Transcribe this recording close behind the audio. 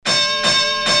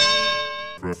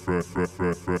Fresh is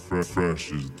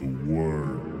the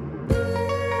word.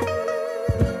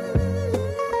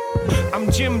 I'm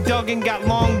Jim Duggan, got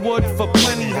long wood for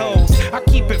plenty hoes. I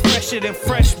keep it fresher than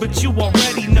fresh, but you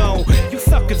already know. You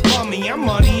suckers bummy, I'm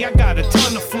money, I got a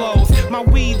ton of flows. My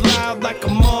weed loud like a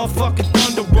motherfucking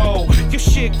thunder roll. Your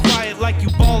shit quiet like you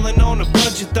ballin' on a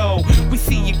budget though. We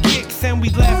see your kicks and we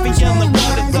laugh and yellin'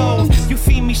 what are those? You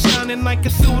see me shining like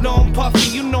a suit on puffy.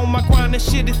 You know my grind and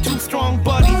shit is too strong,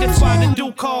 buddy. That's why the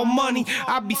dude call money.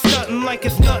 I be stuntin' like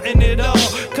it's nothing at all,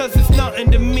 cause it's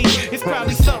nothing to me. It's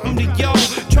probably something to y'all.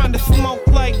 Trying to smoke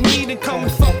like me, then come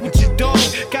and fuck with your dog.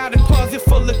 Got a closet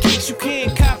full of kicks, you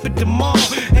can't cop it them all.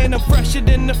 And I'm fresher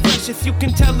than the freshest, you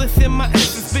can tell it's in my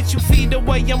essence. Bitch, you see the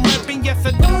way I'm rapping, yes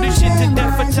I do this shit to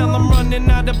death. I tell I'm running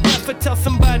out of breath, I tell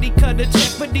somebody cut a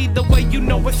check. But either way you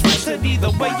know it's fresh, and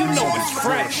either way you know it's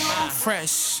fresh.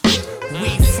 Fresh,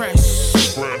 we fresh.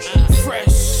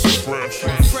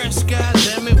 Fresh,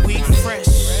 goddammit, we fresh.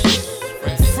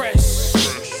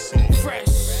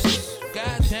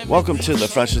 Welcome to the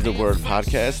Fresh is the Word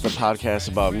podcast, the podcast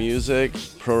about music,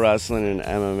 pro wrestling, and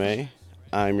MMA.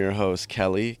 I'm your host,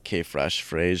 Kelly K. Fresh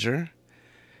Frazier.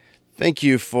 Thank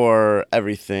you for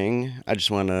everything. I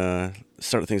just want to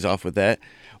start things off with that.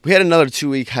 We had another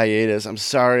 2-week hiatus. I'm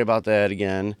sorry about that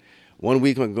again. 1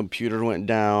 week my computer went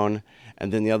down,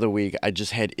 and then the other week I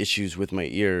just had issues with my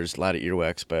ears, a lot of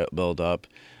earwax build up.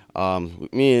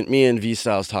 Me and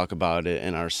V-Styles talk about it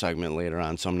in our segment later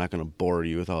on, so I'm not going to bore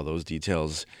you with all those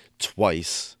details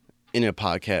twice in a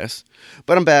podcast.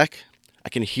 But I'm back. I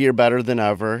can hear better than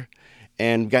ever,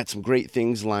 and got some great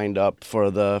things lined up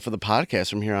for the podcast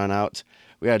from here on out.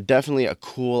 We got definitely a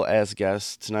cool-ass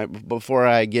guest tonight. Before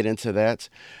I get into that,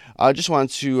 I just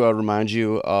want to remind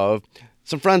you of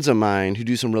some friends of mine who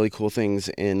do some really cool things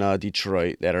in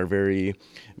Detroit that are very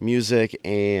music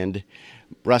and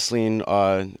wrestling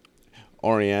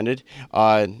oriented.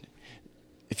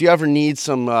 If you ever need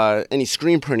some any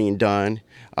screen printing done,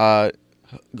 go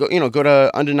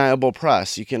to Undeniable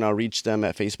Press. You can reach them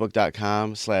at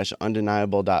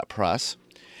facebook.com/undeniable.press.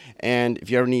 And if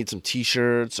you ever need some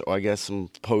t-shirts or I guess some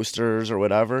posters or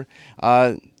whatever,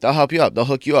 they'll help you out. They'll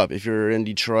hook you up. If you're in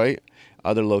Detroit,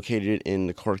 they're located in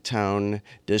the Corktown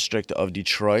district of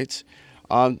Detroit.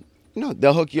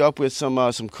 They'll hook you up with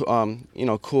some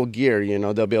cool gear.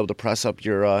 They'll be able to press up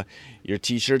your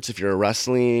t-shirts if you're a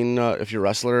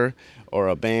wrestler or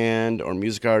a band or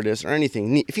music artist or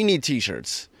anything. If you need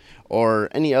t-shirts or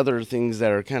any other things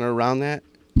that are kind of around that,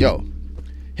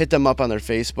 hit them up on their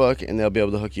Facebook and they'll be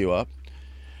able to hook you up.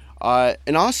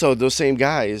 And also those same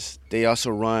guys, they also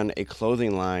run a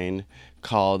clothing line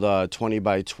called 20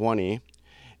 by 20,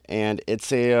 and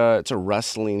it's a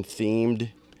wrestling themed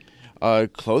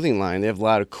clothing line. They have a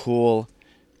lot of cool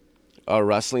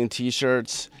wrestling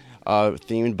t-shirts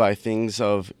themed by things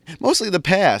of mostly the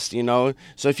past, So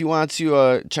if you want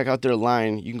to check out their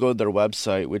line, you can go to their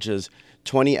website, which is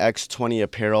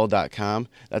 20x20apparel.com.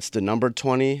 That's the number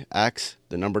 20x,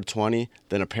 the number 20,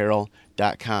 then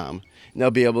apparel.com.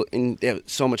 And they have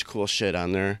so much cool shit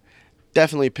on there.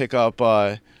 Definitely pick up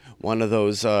one of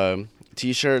those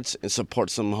t-shirts and support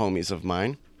some homies of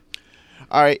mine.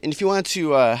 All right, and if you want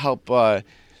to help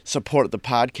support the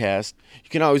podcast, you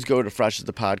can always go to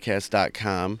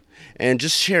freshasthepodcast.com and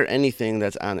just share anything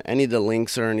that's on any of the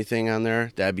links or anything on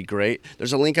there. That'd be great.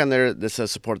 There's a link on there that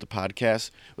says support the podcast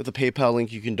with a PayPal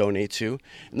link you can donate to.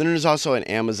 And then there's also an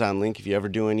Amazon link. If you ever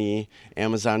do any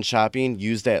Amazon shopping,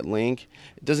 use that link.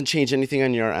 It doesn't change anything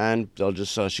on your end. They'll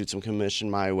just shoot some commission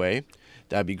my way.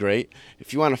 That'd be great.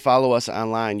 If you want to follow us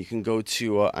online, you can go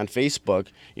to on Facebook.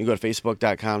 You can go to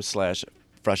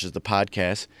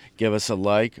facebook.com/freshasthepodcast. Give us a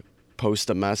like, post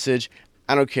a message.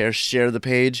 I don't care. Share the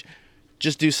page.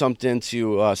 Just do something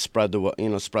to spread the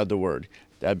word.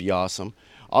 That'd be awesome.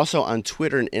 Also on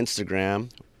Twitter and Instagram,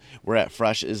 we're at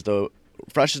Fresh is the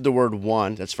word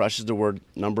 1. That's Fresh is the word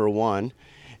number 1.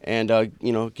 And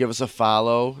give us a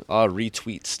follow,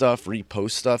 retweet stuff,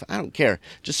 repost stuff. I don't care.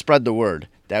 Just spread the word.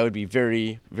 That would be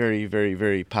very, very, very,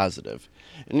 very positive.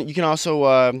 And you can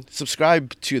also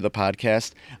subscribe to the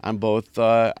podcast on both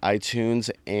iTunes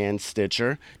and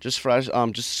Stitcher. Just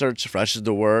search Fresh is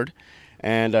the Word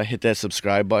and hit that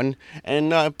subscribe button.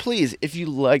 And please, if you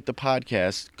like the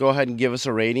podcast, go ahead and give us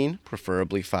a rating,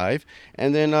 preferably 5.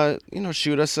 And then,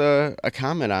 shoot us a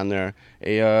comment on there,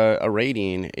 a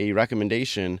rating, a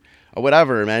recommendation, or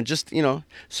whatever, man. Just,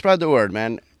 spread the word,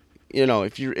 man.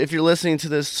 If you're listening to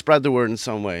this, spread the word in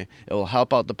some way. It will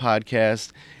help out the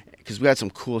podcast because we got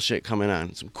some cool shit coming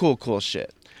on. Some cool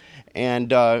shit. And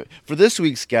for this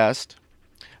week's guest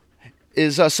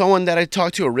is someone that I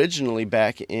talked to originally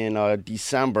back in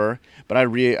December, but I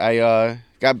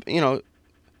got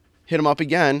hit him up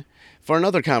again for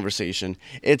another conversation.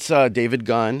 It's David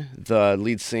Gunn, the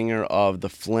lead singer of the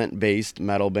Flint-based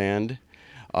metal band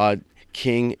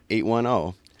King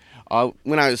 810.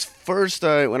 When I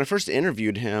first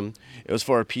interviewed him, it was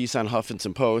for a piece on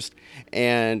Huffington Post,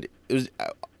 and it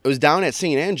was down at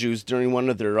St. Andrews during one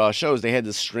of their shows. They had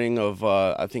this string of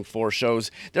I think 4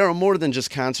 shows. There were more than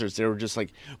just concerts. They were just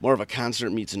like more of a concert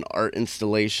meets an art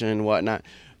installation, whatnot.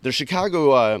 Their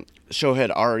Chicago show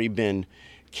had already been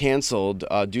canceled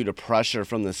due to pressure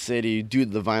from the city, due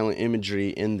to the violent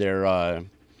imagery in their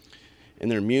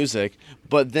music.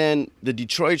 But then the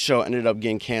Detroit show ended up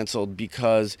getting canceled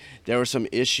because there were some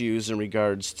issues in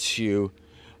regards to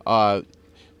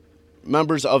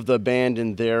members of the band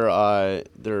and their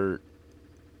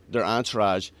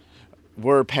entourage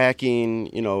were packing,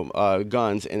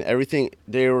 guns and everything.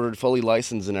 They were fully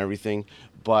licensed and everything,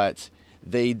 but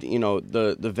they,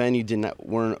 the venue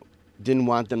didn't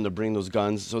want them to bring those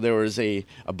guns, so there was a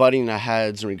butting of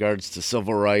heads in regards to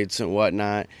civil rights and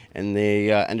whatnot, and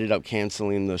they ended up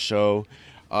canceling the show.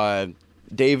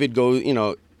 David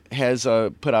has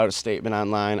put out a statement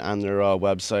online on their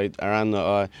website or on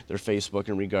their Facebook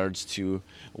in regards to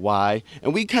why,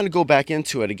 and we kind of go back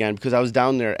into it again because I was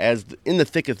down there in the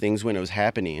thick of things when it was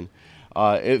happening.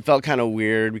 It felt kind of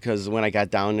weird because when I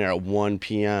got down there at 1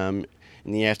 p.m.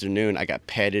 in the afternoon, I got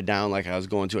patted down like I was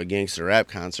going to a gangster rap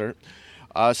concert.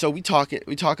 So we talk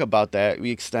about that.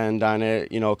 We extend on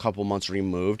it, a couple months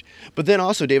removed. But then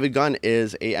also David Gunn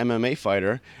is a MMA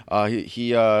fighter.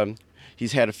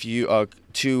 He's had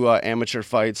two amateur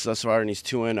fights thus far, and he's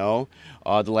 2-0.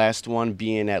 The last one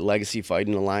being at Legacy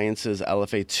Fighting Alliance's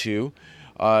LFA 2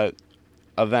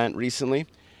 event recently.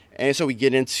 And so we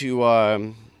get into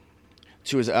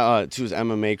to his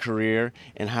MMA career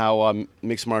and how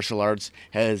mixed martial arts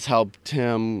has helped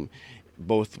him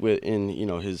both within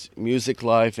his music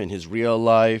life and his real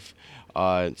life,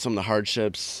 some of the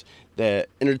hardships that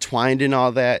intertwined in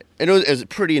all that. And it was a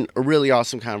really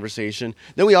awesome conversation.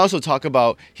 Then we also talk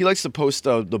about, he likes to post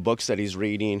the books that he's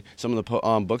reading, some of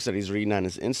the books that he's reading on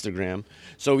his Instagram.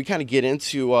 So we kind of get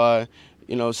into what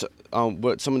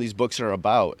some of these books are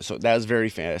about. So that was very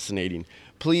fascinating.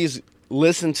 Please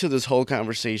listen to this whole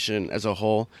conversation as a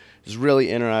whole. It's really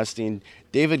interesting.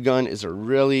 David Gunn is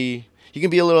he can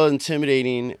be a little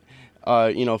intimidating,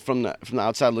 from the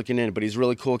outside looking in, but he's a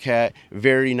really cool cat,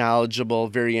 very knowledgeable,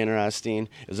 very interesting,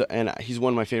 and he's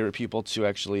one of my favorite people to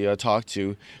actually talk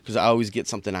to because I always get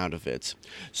something out of it.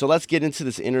 So let's get into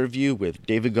this interview with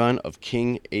David Gunn of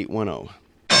King 810.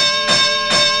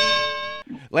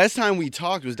 Last time we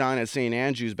talked was down at St.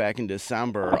 Andrews back in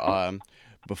December,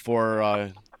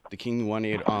 before the King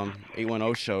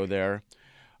 810 show there.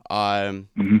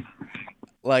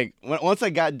 Like once I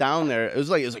got down there, it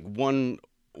was like 1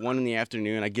 in the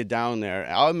afternoon. I get down there,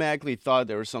 I automatically thought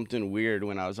there was something weird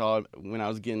when I was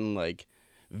getting like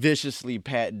viciously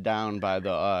patted down by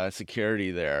the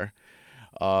security there.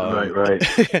 Right.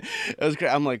 It was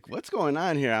crazy. I'm like, what's going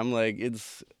on here? I'm like,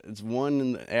 it's 1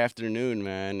 in the afternoon,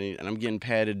 man, and I'm getting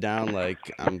patted down like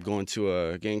I'm going to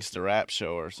a gangster rap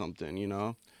show or something,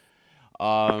 Yeah,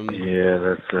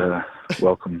 that's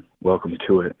welcome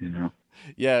to it,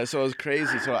 Yeah, so it was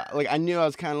crazy. So I knew I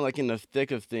was kind of like in the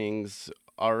thick of things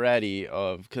already,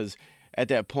 because at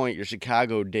that point your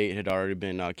Chicago date had already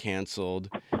been canceled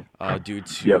due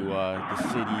to the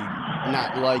city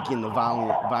not liking the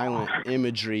violent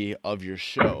imagery of your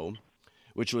show,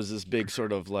 which was this big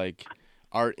sort of like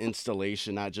art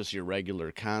installation, not just your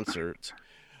regular concert.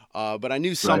 But I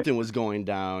knew something was going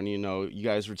down. You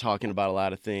guys were talking about a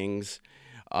lot of things.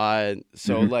 And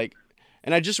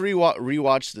I just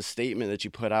rewatched the statement that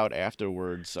you put out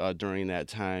afterwards during that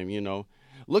time.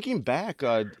 Looking back,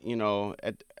 at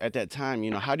that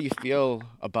time, how do you feel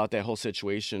about that whole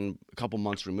situation a couple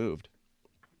months removed?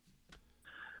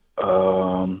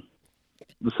 The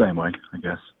same way, I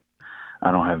guess.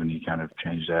 I don't have any kind of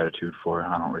changed attitude for it.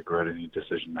 I don't regret any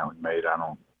decision that we made.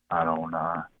 I'm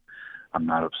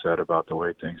not upset about the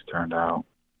way things turned out.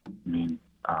 I mean,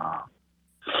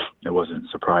 it wasn't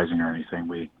surprising or anything.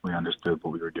 We understood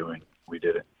what we were doing. We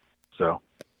did it. So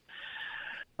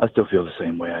I still feel the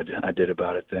same way I did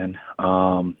about it then.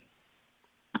 I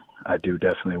do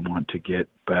definitely want to get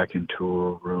back into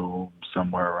a room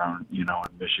somewhere around, in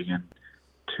Michigan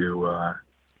to,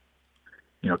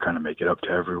 kind of make it up to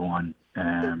everyone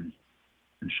and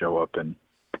show up and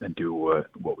do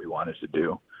what we wanted to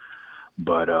do.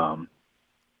 But,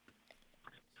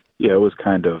 it was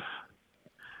kind of,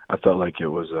 I felt like it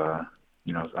was, I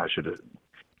should have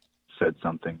said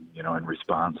something, in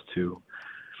response to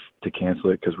cancel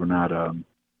it, because we're not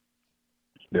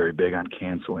very big on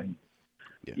canceling,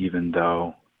 even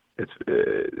though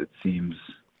it seems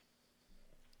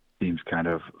kind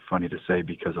of funny to say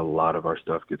because a lot of our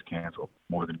stuff gets canceled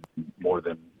more than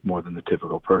the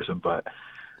typical person. But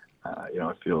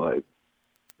I feel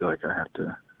like I have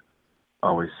to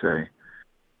always say,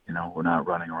 we're not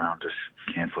running around just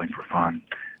canceling for fun,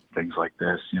 things like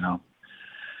this,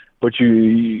 But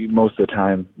you most of the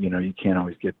time, you can't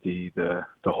always get the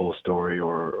whole story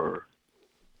or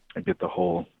get the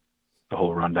whole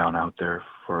rundown out there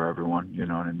for everyone. You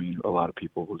know what I mean? A lot of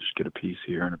people will just get a piece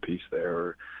here and a piece there,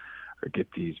 or get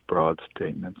these broad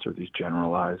statements or these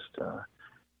generalized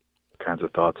kinds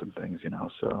of thoughts and things.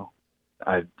 So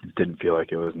I didn't feel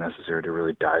like it was necessary to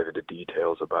really dive into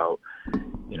details about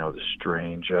the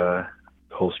strange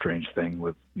whole strange thing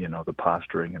with the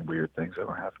posturing and weird things that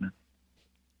were happening.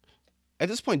 At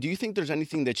this point, do you think there's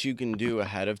anything that you can do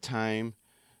ahead of time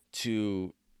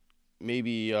to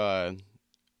maybe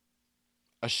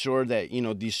assure that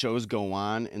these shows go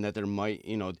on and that there might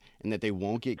and that they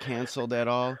won't get canceled at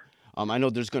all? I know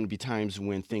there's going to be times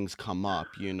when things come up,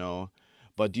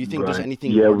 but do you think there's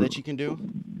anything more that you can do?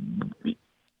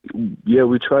 Yeah,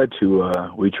 we try to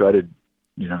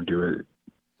do it,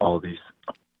 all these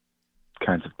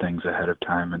kinds of things ahead of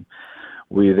time, and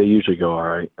they usually go all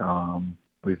right.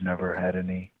 We've never had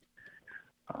any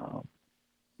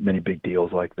many big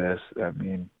deals like this. I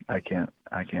mean, I can't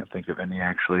think of any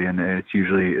actually, and it's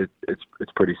usually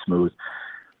it's pretty smooth.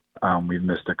 We've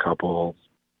missed a couple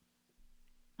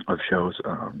of shows.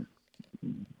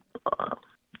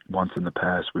 Once in the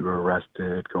past, we were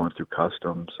arrested going through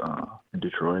customs in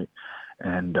Detroit,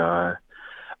 and a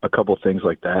couple things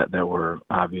like that were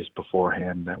obvious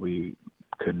beforehand that we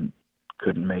couldn't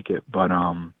make it. But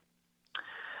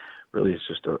really, it's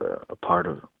just a part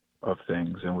of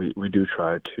things, and we do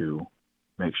try to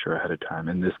make sure ahead of time.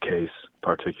 In this case,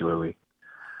 particularly,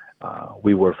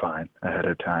 we were fine ahead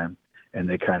of time, and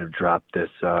they kind of dropped this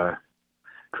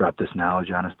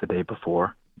knowledge on us the day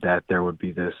before that there would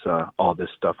be this all this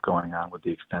stuff going on with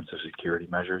the extensive security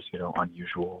measures,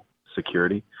 unusual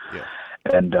security. Yeah.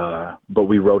 And but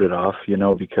we wrote it off,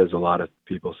 because a lot of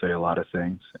people say a lot of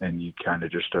things, and you kind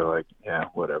of just are like, yeah,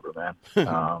 whatever, man.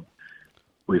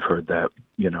 We've heard that,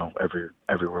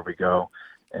 everywhere we go,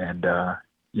 and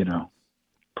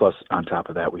plus on top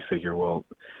of that, we figure, well,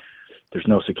 there's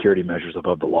no security measures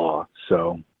above the law,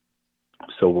 so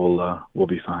we'll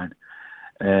be fine.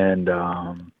 And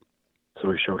so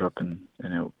we showed up, and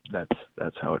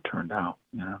that's how it turned out,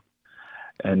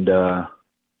 And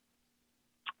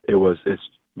it's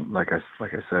like I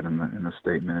said in the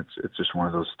statement, it's just one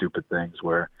of those stupid things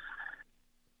where,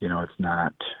 it's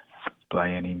not by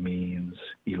any means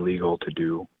illegal to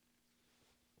do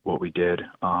what we did.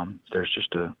 There's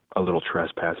just a little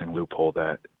trespassing loophole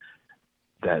that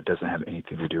doesn't have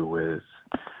anything to do with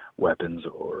weapons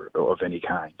or of any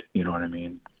kind. You know what I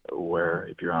mean? Where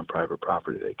if you're on private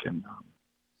property, they can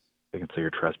say you're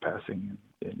trespassing,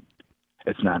 and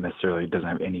it's not necessarily, it doesn't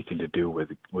have anything to do with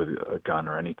a gun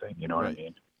or anything. You know what I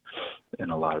mean?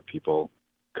 And a lot of people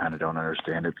kind of don't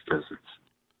understand it because it's,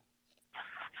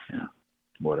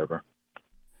 whatever.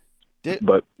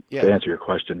 But to answer your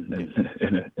question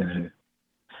and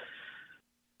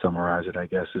summarize it, I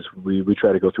guess, is we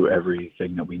try to go through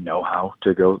everything that we know how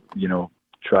to go,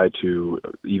 try to,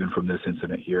 even from this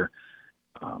incident here,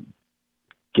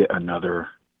 get another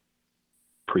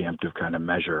preemptive kind of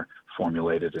measure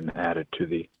formulated and added to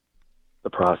the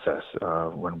process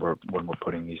when we're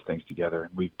putting these things together.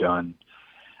 And we've done,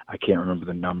 I can't remember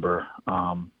the number,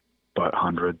 but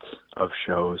hundreds of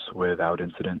shows without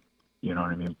incident. You know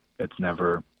what I mean? It's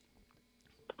never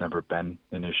been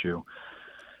an issue.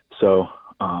 So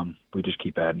we just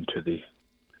keep adding to the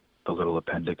little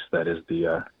appendix that is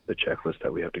the checklist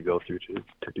that we have to go through to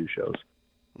do shows.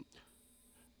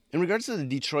 In regards to the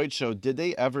Detroit show, did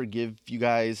they ever give you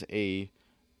guys an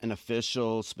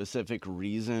official, specific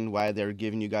reason why they're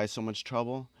giving you guys so much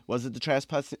trouble? Was it the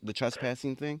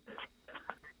trespassing thing?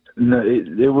 No,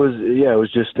 it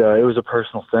was just it was a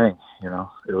personal thing.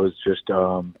 It was just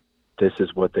this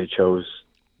is what they chose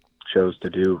to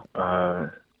do,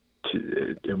 and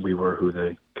we were who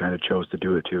they kind of chose to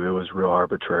do it to. It was real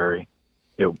arbitrary.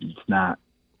 It's not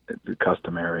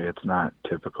customary. It's not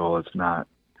typical. It's not,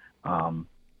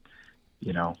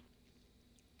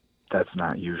 that's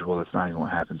not usual. It's not even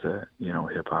what happens at,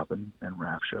 hip hop and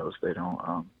rap shows. They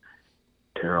don't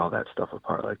tear all that stuff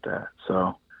apart like that.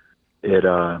 So it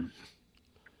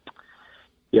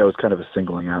was kind of a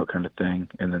singling out kind of thing.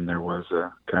 And then there was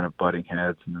a kind of butting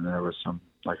heads, and then there was some,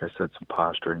 like I said, some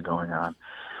posturing going on.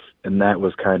 And that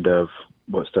was kind of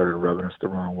what started rubbing us the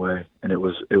wrong way. And it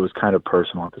was kind of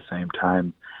personal at the same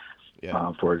time.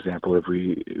 Yeah. For example, if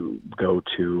we go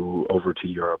over to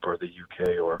Europe or the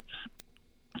UK or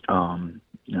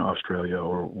Australia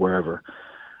or wherever,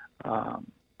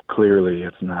 clearly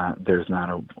there's not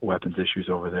a weapons issues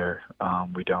over there.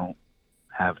 We don't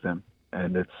have them,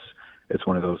 and it's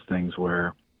one of those things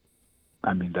where,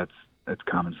 I mean, that's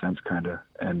common sense kind of,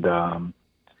 and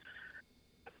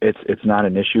it's not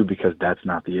an issue because that's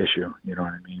not the issue, you know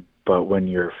what I mean? But when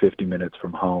you're 50 minutes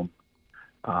from home,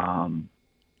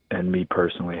 and me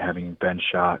personally having been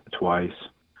shot twice,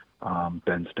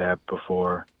 been stabbed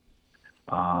before,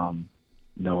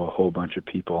 know a whole bunch of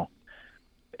people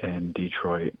in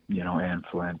Detroit, and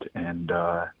Flint, and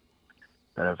that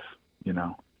have,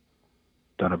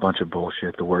 done a bunch of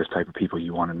bullshit, the worst type of people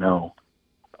you want to know.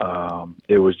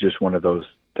 It was just one of those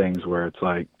things where it's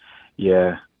like,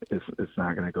 yeah, it's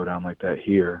not going to go down like that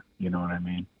here. You know what I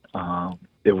mean?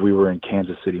 If we were in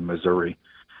Kansas City, Missouri,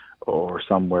 or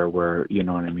somewhere where, you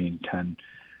know what I mean, 10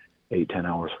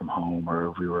 hours from home,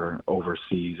 or if we were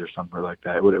overseas or somewhere like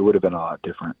that, it would have been a lot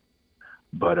different.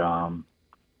 But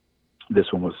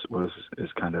this one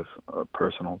is kind of a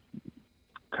personal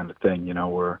kind of thing,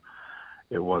 where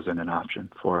it wasn't an option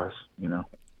for us,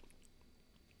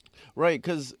 Right,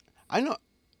 because I'm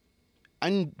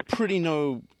pretty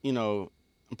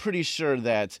sure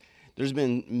that there's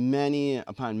been many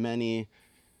upon many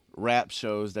rap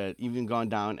shows that even gone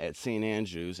down at St.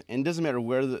 Andrews, and it doesn't matter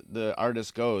where the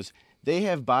artist goes, they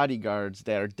have bodyguards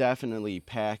that are definitely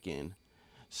packing.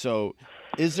 So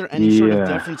is there any sort of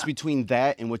difference between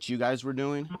that and what you guys were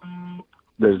doing?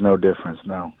 There's no difference,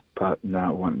 no.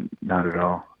 Not at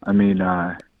all. I mean,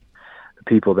 the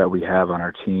people that we have on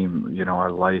our team,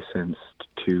 are licensed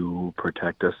to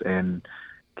protect us and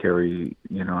carry,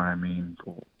 you know what I mean?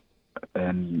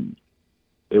 And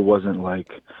it wasn't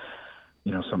like,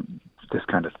 this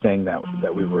kind of thing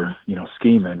that we were,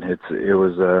 scheming. It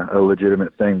was a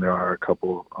legitimate thing. There are a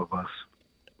couple of us,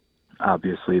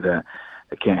 obviously, that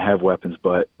can't have weapons,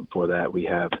 but for that we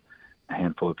have a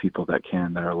handful of people that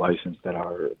are licensed, that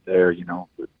are there,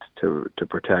 to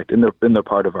protect. And they're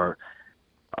part of our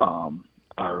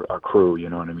crew, you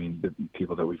know what I mean? The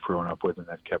people that we've grown up with and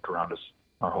that kept around us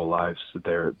our whole lives.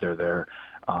 They're there,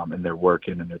 and they're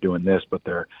working and they're doing this, but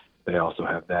they also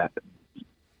have that,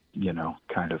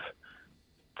 kind of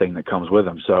thing that comes with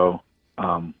them. So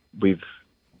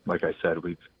like I said,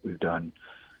 we've done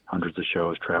hundreds of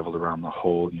shows, traveled around the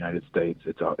whole United States.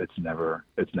 It's never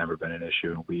been an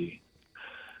issue. We,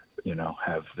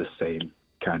 have the same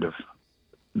kind of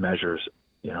measures,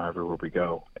 everywhere we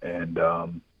go. And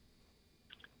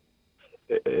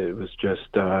it was just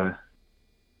it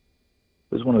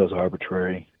was one of those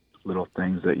arbitrary little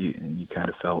things that you kind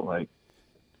of felt like,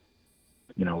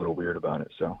 a little weird about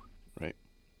it. So right.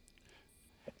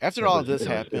 After all this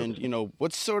happened,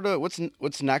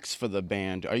 what's next for the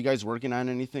band? Are you guys working on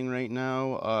anything right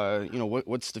now?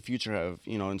 What's the future have,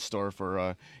 in store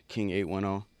for King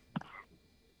 810?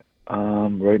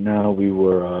 Right now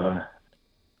we're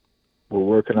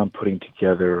working on putting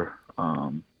together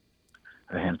a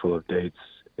handful of dates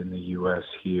in the U.S.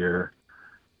 here,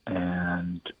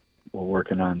 and we're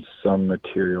working on some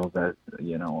material that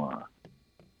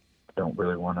don't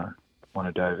really want to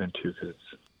dive into because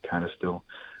it's kind of still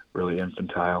really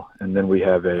infantile. And then we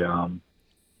have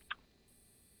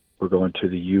we're going to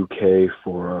the UK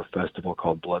for a festival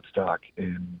called Bloodstock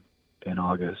in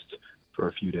August for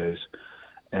a few days.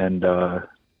 And other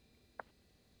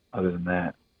than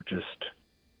that, just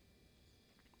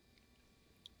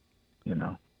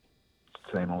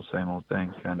same old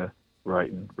thing, kind of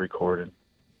writing, recording,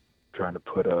 trying to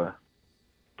put a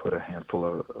handful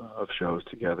of shows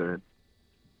together,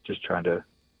 just trying to,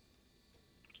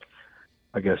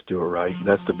 I guess, do it right.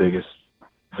 That's the biggest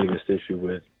issue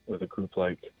with a group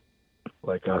like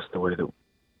us. The way that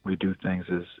we do things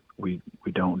is we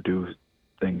don't do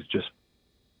things just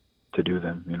to do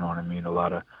them. You know what I mean? A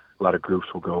lot of groups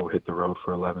will go hit the road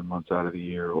for 11 months out of the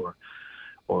year, or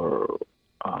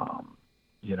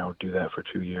do that for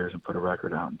 2 years and put a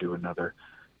record out and do another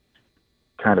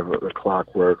kind of a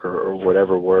clockwork or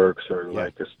whatever works, or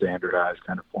like a standardized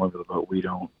kind of formula. But we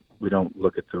don't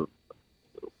look at the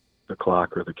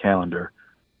clock or the calendar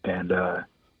and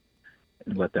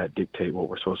let that dictate what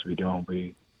we're supposed to be doing.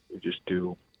 We just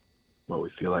do what we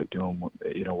feel like doing,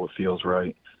 what feels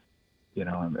right,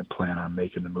 and plan on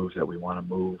making the moves that we want to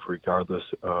move, regardless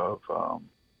of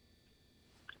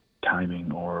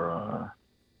timing or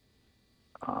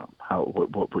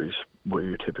what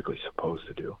you're typically supposed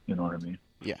to do. You know what I mean?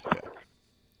 Yeah.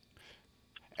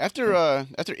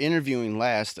 After interviewing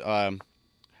last, I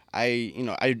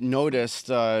noticed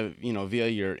via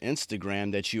your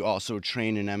Instagram that you also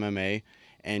train in MMA,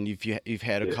 and you've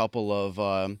had a Yeah. couple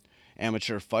of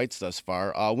amateur fights thus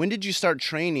far. When did you start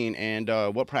training, and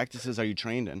what practices are you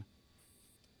trained in?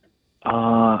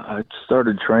 I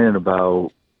started training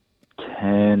about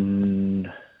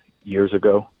 10 years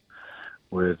ago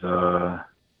with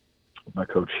my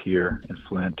coach here in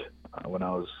Flint when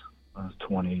I was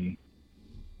 20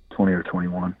 or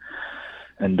 21,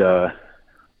 and I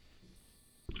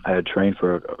had trained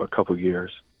for a couple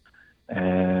years,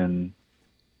 and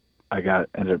I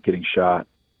ended up getting shot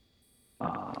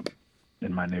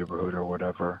in my neighborhood or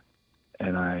whatever,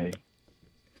 and I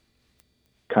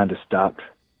kind of stopped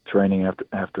training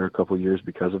after a couple years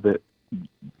because of it,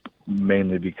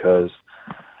 mainly because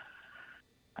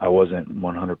I wasn't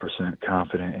 100%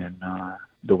 confident in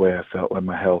the way I felt, like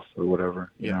my health or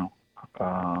whatever, you know.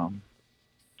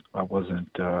 I wasn't,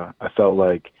 I felt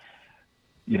like,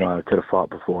 you know, I could have fought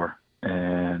before,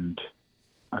 and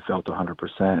I felt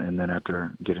 100%. And then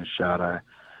after getting shot,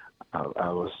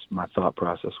 my thought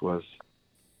process was,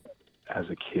 as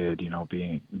a kid, you know,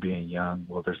 being young,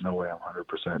 well, there's no way I'm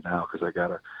 100% now because I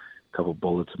got a couple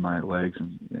bullets in my legs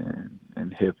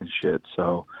and hip and shit.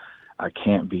 So I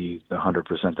can't be the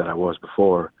 100% that I was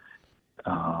before.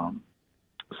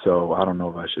 So I don't know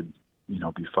if I should, you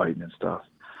know, be fighting and stuff.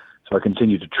 So I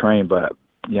continued to train, but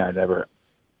yeah, I never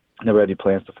had any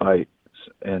plans to fight.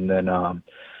 And then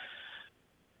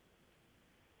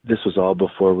this was all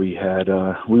before we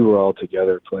were all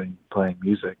together playing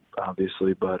music,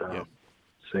 obviously, but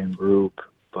same group,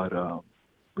 but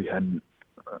we hadn't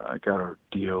got a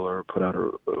deal or put out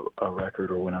a record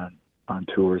or went on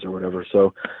tours or whatever.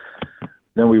 So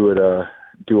then we would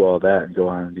do all that and go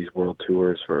on these world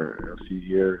tours for a few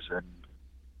years.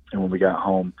 And when we got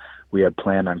home, we had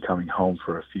planned on coming home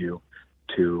for a few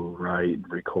to write and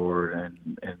record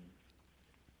and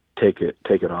take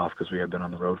it off, because we had been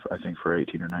on the road for, I think, for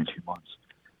 18 or 19 months.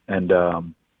 And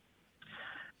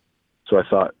so I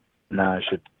thought,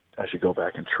 I should go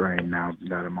back and train now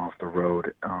that I'm off the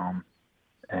road.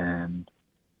 And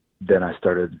then I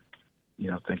started,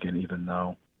 you know, thinking, even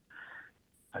though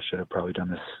I should have probably done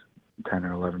this 10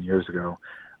 or 11 years ago,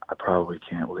 I probably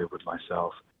can't live with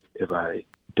myself if I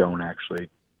don't actually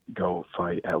go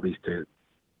fight, at least to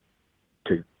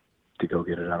go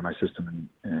get it out of my system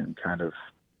and kind of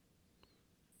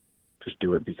just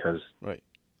do it, because Right.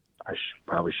 I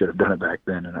probably should have done it back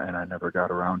then, and I never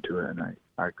got around to it, and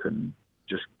I couldn't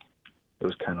just, it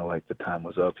was kind of like the time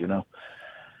was up, you know.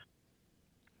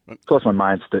 Plus my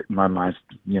mind's,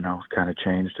 you know, kind of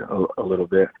changed a little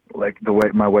bit. Like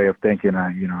my way of thinking,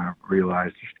 I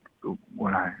realized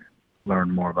when I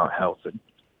learned more about health and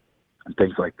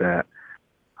things like that,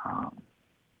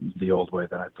 the old way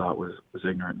that I thought was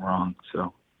ignorant and wrong.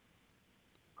 So,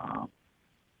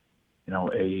 you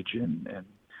know, age and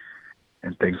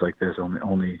things like this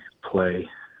only play,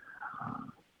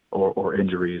 or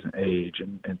injuries and age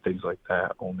and things like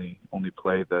that only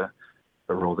play the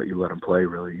role that you let them play,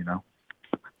 really, you know.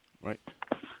 Right.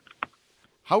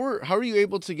 How are you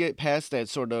able to get past that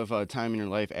sort of time in your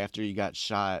life after you got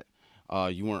shot?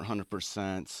 You weren't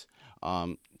 100%.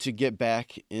 To get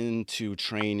back into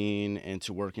training and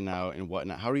to working out and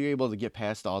whatnot. How are you able to get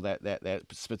past all that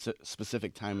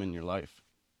specific time in your life?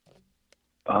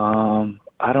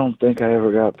 I don't think I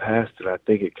ever got past it. I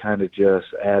think it kind of just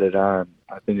added on.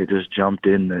 I think it just jumped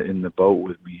in the boat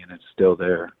with me, and it's still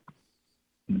there.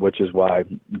 Which is why,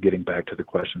 getting back to the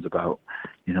questions about,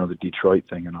 you know, the Detroit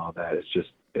thing and all that,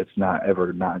 it's not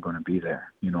ever not going to be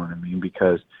there. You know what I mean?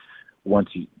 Because once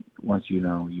you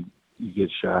know you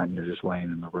get shot and you're just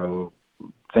laying in the road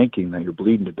thinking that you're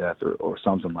bleeding to death or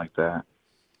something like that,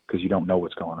 because you don't know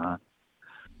what's going on.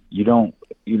 You don't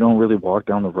really walk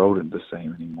down the road the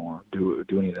same anymore, do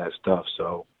any of that stuff.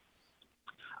 So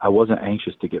I wasn't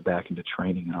anxious to get back into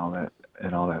training and all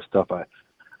that stuff. I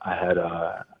had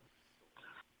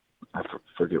I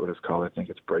forget what it's called. I think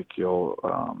it's brachial.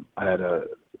 I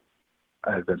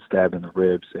had been stabbed in the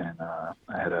ribs, and I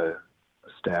had a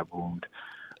stab wound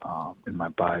in my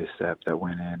bicep that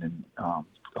went in and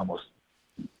almost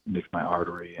nicked my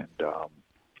artery, and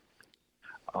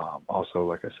also,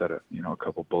 like I said, a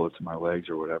couple bullets in my legs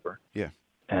or whatever. Yeah.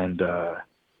 And I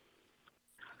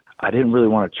didn't really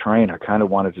want to train. I kind of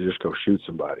wanted to just go shoot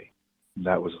somebody.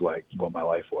 That was like what my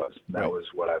life was. That was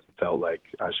what I felt like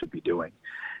I should be doing.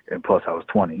 And plus, I was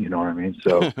 20. You know what I mean?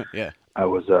 So yeah. I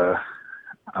was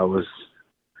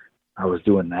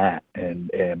doing that,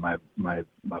 and my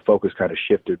focus kind of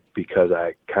shifted, because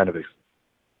I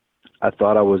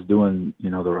thought I was doing, you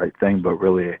know, the right thing, but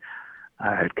really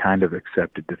I had kind of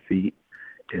accepted defeat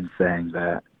in saying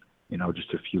that, you know,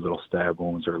 just a few little stab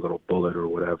wounds or a little bullet or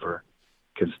whatever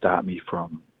can stop me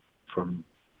from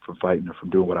fighting or from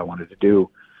doing what I wanted to do,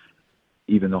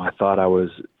 even though I thought I was,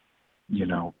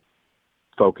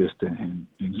 focused and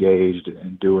engaged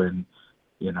and doing,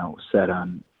 set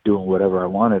on doing whatever I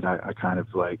wanted. I kind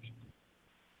of like,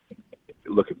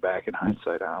 looking back in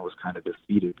hindsight, I was kind of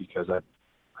defeated because I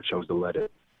chose to let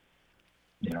it,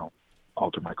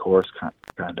 alter my course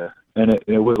kind of. And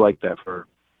it was like that for,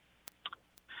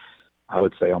 I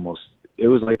would say it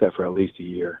was like that for at least a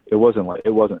year. It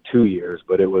wasn't 2 years,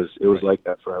 but it was Right. like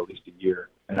that for at least a year.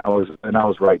 And I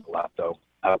was writing a lot though.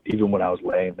 Even when I was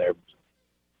laying there,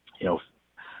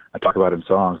 I talk about in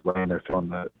songs, laying there filling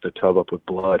the tub up with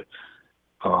blood.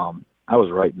 I was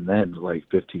writing then like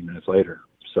 15 minutes later.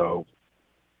 So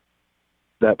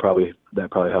that probably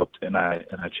helped, and I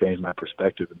changed my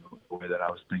perspective in the way that I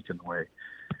was thinking, the way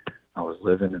I was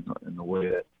living, and the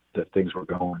way that things were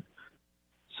going.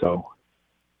 So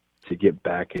to get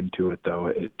back into it, though,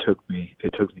 it took me a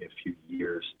few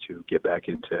years to get back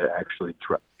into actually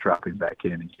dropping back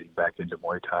in and getting back into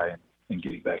Muay Thai and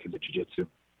getting back into Jiu-Jitsu.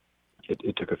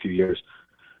 It took a few years,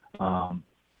 but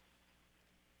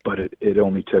it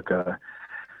only took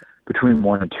between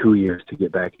 1 and 2 years to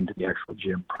get back into the actual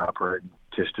gym proper, and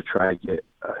just to try to get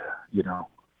the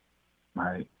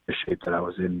shape that I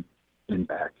was in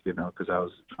back, because I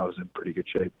was in pretty good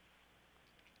shape,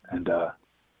 and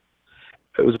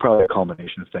it was probably a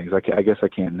culmination of things. I guess I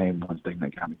can't name one thing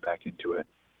that got me back into it.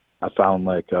 I found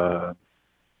like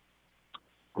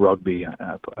rugby.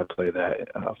 I play that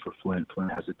for Flint.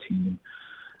 Flint has a team,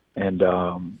 and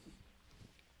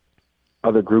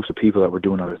other groups of people that were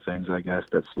doing other things, I guess,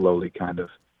 that slowly kind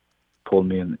of pulled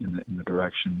me in the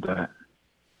direction that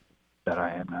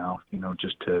I am now.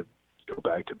 Just to go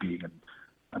back to being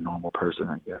a normal person,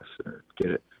 I guess, or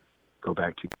go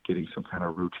back to getting some kind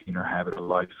of routine or habit of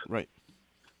life. Right.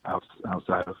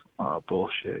 Outside of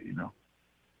bullshit,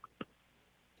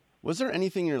 Was there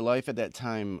anything in your life at that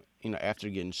time, after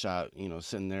getting shot,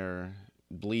 sitting there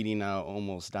bleeding out,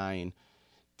 almost dying,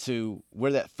 to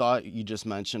where that thought you just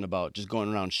mentioned about just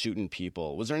going around shooting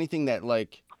people, was there anything that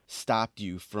like stopped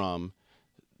you from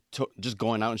just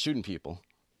going out and shooting people?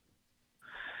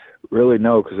 Really,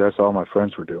 no, because that's all my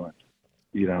friends were doing.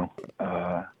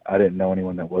 I didn't know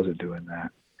anyone that wasn't doing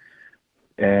that,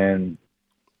 and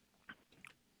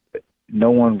no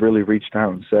one really reached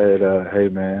out and said, "Hey,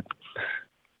 man,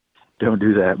 don't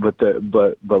do that."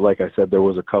 But like I said, there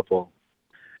was a couple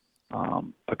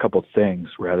things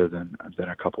rather than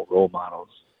a couple role models.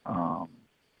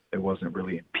 It wasn't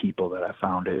really in people that I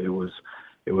found it. It was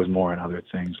more in other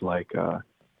things like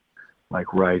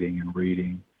writing and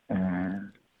reading,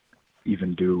 and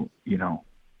even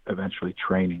eventually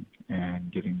training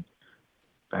and getting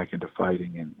back into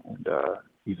fighting, and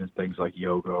even things like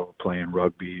yoga, or playing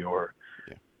rugby, or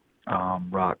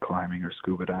rock climbing, or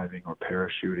scuba diving, or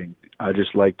parachuting. I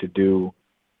just like to do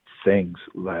things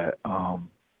that are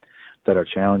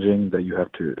challenging, that you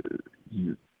have to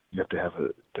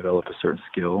develop a certain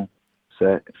skill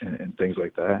set and things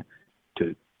like that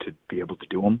to be able to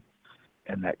do them,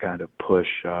 and that kind of push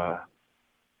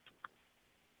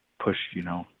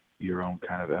your own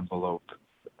kind of envelope,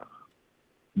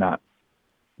 not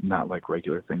like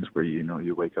regular things where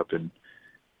you wake up and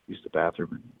use the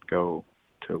bathroom and go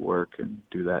to work and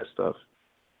do that stuff,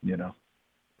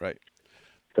 Right.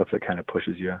 Stuff that kind of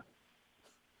pushes you.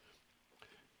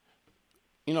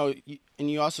 And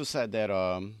you also said that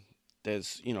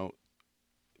there's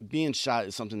being shot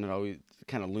is something that always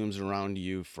kind of looms around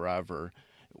you forever.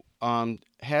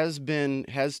 Has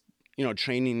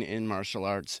training in martial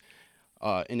arts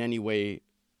in any way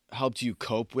helped you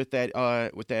cope with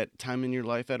that time in your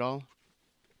life at all?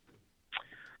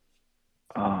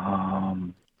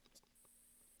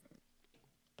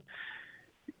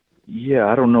 Yeah,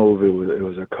 I don't know if it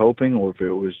was a coping, or if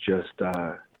it was just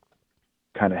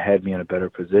kind of had me in a better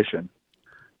position.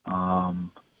 I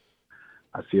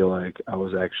feel like I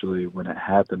was actually, when it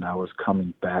happened, I was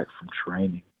coming back from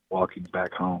training, walking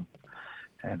back home,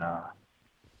 and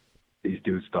these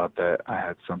dudes thought that I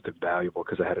had something valuable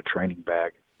because I had a training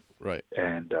bag. Right.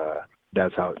 And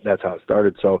that's how it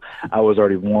started. So I was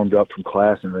already warmed up from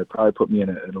class, and it probably put me in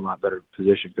a lot better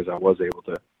position, because I was able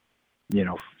to,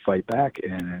 fight back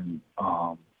and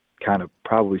kind of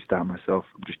probably stop myself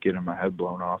from just getting my head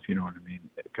blown off. You know what I mean?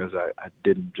 Because I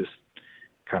didn't just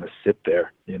kind of sit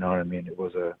there. You know what I mean? It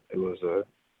was a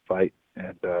fight,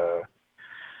 and that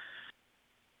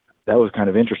was kind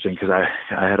of interesting, because I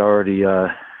had already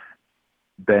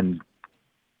been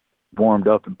warmed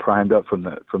up and primed up from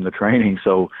the training,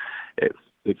 so it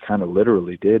kind of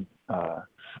literally did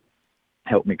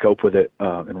help me cope with it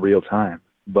in real time.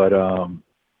 But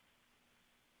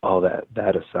all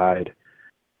that aside,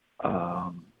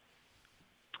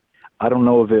 I don't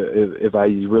know if I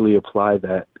really apply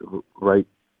that right,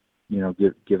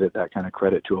 give it that kind of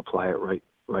credit to apply it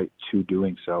right to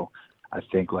doing so. I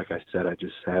think, like I said, I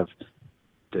just have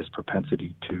this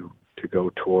propensity to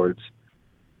go towards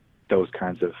those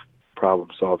kinds of problem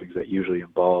solvings that usually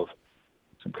involve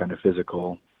some kind of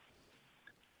physical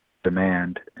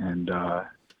demand, and I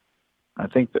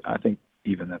think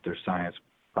even that there's science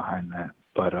behind that,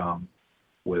 but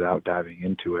without diving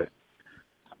into it,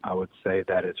 I would say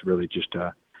that it's really just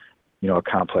a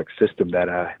complex system that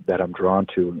I'm drawn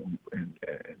to, and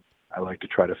I like to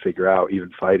try to figure out,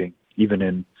 even fighting,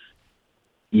 even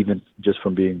just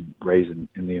from being raised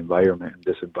in the environment, in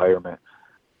this environment,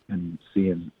 and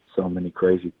seeing so many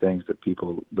crazy things that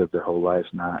people live their whole lives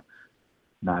not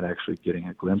actually getting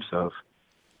a glimpse of.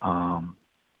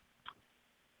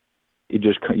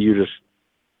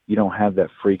 You don't have that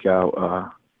freak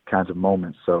out kinds of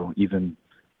moments. So even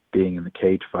being in the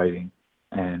cage fighting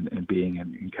and being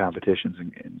in competitions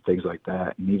and things like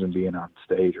that, and even being on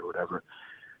stage or whatever,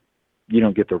 you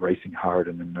don't get the racing heart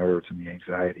and the nerves and the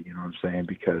anxiety, you know what I'm saying?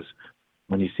 Because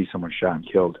when you see someone shot and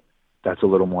killed, that's a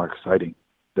little more exciting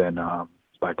than,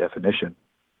 by definition,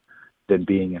 than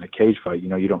being in a cage fight.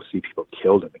 You don't see people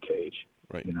killed in the cage,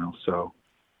 right? So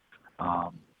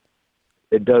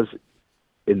it does,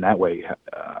 in that way,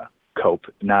 cope,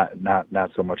 not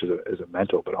so much as a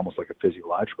mental, but almost like a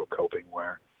physiological coping,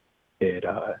 where it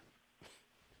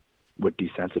would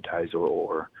desensitize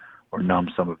or numb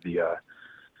some of your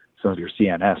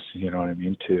CNS, you know what I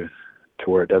mean, to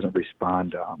where it doesn't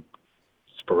respond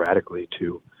sporadically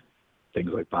to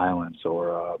things like violence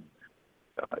or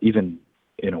even,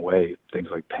 in a way, things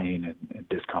like pain and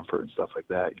discomfort and stuff like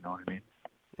that, you know what I mean?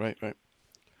 Right.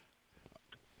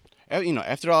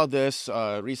 After all this,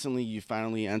 recently you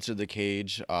finally entered the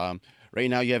cage. Right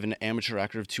now you have an amateur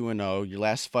record of 2-0. Your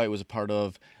last fight was a part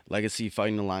of Legacy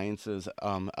Fighting Alliance's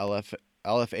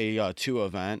LFA 2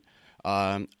 event.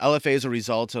 LFA is a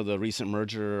result of the recent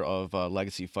merger of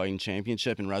Legacy Fighting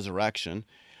Championship and Resurrection.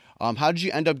 How did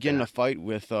you end up getting a fight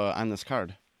with on this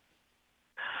card?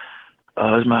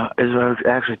 It was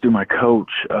actually through my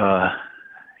coach.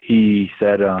 He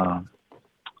said,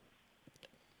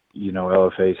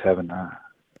 LFA is having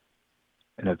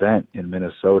an event in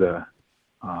Minnesota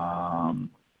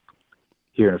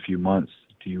here in a few months.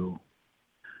 Do you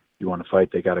want to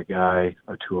fight? They got a guy,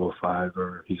 a 205,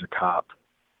 or he's a cop.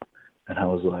 And I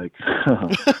was like,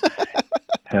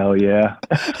 hell yeah.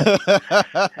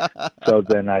 So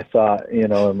then I thought,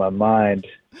 in my mind,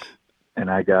 and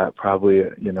I got probably,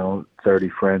 30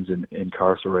 friends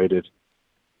incarcerated.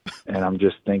 And I'm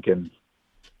just thinking,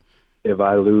 if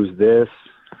I lose this,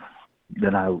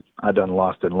 then I done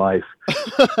lost in life.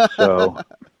 So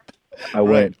I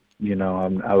went,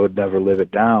 I would never live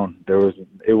it down.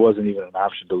 It wasn't even an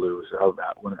option to lose.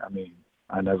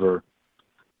 I never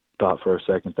thought for a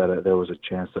second that there was a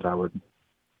chance that I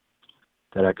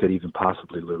could even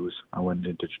possibly lose. I went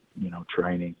into,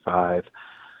 training 5-6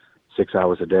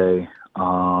 hours a day.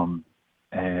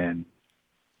 And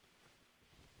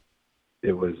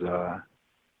it was,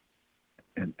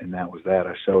 and that was that.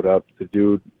 I showed up. The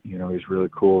dude, he's really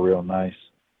cool, real nice.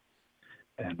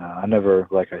 And I never,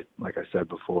 like I said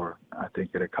before, I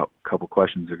think at a couple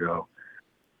questions ago,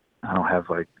 I don't have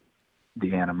like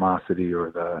the animosity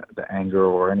or the anger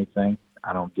or anything.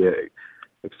 I don't get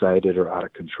excited or out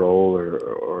of control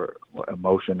or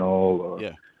emotional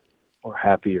or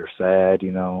happy or sad,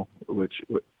 which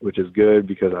is good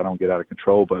because I don't get out of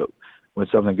control. But when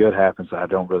something good happens, I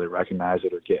don't really recognize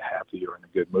it or get happy or in a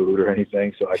good mood or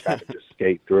anything. So I kind of just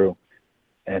skate through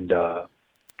and,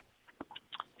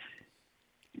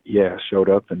 showed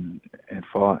up and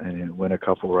fought and went a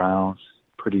couple rounds.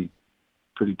 Pretty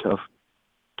tough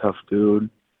dude.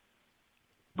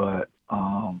 But,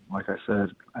 like I said,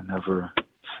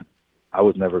 I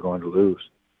was never going to lose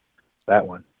that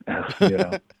one,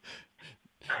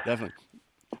 Definitely.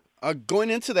 Going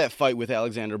into that fight with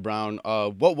Alexander Brown,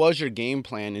 what was your game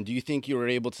plan, and do you think you were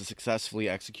able to successfully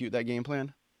execute that game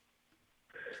plan?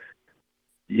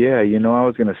 Yeah, I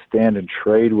was going to stand and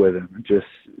trade with him. Just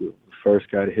the first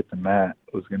guy to hit the mat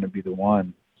was going to be the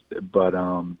one. But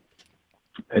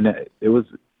and it was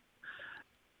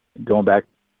going back,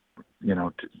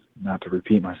 not to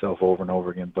repeat myself over and over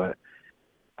again, but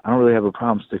I don't really have a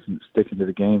problem sticking to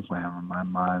the game plan.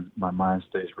 My mind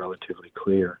stays relatively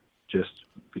clear, just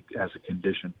as a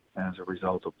condition, as a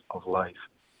result of life.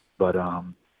 But I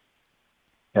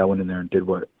went in there and did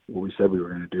what we said we were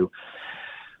going to do.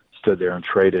 Stood there and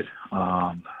traded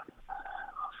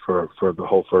for the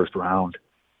whole first round,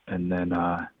 and then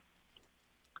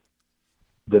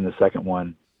the second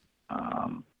one,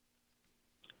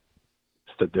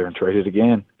 stood there and traded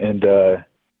again. And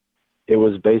it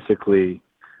was basically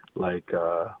like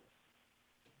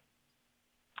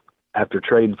after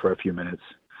trading for a few minutes,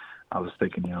 I was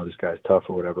thinking, this guy's tough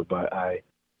or whatever, but I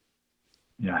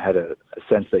had a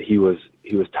sense that he was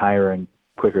tiring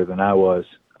quicker than I was.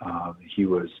 He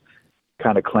was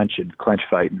kind of clench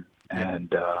fighting,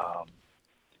 and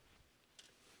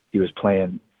he was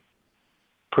playing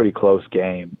pretty close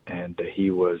game, and he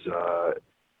was,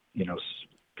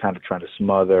 kind of trying to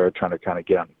smother, trying to kind of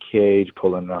get on the cage,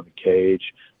 pulling it on the cage,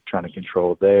 trying to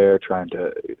control there, trying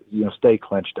to, stay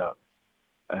clenched up.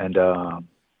 And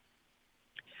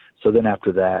so then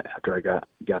after I got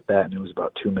that, and it was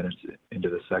about 2 minutes into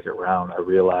the second round, I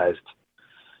realized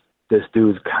this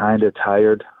dude's kind of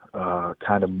tired,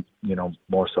 kind of,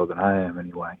 more so than I am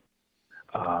anyway.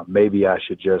 Maybe I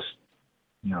should just,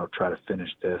 try to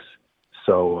finish this.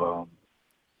 So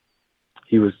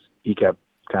he kept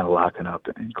kind of locking up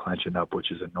and clenching up, which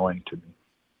is annoying to me.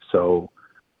 So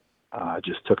I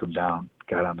just took him down,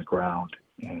 got on the ground,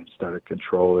 and started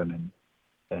controlling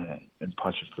and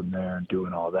punching from there and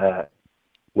doing all that,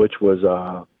 which was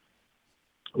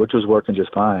working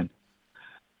just fine.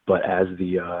 But as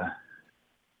the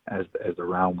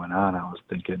round went on, I was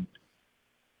thinking,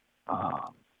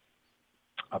 I'll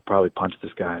probably punch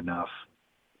this guy enough.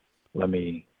 Let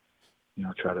me,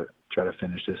 try to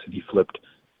finish this. And he flipped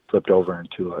over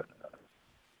into a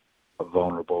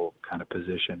vulnerable kind of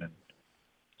position, and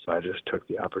so I just took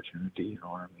the opportunity. You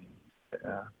know what I mean?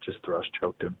 Just thrust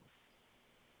choked him.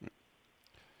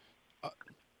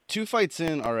 2 fights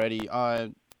in already.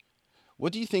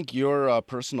 What do you think your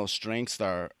personal strengths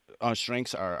are? Are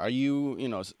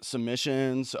you,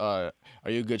 submissions? Are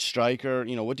you a good striker?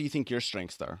 What do you think your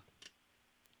strengths are?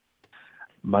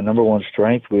 My number one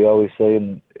strength, we always say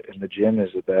in the gym, is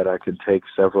that I can take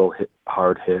several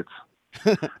hard hits.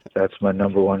 That's my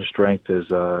number one strength is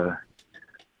my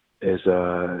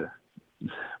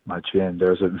chin.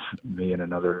 There's me and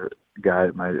another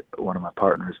guy, one of my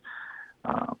partners.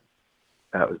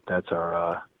 That's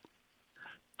our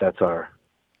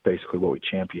basically what we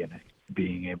champion,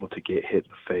 being able to get hit in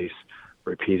the face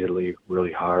repeatedly,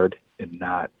 really hard, and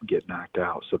not get knocked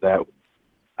out. So that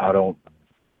I don't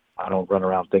run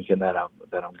around thinking that I'm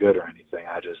good or anything.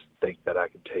 I just think that I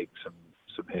can take some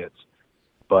hits.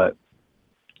 But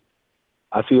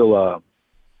I feel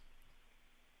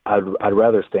I'd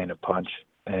rather stand and punch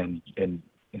and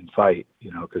fight,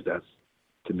 because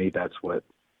to me that's what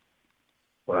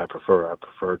I prefer. I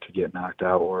prefer to get knocked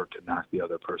out or to knock the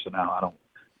other person out.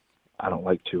 I don't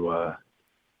like to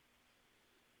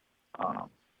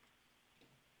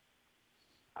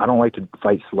I don't like to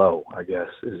fight slow, I guess,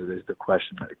 is the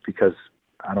question, because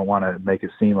I don't want to make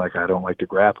it seem like I don't like to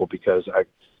grapple, because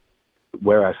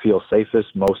where I feel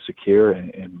safest, most secure,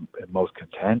 and most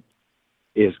content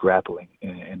is grappling.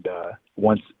 And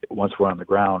once we're on the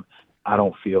ground, I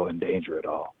don't feel in danger at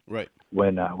all. Right.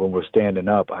 When we're standing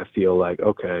up, I feel like,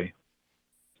 okay,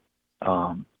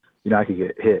 I could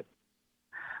get hit.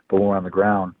 But when we're on the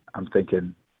ground, I'm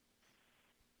thinking,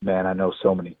 man, I know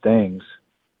so many things,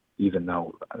 even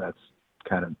though that's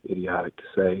kind of idiotic to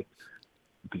say,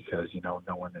 because, no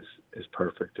one is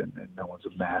perfect and no one's a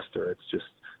master. It's just,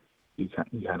 you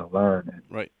kind of learn. And,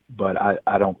 right. But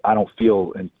I don't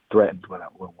feel threatened when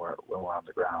we're on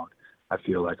the ground. I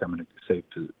feel like I'm in a safe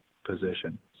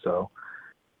position. So,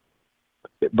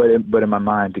 but in my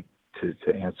mind,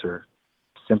 to answer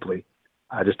simply,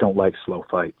 I just don't like slow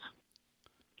fights.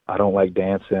 I don't like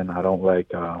dancing. I don't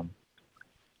like, I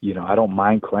don't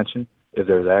mind clenching if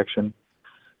there's action,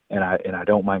 and I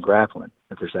don't mind grappling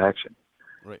if there's action.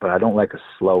 Right. But I don't like a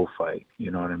slow fight.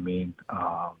 You know what I mean?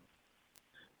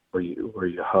 Where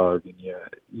you hug and you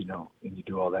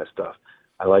do all that stuff.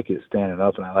 I like it standing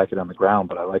up and I like it on the ground,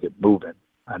 but I like it moving.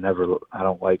 I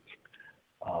don't like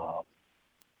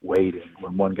waiting,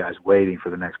 when one guy's waiting for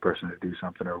the next person to do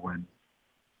something, or when,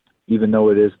 even though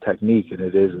it is technique and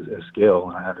it is a skill,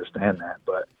 and I understand that,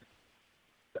 but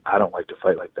I don't like to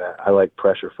fight like that. I like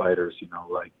pressure fighters,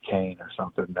 like Kane or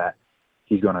something, that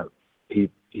he's gonna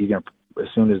as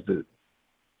soon as the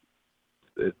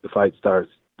fight starts,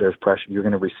 there's pressure. You're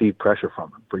gonna receive pressure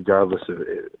from him, regardless of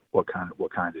what kind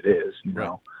it is,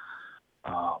 Right.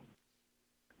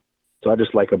 So I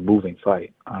just like a moving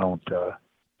fight. I don't.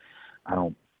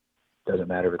 Doesn't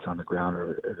matter if it's on the ground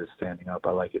or if it's standing up.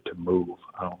 I like it to move.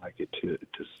 I don't like it to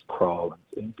crawl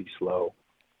and be slow,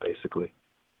 basically.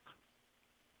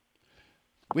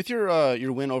 With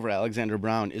your win over Alexander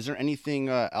Brown, is there anything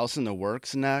else in the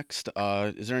works next?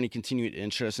 Is there any continued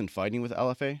interest in fighting with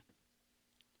LFA?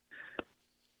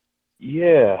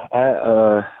 Yeah,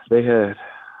 they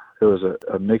there was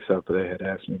a mix-up. They had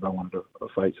asked me if I wanted to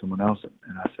fight someone else,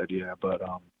 and I said yeah, but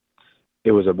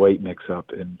it was a weight mix-up,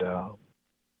 and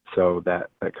so that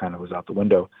kind of was out the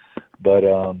window. But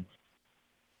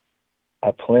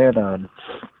I plan on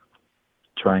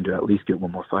trying to at least get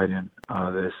one more fight in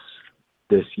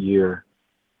this year.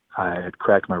 I had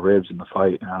cracked my ribs in the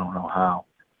fight, and I don't know how.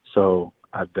 So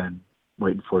I've been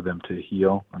waiting for them to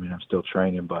heal. I mean, I'm still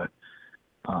training, but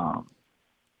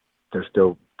they're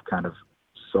still kind of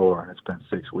sore, and it's been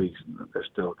 6 weeks, and they're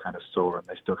still kind of sore, and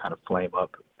they still kind of flame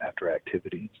up after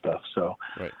activity and stuff. So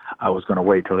Right. I was going to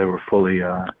wait till they were fully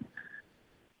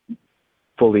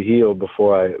healed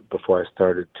before I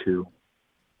started to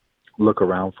look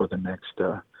around for the next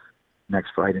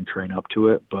fight and train up to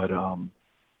it. But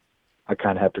I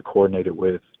kind of have to coordinate it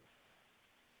with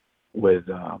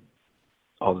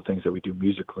all the things that we do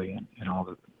musically and all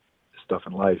the stuff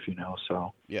in life, you know.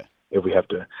 So Yeah. if we have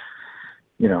to,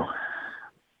 you know,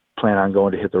 plan on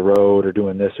going to hit the road or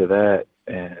doing this or that,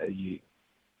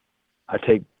 I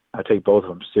take both of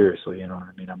them seriously. You know what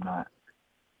I mean?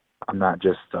 I'm not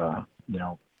just you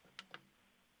know,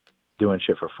 doing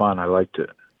shit for fun. I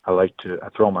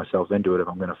throw myself into it. If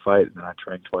I'm going to fight, and then I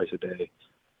train twice a day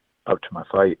up to my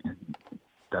fight, and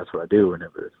that's what I do. And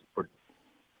if we're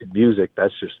in music,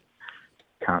 that's just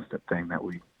a constant thing that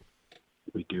we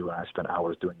do, and I spend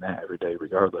hours doing that every day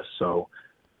regardless. So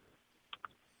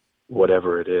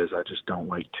whatever it is, I just don't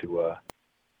like to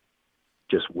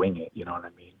just wing it, you know what I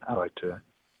mean? I like to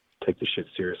take the shit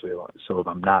seriously. So if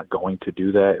I'm not going to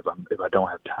do that, if I don't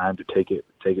have time to take it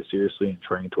seriously and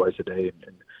train twice a day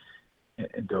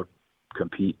and go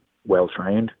compete well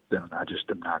trained, then I just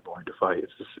am not going to fight.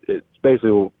 It's basically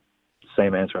the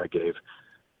same answer I gave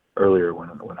earlier when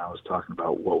I was talking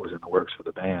about what was in the works for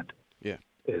the band. Yeah.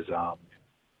 Is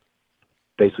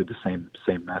basically the same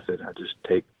method. I just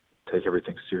take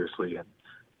everything seriously and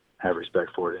have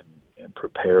respect for it and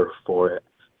prepare for it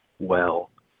well,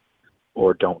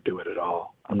 or don't do it at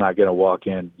all. I'm not gonna walk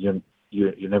in. I'm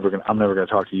never gonna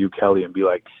talk to you, Kelly, and be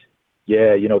like,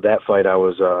 yeah, you know, that fight I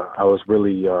was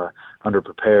really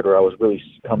underprepared, or I was really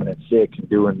coming in sick and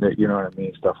doing that, you know what I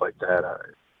mean, stuff like that.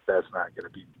 That's not gonna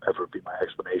ever be my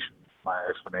explanation. My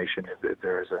explanation is that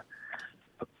there is a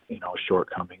you know, a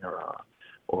shortcoming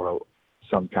or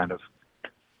some kind of,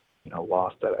 you know,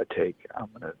 loss that I take. I'm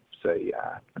gonna say,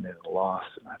 yeah, I'm in a loss,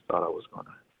 and I thought I was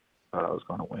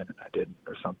gonna win, and I didn't,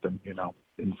 or something, you know.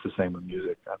 And it's the same with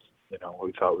music. That's, you know,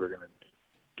 we thought we were gonna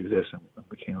do this, and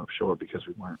we came up short because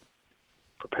we weren't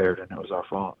prepared, and it was our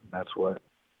fault. And that's what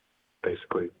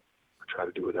basically we try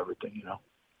to do with everything, you know.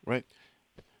 Right.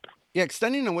 Yeah.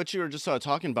 Extending on what you were just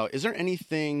talking about, is there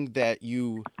anything that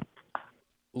you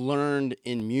learned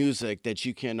in music that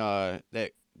you can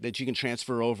that you can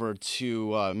transfer over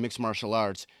to mixed martial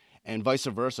arts, and vice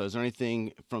versa? Is there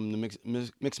anything from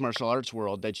the mixed martial arts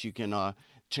world that you can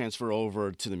transfer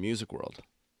over to the music world?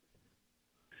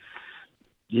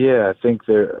 Yeah, I think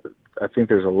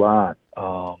there's a lot.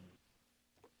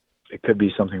 It could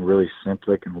be something really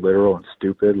simplistic and literal and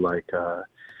stupid, like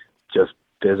just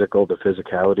the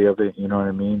physicality of it, you know what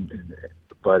I mean?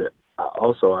 But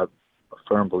also, I'm a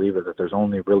firm believer that there's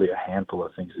only really a handful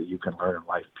of things that you can learn in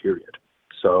life, period.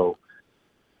 So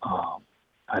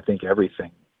I think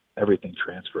everything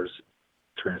transfers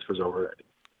over,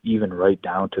 even right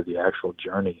down to the actual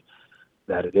journey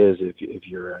that it is. If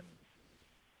you're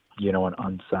an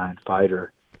unsigned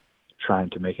fighter trying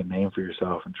to make a name for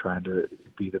yourself and trying to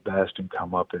be the best and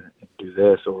come up and do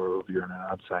this, or if you're in an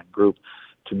unsigned group,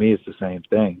 to me it's the same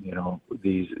thing. You know,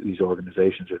 these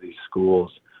organizations or these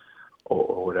schools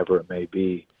or whatever it may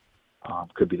be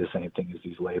could be the same thing as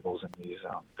these labels and these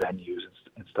venues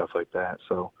and stuff like that.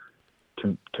 So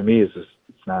to me, it's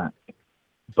not.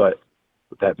 But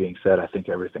with that being said, I think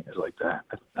everything is like that.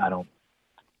 I don't.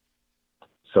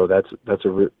 So that's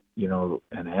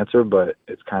an answer, but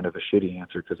it's kind of a shitty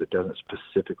answer because it doesn't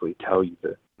specifically tell you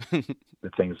the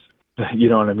things. You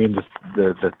know what I mean?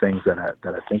 The things that I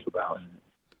think about, and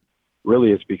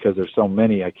really it's because there's so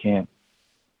many I can't,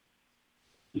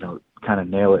 kind of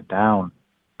nail it down.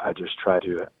 I just try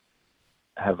to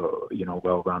have a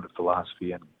well-rounded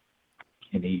philosophy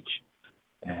in each,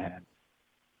 and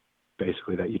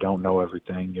basically that you don't know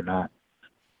everything. You're not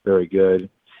very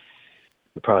good.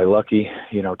 You're probably lucky,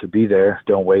 to be there.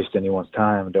 Don't waste anyone's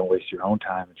time, and don't waste your own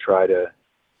time, and try to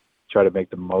make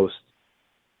the most,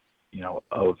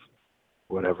 of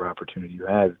whatever opportunity you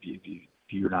have. If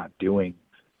you're not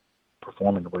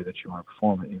performing the way that you want to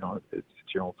perform it,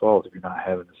 it's your own fault if you're not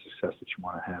having the success that you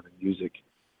want to have in music.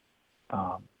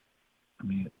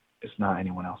 It's not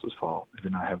anyone else's fault. If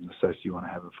you're not having the success you want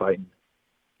to have in fighting,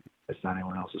 it's not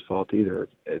anyone else's fault either.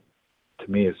 To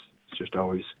me, It's just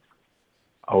always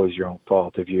your own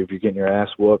fault. If you're getting your ass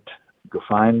whooped, go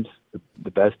find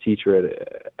the best teacher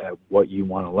at what you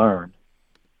want to learn,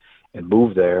 and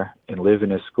move there and live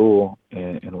in his school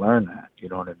and learn that. You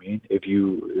know what I mean? If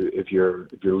you're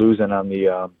losing on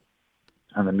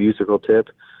the musical tip,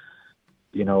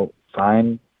 you know,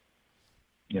 find,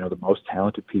 you know, the most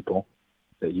talented people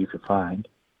that you can find,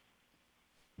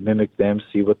 mimic them,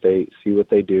 see what they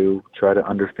do, try to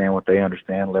understand what they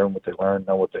understand, learn what they learn,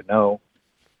 know what they know,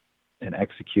 and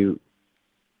execute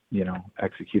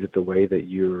it the way that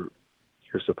you're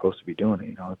supposed to be doing it.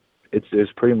 You know,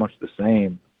 it's pretty much the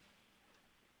same,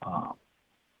 as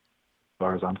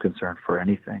far as I'm concerned, for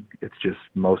anything. It's just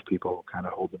most people kind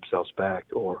of hold themselves back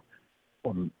or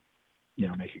you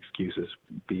know, make excuses,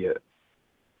 be it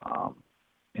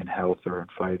in health or in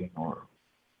fighting or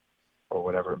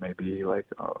whatever it may be. Like,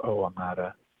 oh, I'm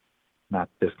not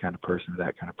this kind of person or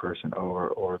that kind of person,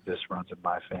 or this runs in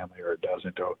my family or it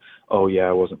doesn't. Oh yeah,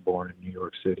 I wasn't born in New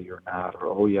York City or not, or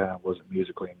oh yeah, I wasn't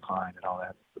musically inclined and all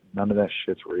that. None of that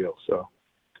shit's real. So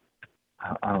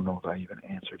I don't know if I even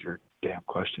answered your damn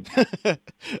question.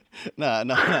 No,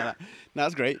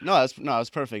 that's great. No, that's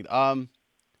perfect.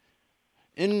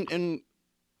 In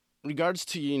regards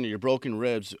to, you know, your broken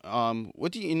ribs,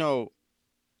 what do you know?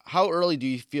 How early do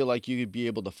you feel like you could be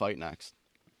able to fight next?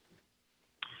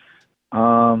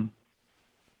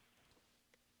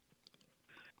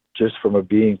 Just from a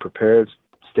being prepared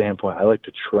standpoint, I like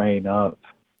to train up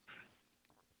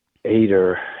 8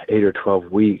 or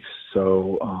 12 weeks.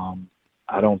 So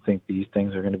I don't think these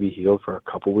things are going to be healed for a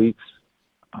couple weeks.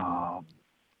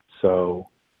 So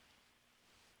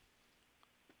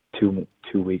 2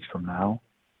 weeks from now.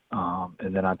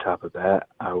 And then on top of that,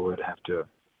 I would have to,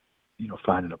 you know,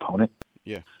 find an opponent.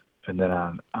 Yeah. And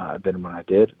then then when I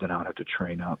did, then I would have to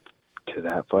train up to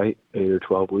that fight 8 or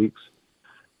 12 weeks.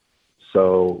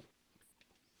 So,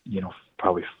 you know,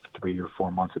 probably 3 or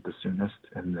 4 months at the soonest.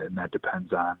 And that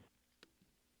depends on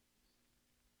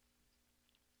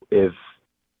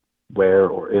where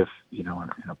or if, you know,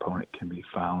 an opponent can be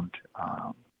found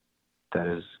that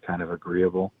is kind of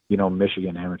agreeable. You know,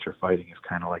 Michigan amateur fighting is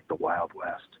kind of like the Wild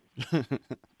West.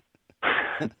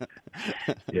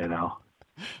 You know?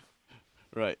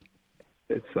 Right.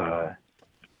 It's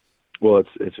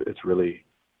it's really,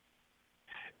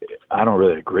 I don't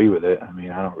really agree with it. I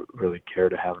mean, I don't really care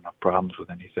to have enough problems with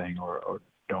anything or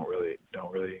don't really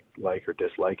like or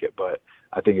dislike it, but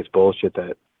I think it's bullshit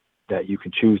that you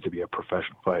can choose to be a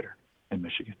professional fighter in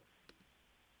Michigan.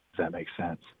 Does that make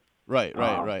sense? Right.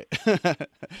 I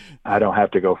don't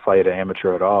have to go fight an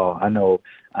amateur at all. I know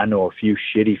a few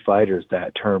shitty fighters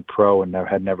that turned pro and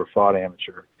had never fought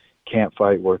amateur, can't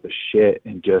fight worth a shit,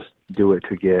 and just do it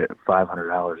to get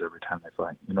 $500 every time they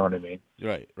fight. You know what I mean?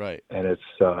 Right. And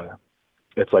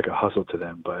it's like a hustle to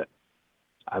them. But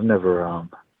I've never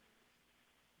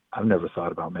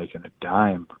thought about making a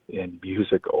dime in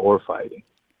music or fighting.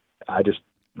 I just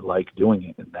like doing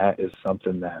it, and that is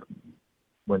something that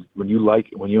when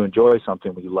you enjoy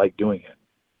something, when you like doing it,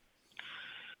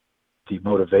 the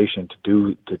motivation to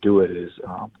do it is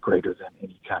greater than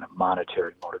any kind of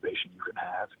monetary motivation you can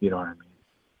have. You know what I mean?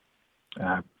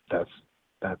 And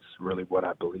that's really what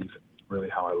I believe in, really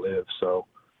how I live. So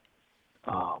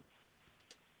I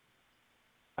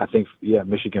think, yeah,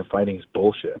 Michigan fighting is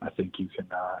bullshit. I think you can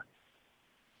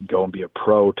go and be a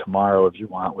pro tomorrow if you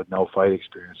want with no fight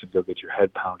experience and go get your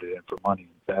head pounded in for money.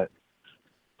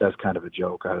 That's kind of a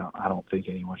joke. I don't think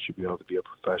anyone should be able to be a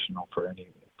professional for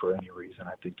any reason.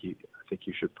 I think you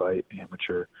should fight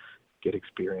amateur, get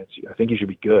experience. I think you should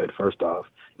be good. First off,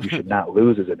 you should not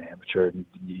lose as an amateur.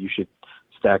 You should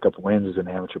stack up wins as an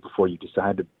amateur before you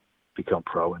decide to become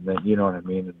pro. And then, you know what I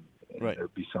mean? And right.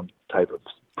 There'd be some type of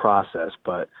process,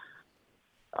 but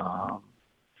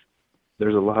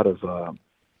there's a lot of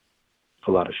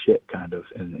shit kind of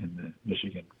in the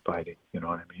Michigan fighting. You know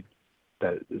what I mean?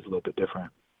 That is a little bit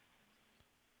different.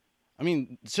 I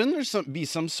mean, shouldn't there be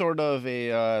some sort of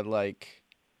a like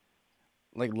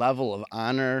level of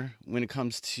honor when it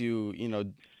comes to, you know,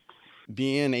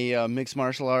 being a mixed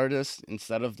martial artist,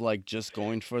 instead of like just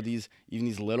going for these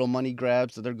little money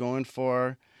grabs that they're going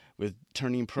for with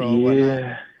turning pro?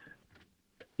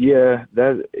 Yeah,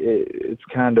 that it's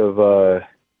kind of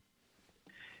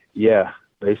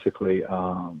basically.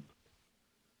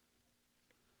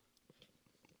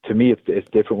 To me, it's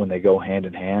different when they go hand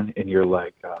in hand, and you're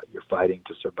like you're fighting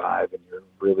to survive, and you're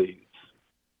really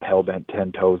hell bent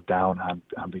 10 toes down on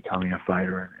becoming a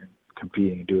fighter and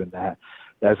competing and doing that.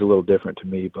 That's a little different to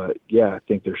me, but yeah, I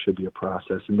think there should be a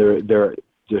process, and there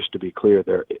just to be clear,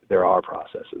 there are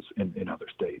processes in other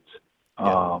states.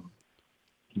 Yeah.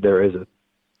 There is a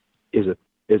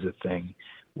is a thing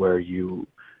where you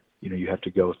have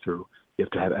to go through, you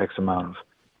have to have X amount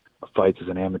of fights as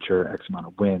an amateur, X amount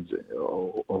of wins,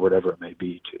 or whatever it may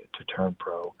be to turn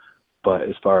pro. But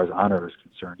as far as honor is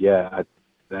concerned,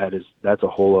 that's a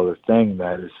whole other thing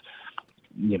that is,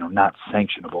 not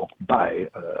sanctionable by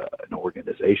an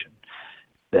organization,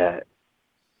 that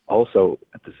also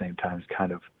at the same time is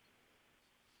kind of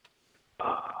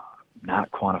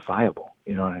not quantifiable.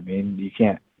 You know what I mean? You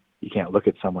can't look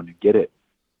at someone and get it,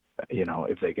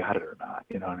 if they got it or not.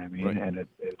 You know what I mean? Right. And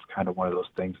it's kind of one of those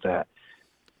things that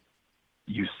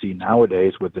you see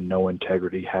nowadays with the no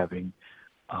integrity having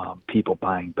people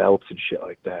buying belts and shit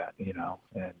like that. And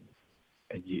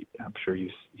I'm sure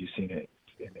you've seen it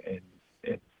in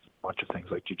a bunch of things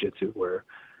like jiu-jitsu, where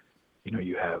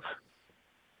you have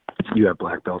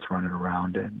black belts running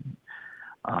around, and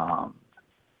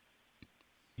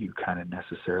you kind of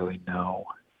necessarily know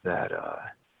that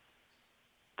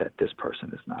that this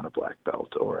person is not a black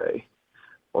belt or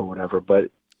whatever. But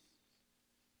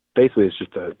basically, it's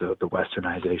just the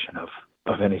westernization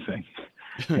of anything.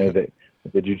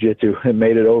 The jiu-jitsu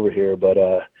made it over here, but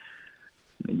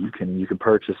you can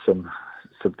purchase some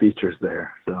features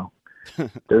there. So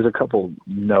there's a couple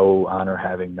no honor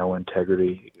having, no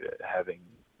integrity having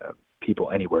people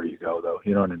anywhere you go, though.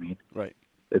 You know what I mean? Right.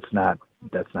 That's not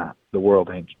the world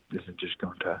isn't just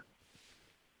going to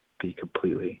be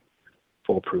completely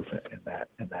foolproof in that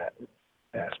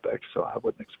aspect. So I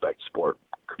wouldn't expect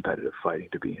competitive fighting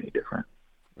to be any different.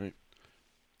 Right.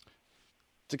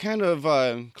 To kind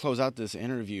of close out this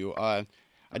interview, I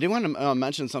did want to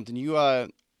mention something. I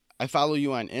follow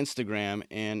you on Instagram,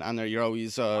 and on there you're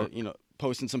always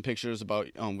posting some pictures about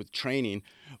with training.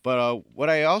 But what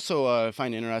I also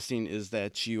find interesting is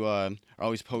that you are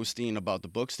always posting about the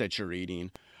books that you're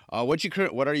reading. What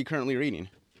are you currently reading?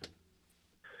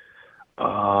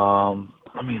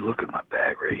 Let me look at my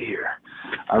bag right here.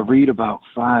 I read about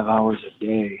 5 hours a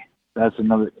day. That's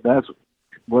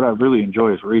what I really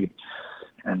enjoy, is reading.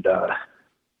 And I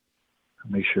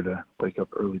make sure to wake up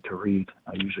early to read.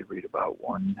 I usually read about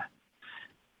one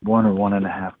or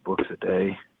 1.5 books a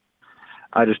day.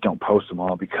 I just don't post them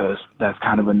all, because that's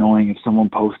kind of annoying if someone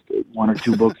posts 1 or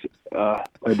 2 books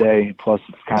a day. Plus,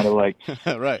 it's kind of like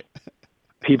right.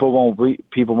 People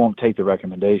won't take the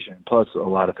recommendation. Plus, a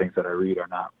lot of things that I read are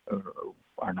not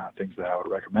things that I would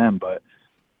recommend. But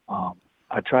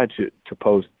I try to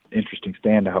post interesting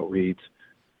standout reads,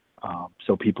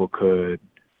 so people could,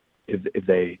 if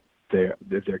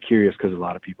they're curious, because a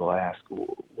lot of people ask,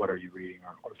 what are you reading,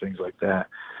 or things like that.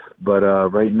 But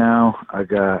right now I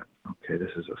got,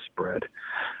 this is a spread.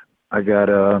 I got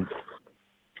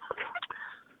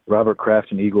Robert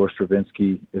Kraft and Igor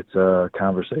Stravinsky. It's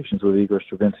Conversations with Igor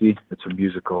Stravinsky. It's a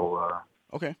musical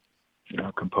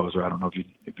composer. I don't know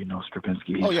if you know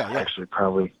Stravinsky. He's actually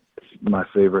probably my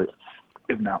favorite,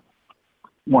 if not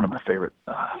one of my favorite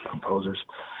composers.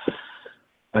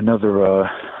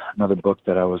 Another book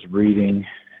that I was reading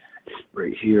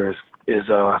right here is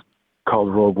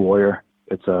called Rogue Warrior.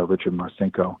 It's Richard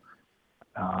Marcinko,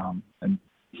 and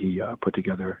he put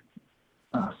together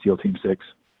SEAL Team 6.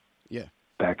 Yeah.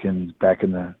 Back in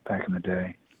the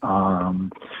day. I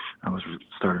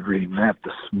started reading that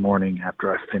this morning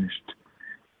after I finished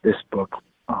this book.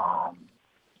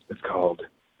 It's called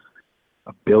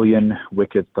A Billion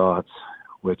Wicked Thoughts,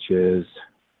 which is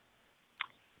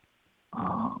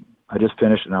I just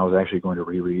finished, and I was actually going to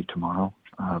reread tomorrow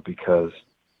because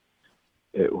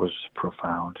it was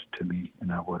profound to me,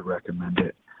 and I would recommend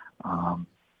it.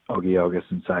 Ogie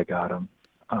August and Cy Gotham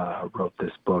wrote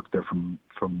this book. They're from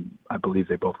I believe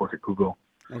they both work at Google.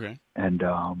 Okay. And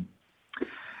I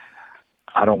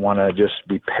don't want to just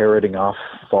be parroting off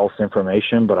false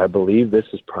information, but I believe this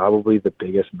is probably the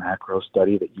biggest macro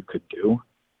study that you could do,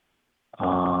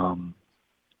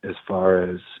 as far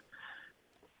as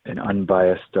an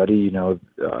unbiased study.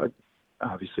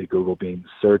 Obviously Google being the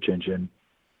search engine,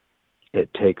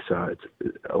 it takes it's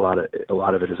a lot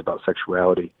of it is about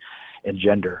sexuality and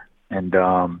gender, and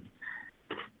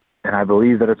I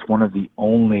believe that it's one of the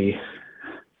only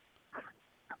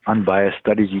unbiased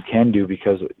studies you can do,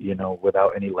 because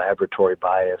without any laboratory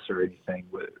bias or anything,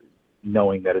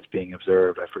 knowing that it's being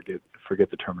observed. I forget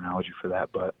the terminology for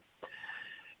that, but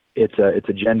it's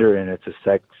a gender and it's a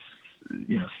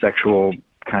sexual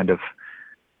kind of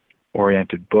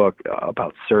oriented book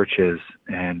about searches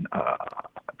and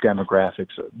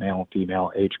demographics of male and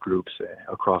female age groups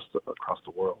across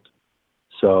the world.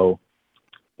 So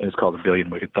it's called A Billion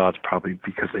Wicked Thoughts, probably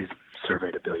because they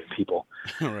surveyed 1 billion people,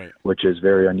 right. Which is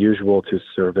very unusual to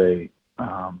survey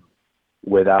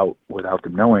without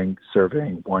them knowing,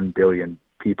 surveying 1 billion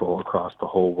people across the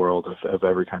whole world of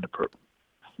every kind of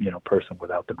person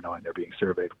without them knowing they're being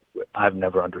surveyed. I've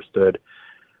never understood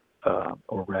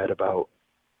or read about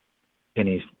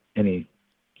any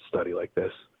study like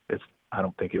this. I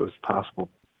don't think it was possible,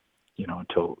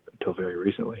 until very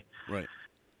recently. Right.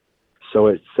 So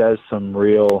it says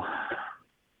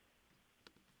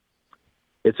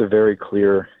it's a very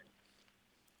clear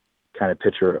kind of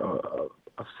picture of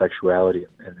sexuality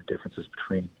and the differences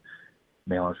between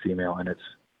male and female. And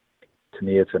to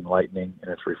me, it's enlightening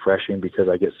and it's refreshing, because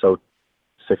I get so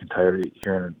sick and tired of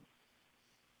hearing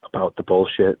about the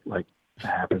bullshit like that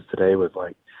happens today with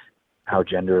like how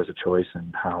gender is a choice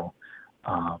and how,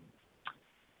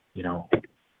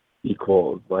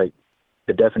 equal, like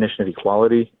the definition of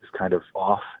equality is kind of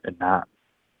off and not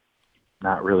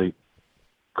really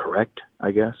correct,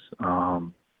 I guess.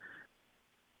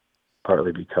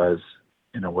 Partly because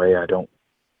in a way I don't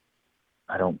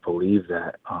believe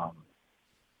that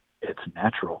it's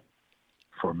natural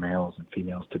for males and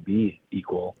females to be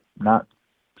equal, not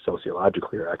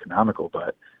sociologically or economical,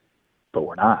 but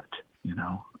we're not,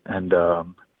 and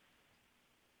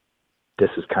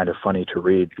this is kind of funny to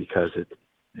read because it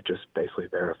just basically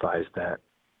verifies that,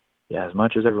 yeah, as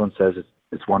much as everyone says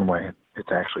it's one way,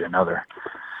 it's actually another.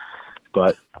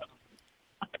 But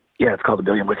yeah, it's called The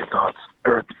Billion Wicked Thoughts,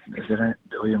 or isn't it?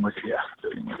 Billion Wicked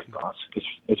Thoughts.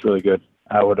 It's really good.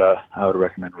 I would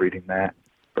recommend reading that.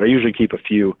 But I usually keep a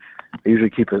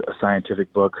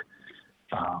scientific book,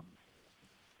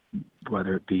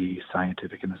 whether it be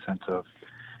scientific in the sense of,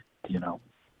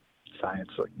 science,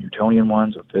 like Newtonian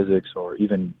ones, or physics, or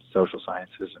even social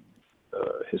sciences and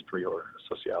history or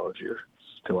sociology or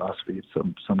philosophy of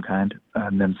some kind,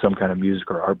 and then some kind of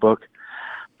music or art book.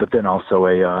 But then also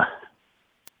I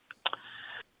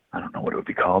don't know what it would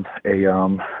be called, a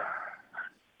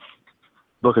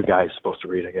book a guy is supposed to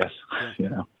read, I guess,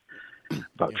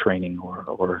 about training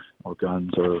or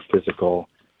guns or physical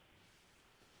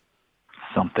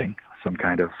something, some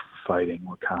kind of fighting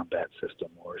or combat system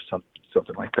or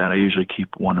something like that. I usually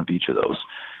keep one of each of those.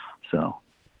 So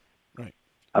right.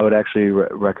 I would actually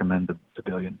recommend the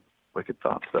Billion Wicked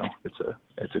Thoughts, though. It's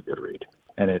a good read,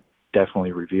 and it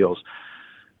definitely reveals,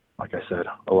 like I said,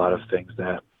 a lot of things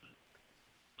that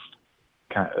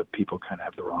people kind of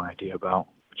have the wrong idea about,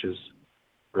 which is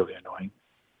really annoying,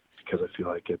 because I feel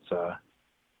like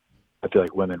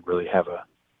women really have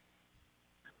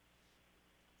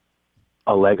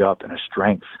a leg up and a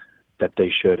strength that they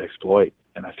should exploit,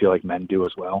 and I feel like men do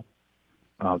as well.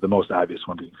 The most obvious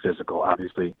one being physical.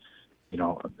 Obviously,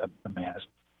 a man is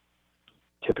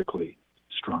typically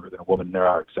stronger than a woman. There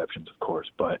are exceptions, of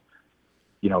course, but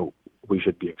we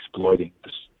should be exploiting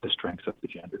the strengths of the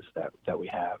genders that we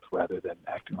have, rather than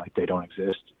acting like they don't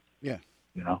exist. Yeah.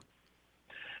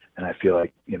 And I feel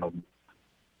like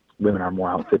women are more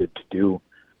outfitted to do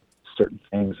certain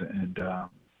things, and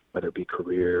whether it be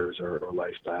careers or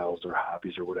lifestyles or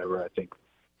hobbies or whatever, I think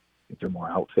they're more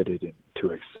outfitted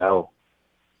to excel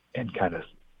and kind of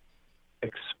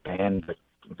expand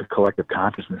the collective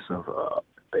consciousness of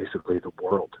basically the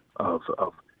world of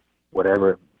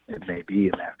whatever it may be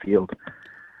in that field.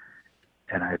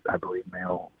 And I believe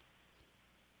males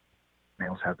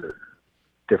have the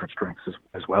different strengths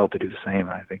as well to do the same.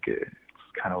 And I think it's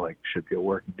kind of like should be a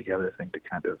working together thing to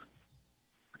kind of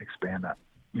expand that,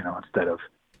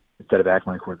 instead of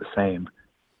acting like we're the same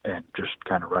and just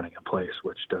kind of running in place,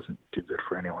 which doesn't do good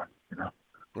for anyone,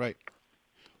 Right.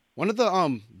 One of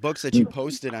the books that you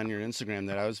posted on your Instagram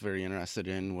that I was very interested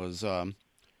in was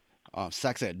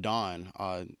Sex at Dawn.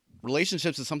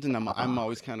 Relationships is something that I'm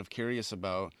always kind of curious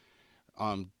about,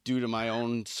 due to my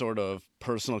own sort of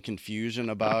personal confusion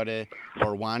about it,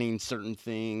 or wanting certain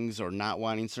things or not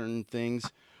wanting certain things.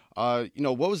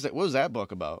 What was that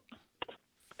book about?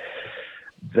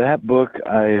 That book,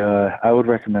 I would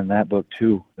recommend that book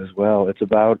too, as well. It's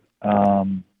about,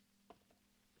 the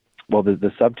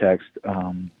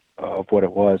subtext of what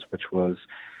it was, which was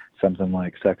something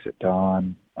like sex at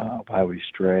dawn, why we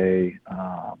stray,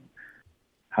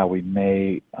 how we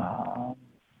mate,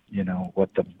 what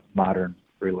the modern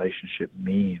relationship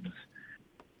means.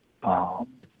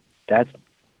 That,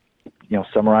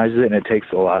 summarizes it, and it takes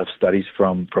a lot of studies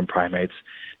from primates,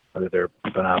 whether they're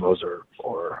bonobos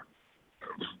or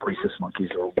rhesus monkeys,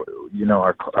 or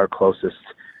our closest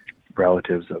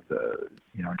relatives of the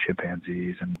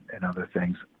chimpanzees and other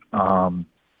things,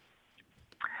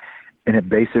 and it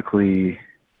basically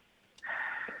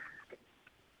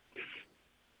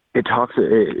it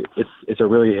has a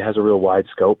real wide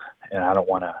scope, and I don't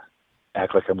want to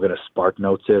act like I'm going to Spark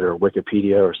Notes it or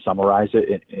Wikipedia or summarize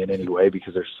it in any way,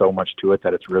 because there's so much to it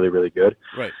that it's really, really good.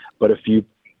 Right. But a few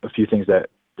things that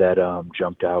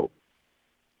jumped out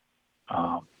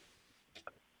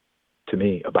to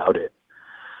me about it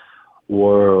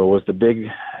was the big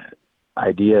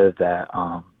idea that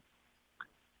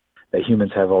that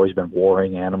humans have always been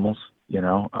warring animals.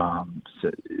 So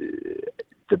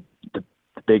the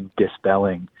big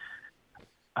dispelling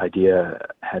idea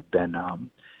had been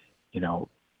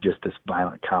just this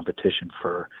violent competition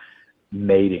for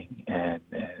mating and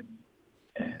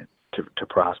to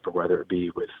prosper, whether it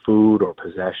be with food or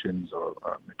possessions or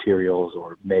materials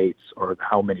or mates or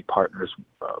how many partners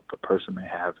a person may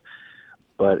have.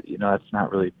 But that's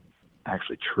not really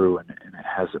actually true, and it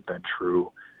hasn't been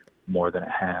true more than it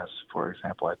has. For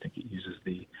example, I think it uses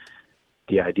the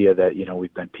idea that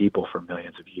we've been people for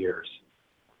millions of years,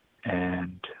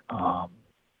 and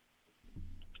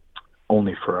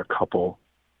only for a couple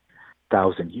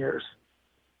thousand years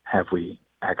have we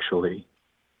actually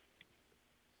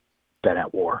been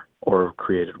at war or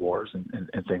created wars and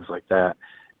things like that.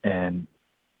 And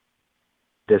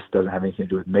this doesn't have anything to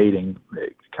do with mating.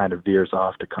 It kind of veers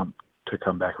off to come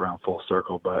back around full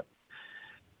circle, but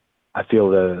I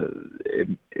feel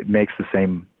it makes the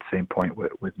same point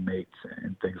with mates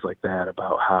and things like that,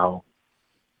 about how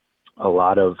a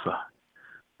lot of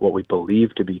what we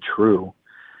believe to be true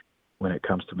when it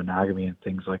comes to monogamy and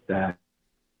things like that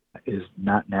is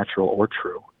not natural or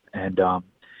true. And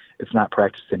it's not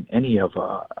practiced in any of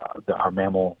our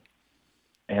mammal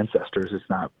ancestors. It's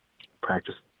not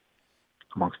practiced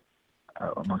amongst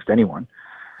anyone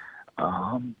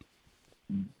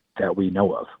that we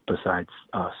know of besides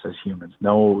us as humans.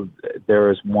 No,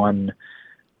 there is one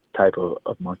type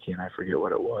of monkey, and I forget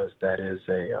what it was, that is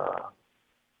they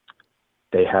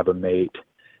have a mate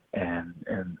and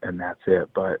that's it.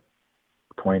 But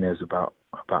the point is about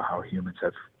how humans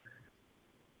have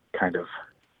kind of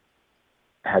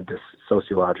had this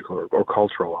sociological or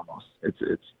cultural, almost.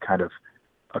 It's kind of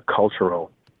a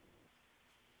cultural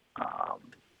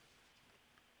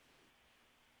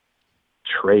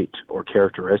trait or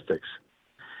characteristics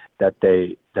that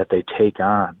they take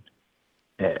on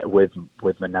with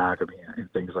monogamy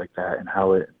and things like that, and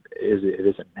how it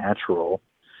isn't natural,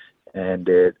 and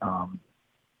it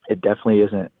definitely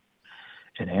isn't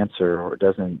an answer, or it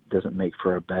doesn't make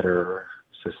for a better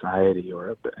society,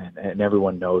 and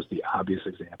everyone knows the obvious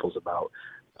examples about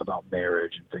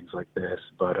marriage and things like this,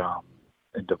 but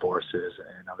and divorces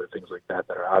and other things like that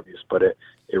are obvious, but it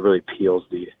really peels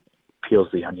the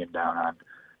onion down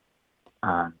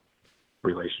on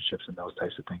relationships and those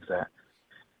types of things that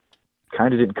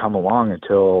kind of didn't come along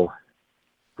until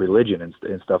religion and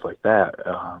stuff like that.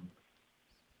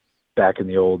 Back in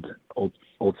the old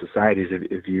societies,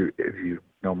 if you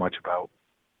know much about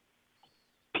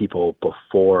people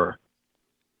before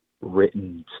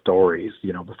written stories,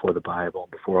 before the Bible,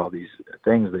 before all these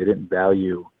things, they didn't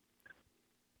value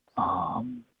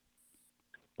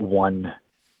one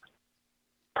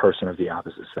person of the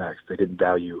opposite sex. They didn't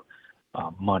value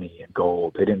money and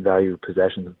gold. They didn't value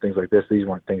possessions and things like this. These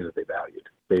weren't things that they valued.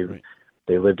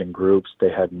 They lived in groups. They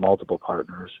had multiple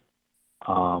partners.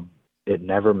 It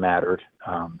never mattered.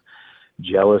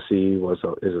 Jealousy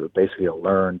is basically a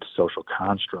learned social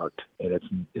construct,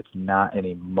 and it's not an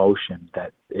emotion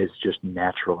that is just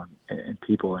natural in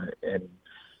people. And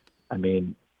I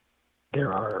mean,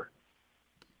 there are,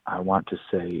 I want to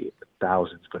say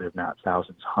thousands, but if not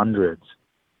thousands, hundreds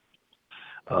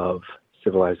of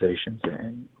civilizations,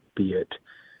 and be it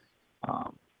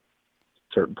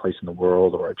certain place in the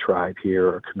world, or a tribe here,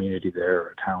 or a community there,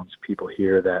 or townspeople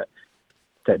here that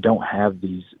don't have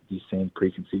these same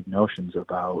preconceived notions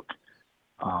about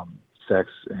sex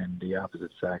and the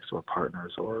opposite sex, or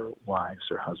partners, or wives,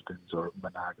 or husbands, or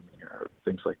monogamy, or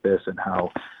things like this, and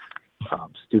how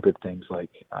stupid things like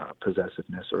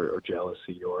possessiveness or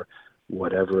jealousy or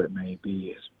whatever it may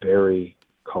be is very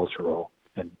cultural,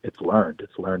 and it's learned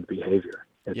behavior.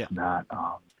 It's not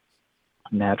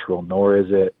natural, nor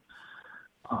is it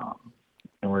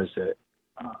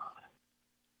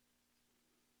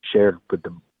shared with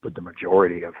the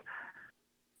majority of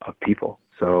people.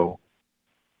 So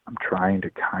I'm trying to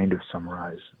kind of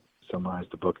summarize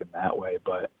the book in that way,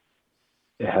 but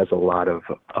it has a lot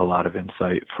of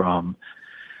insight from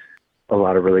a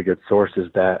lot of really good sources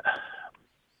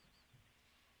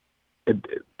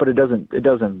but it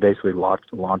doesn't basically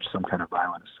launch some kind of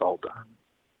violent assault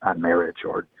on marriage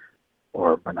or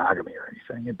monogamy or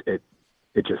anything.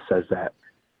 It just says that,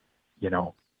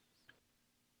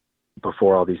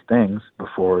 before all these things,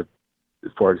 before,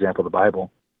 for example, the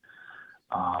Bible,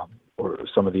 or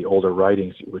some of the older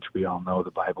writings, which we all know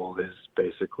the Bible is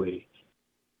basically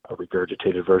a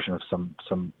regurgitated version of some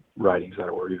writings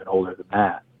that were even older than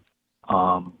that.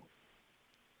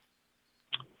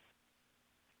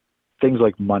 Things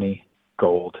like money,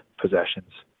 gold,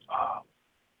 possessions,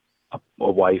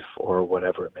 a wife or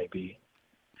whatever it may be.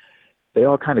 They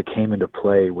all kind of came into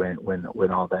play when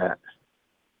all that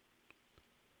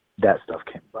stuff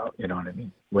came about. You know what I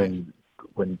mean? When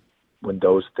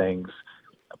those things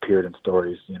appeared in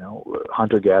stories, you know,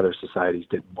 hunter-gatherer societies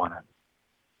didn't want to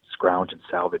scrounge and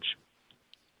salvage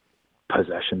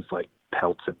possessions like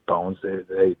pelts and bones.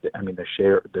 They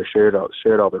shared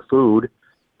all their food.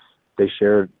 They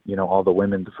shared, you know, all the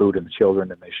women, the food, and the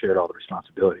children, and they shared all the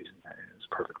responsibilities, and it was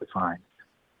perfectly fine.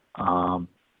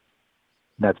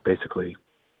 That's basically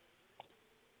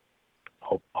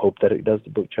hope that it does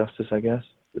the book justice, I guess,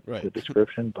 the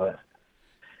description. But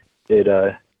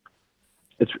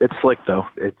it's slick though.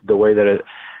 The way that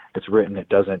it's written,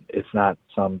 it's not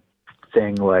some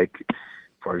thing like,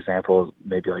 for example,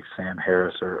 maybe like Sam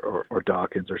Harris or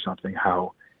Dawkins or something,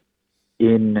 how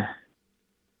in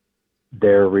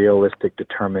their realistic,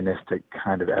 deterministic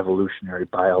kind of evolutionary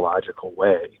biological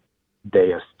way,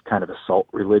 they kind of assault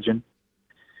religion.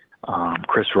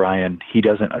 Chris Ryan, he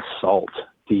doesn't assault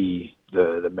the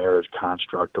marriage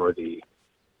construct or the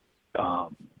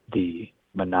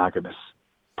monogamous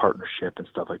partnership and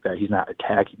stuff like that. He's not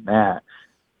attacking that.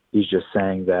 He's just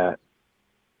saying that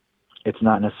it's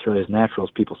not necessarily as natural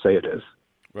as people say it is.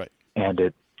 Right. And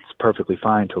it's perfectly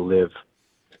fine to live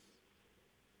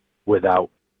without,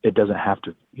 it doesn't have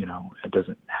to, you know, it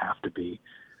doesn't have to be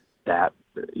that,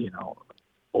 you know,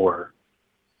 or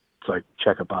it's like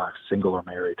check a box, single or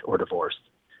married or divorced.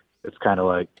 It's kind of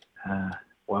like,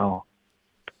 well,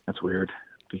 that's weird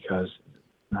because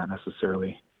not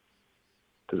necessarily,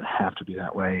 doesn't have to be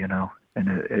that way, you know. And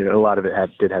a lot of it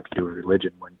did have to do with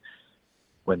religion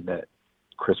when that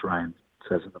Chris Ryan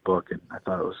says in the book, and I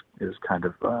thought it was kind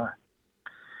of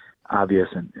obvious,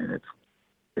 and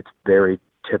it's very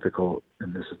typical,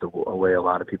 and this is the way a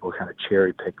lot of people kind of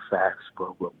cherry pick facts,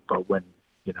 but when,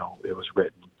 you know, it was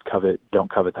written, don't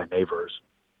covet thy neighbors,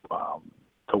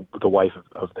 the wife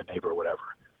of the neighbor, whatever.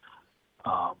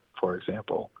 For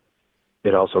example,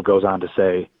 it also goes on to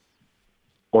say,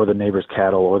 or the neighbor's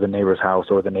cattle, or the neighbor's house,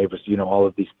 or the neighbor's, you know, all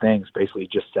of these things basically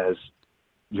just says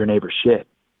your neighbor's shit.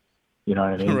 You know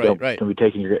what I mean? Don't be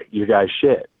taking your guy's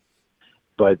shit.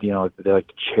 But, you know, they like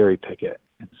to cherry pick it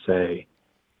and say,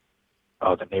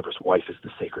 oh, the neighbor's wife is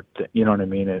the sacred thing. You know what I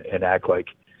mean? And act like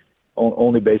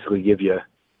only basically give you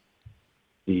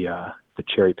the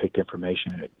cherry picked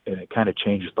information, and it kind of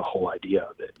changes the whole idea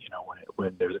of it. You know,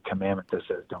 when there's a commandment that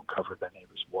says don't cover thy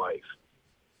neighbor's wife,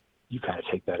 you kind of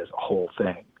take that as a whole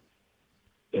thing.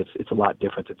 It's a lot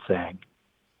different than saying,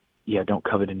 yeah, don't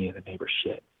covet any of the neighbor's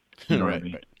shit. You know what I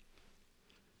mean? Right.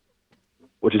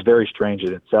 Which is very strange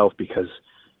in itself because,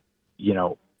 you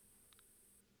know,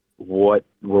 what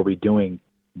were we doing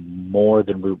more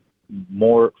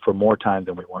for more time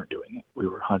than we weren't doing it? We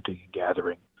were hunting and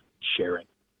gathering, sharing,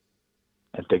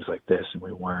 and things like this, and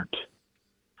we weren't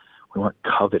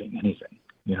coveting anything.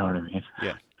 You know what I mean?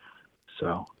 Yeah.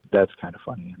 So that's kind of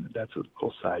funny, and that's a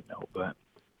little side note, but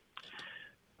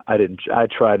I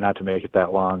tried not to make it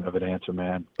that long of an answer,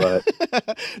 man, but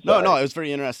no, it was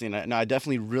very interesting. I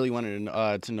definitely really wanted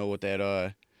to know what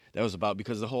that was about,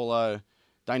 because the whole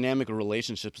dynamic of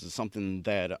relationships is something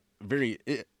that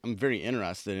I'm very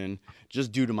interested in,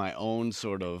 just due to my own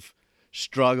sort of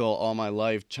struggle all my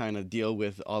life trying to deal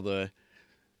with all the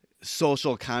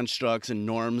social constructs and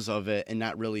norms of it, and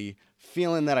not really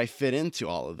feeling that I fit into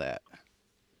all of that.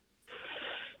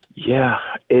 Yeah,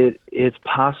 it's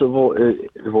possible.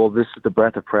 Well, this is the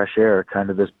breath of fresh air, kind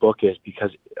of this book is,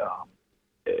 because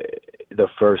the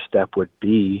first step would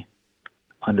be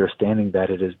understanding that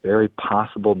it is very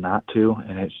possible not to,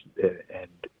 and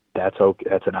that's okay.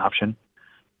 That's an option,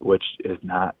 which is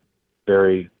not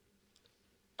very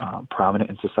prominent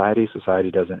in society.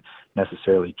 Society doesn't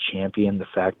necessarily champion the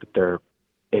fact that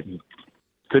it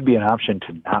could be an option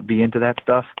to not be into that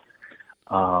stuff.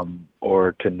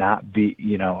 Or to not be,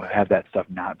 you know, have that stuff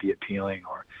not be appealing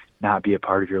or not be a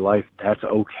part of your life. That's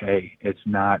okay.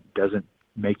 Doesn't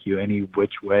make you any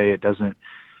which way. It doesn't,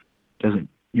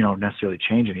 you know, necessarily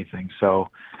change anything. So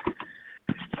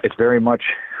it's very much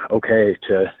okay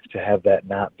to have that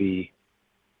not be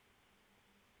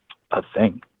a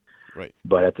thing. Right.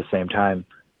 But at the same time,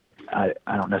 I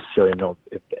don't necessarily know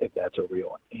if that's a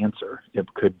real answer.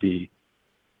 It could be,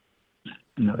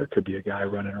 you know, there could be a guy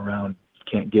running around,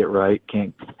 can't get right,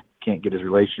 can't get his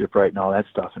relationship right and all that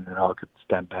stuff, and it all could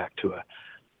stem back to a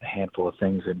handful of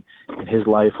things in his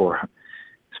life, or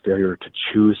his failure to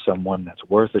choose someone that's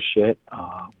worth a shit.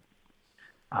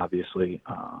 Obviously,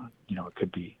 you know, it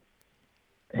could be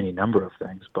any number of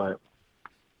things, but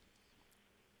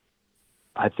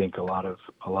I think a lot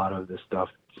of this stuff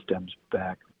stems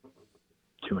back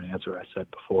to an answer I said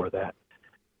before, that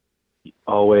you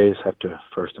always have to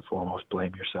first and foremost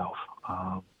blame yourself.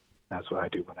 That's what I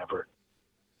do whenever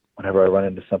I run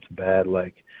into something bad,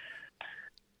 like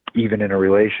even in a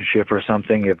relationship or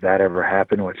something, if that ever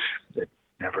happened, which it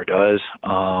never does.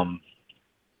 I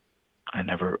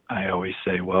always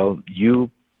say, well, you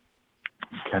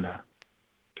kind of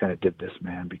did this,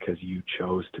 man, because you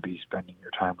chose to be spending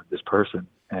your time with this person.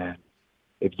 And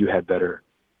if you had better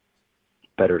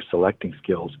selecting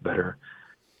skills, better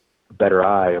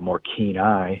eye, a more keen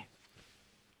eye,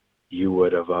 you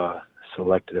would have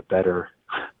selected a better,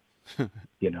 a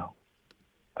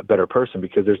better person,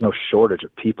 because there's no shortage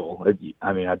of people.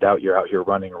 I mean, I doubt you're out here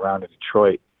running around in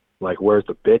Detroit like, where's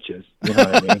the bitches? You know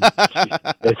what I mean?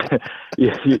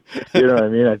 You know what I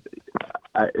mean?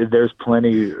 There's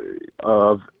plenty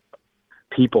of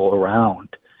people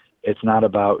around. It's not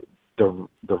about the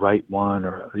right one,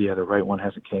 or the right one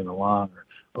hasn't came along,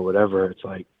 or whatever. It's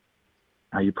like,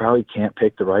 you probably can't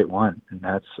pick the right one, and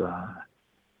that's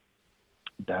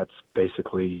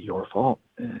basically your fault.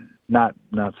 And not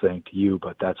saying to you,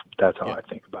 but that's how I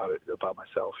think about it, about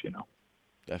myself.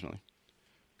 Definitely.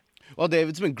 Well, Dave,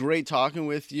 it's been great talking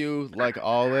with you, like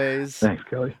always. Thanks,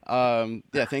 Kelly.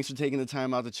 Thanks for taking the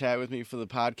time out to chat with me for the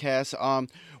podcast.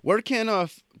 Where can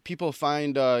people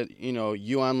find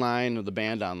you online, or the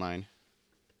band online?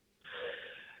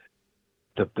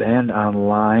 The band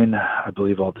online, I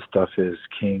believe all the stuff is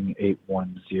King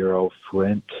 810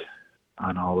 Flint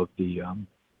on all of the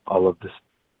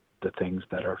things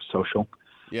that are social.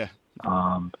 Yeah.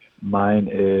 Mine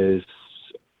is,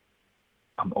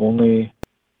 I'm only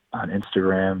on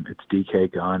Instagram. It's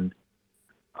DK Gunn,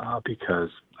 because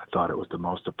I thought it was the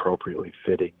most appropriately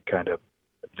fitting kind of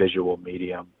visual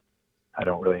medium. I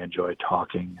don't really enjoy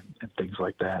talking and things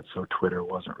like that, so Twitter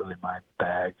wasn't really my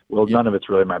bag. Well, None of it's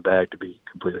really my bag, to be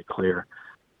completely clear.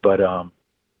 But I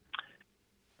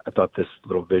thought this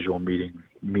little visual medium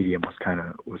was kind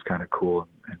of cool,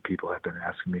 and people have been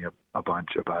asking me a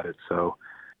bunch about it. So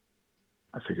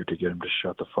I figured to get them to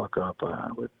shut the fuck up,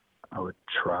 I would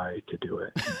try to do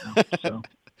it. So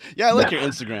yeah, I like your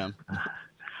Instagram.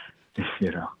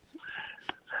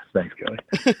 Thanks, Kelly.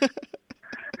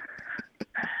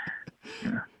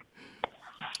 Yeah.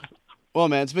 Well,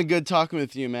 man, it's been good talking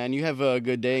with you, man. You have a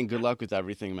good day and good luck with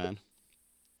everything, man.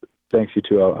 Thanks, you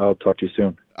too. I'll talk to you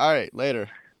soon. All right, later.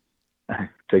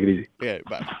 Take it easy. Okay,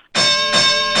 bye.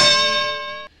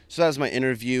 So that was my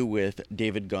interview with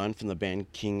David Gunn from the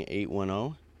band King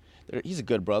 810. He's a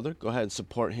good brother. Go ahead and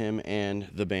support him and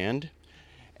the band.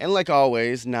 And like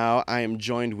always, now I am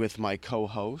joined with my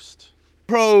co-host,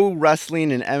 pro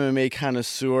wrestling and MMA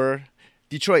connoisseur,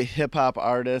 Detroit hip-hop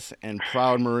artist, and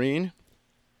proud Marine,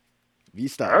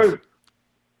 V-Styles. Hey.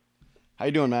 How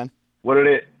you doing, man? What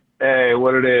it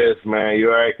is, man? You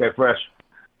all right, K Fresh?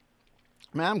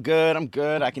 Man, I'm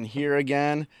good. I can hear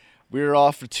again. We were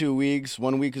off for 2 weeks.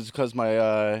 1 week is because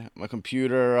my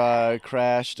computer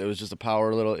crashed. It was just a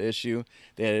power little issue.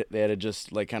 They had to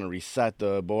just kind of reset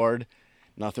the board.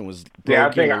 Nothing was broken. Yeah,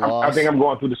 I think I'm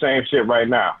going through the same shit right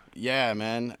now. Yeah,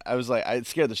 man. I was like, it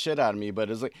scared the shit out of me.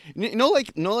 But it's like,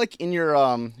 like in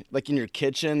your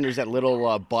kitchen, there's that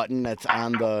little button that's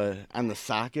on the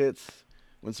sockets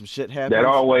when some shit happens. That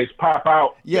always pop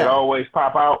out. Yeah.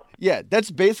 Yeah, that's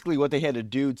basically what they had to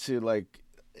do to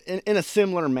in a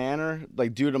similar manner,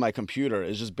 due to my computer,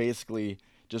 is just basically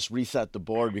just reset the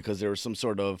board, because there was some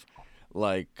sort of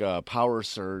power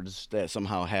surge that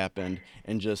somehow happened,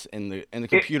 and the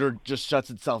computer just shuts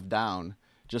itself down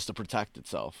just to protect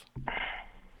itself.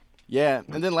 Yeah,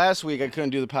 and then last week I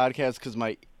couldn't do the podcast because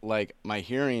my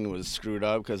hearing was screwed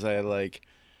up, because I had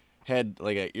an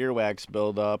earwax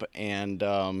build up, and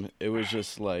it was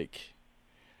just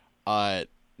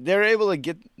they were able to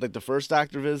get the first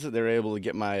doctor visit. They were able to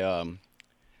get my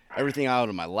everything out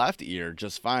of my left ear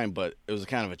just fine, but it was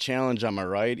kind of a challenge on my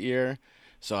right ear.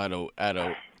 So I had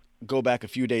to go back a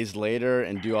few days later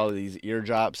and do all of these ear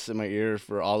drops in my ear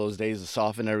for all those days to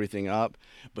soften everything up.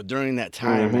 But during that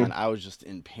time, man, I was just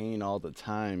in pain all the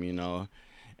time, And,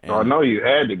 I know you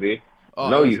had to be.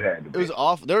 You had to be. It was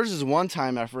awful. There was this one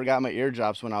time I forgot my ear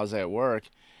drops when I was at work,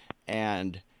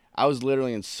 and I was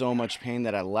literally in so much pain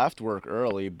that I left work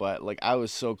early, but I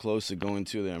was so close to going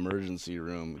to the emergency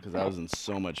room because I was in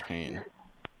so much pain.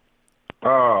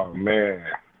 Oh, man.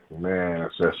 Man,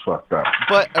 that's fucked up.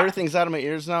 But everything's out of my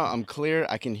ears now. I'm clear.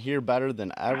 I can hear better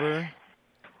than ever.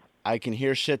 I can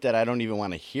hear shit that I don't even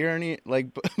want to hear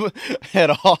at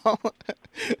all.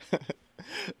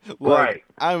 Right.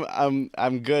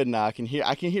 I'm good now. I can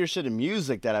hear shit in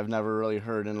music that I've never really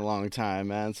heard in a long time,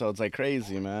 man. So it's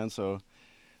crazy, man. So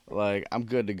I'm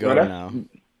good to go now.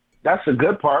 That's a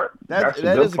good part. That is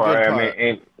a good part. I mean,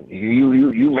 and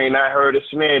you may not heard a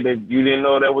snare that you didn't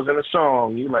know that was in a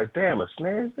song. You like, damn, a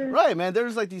snare is there? Right, man.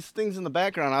 There's like these things in the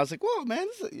background. I was like, whoa, man,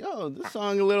 this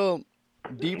song a little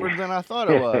deeper than I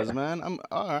thought it was, man.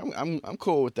 I'm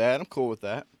cool with that. I'm cool with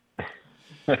that.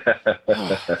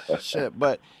 Shit,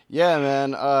 but yeah,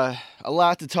 man, a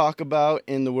lot to talk about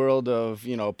in the world of,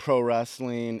 pro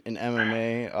wrestling and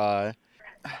MMA.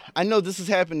 I know this has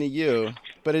happened to you,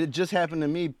 but it just happened to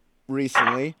me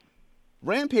recently.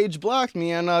 Rampage blocked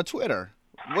me on Twitter.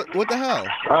 What the hell?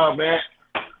 Oh, man.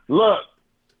 Look,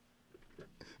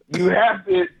 you have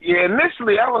to. Yeah,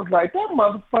 initially I was like, that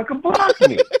motherfucker blocked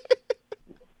me.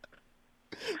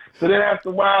 So then after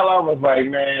a while, I was like,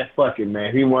 man, fuck it, man.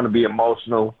 If he want to be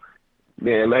emotional,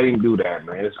 man, let him do that,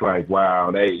 man. It's like,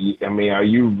 wow. Are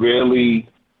you really,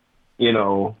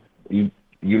 you're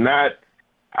not.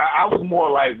 I was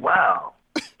more like, wow,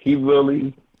 he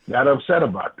really got upset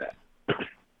about that.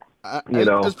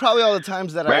 It's probably all the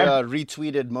times that I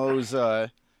retweeted Mo's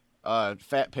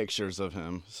fat pictures of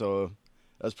him. So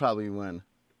that's probably when.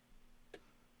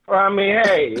 Well, I mean,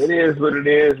 hey, it is what it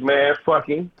is, man.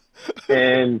 Fucking.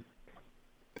 And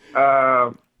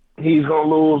he's going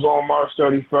to lose on March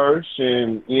 31st,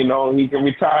 and, he can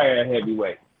retire at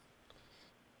heavyweight.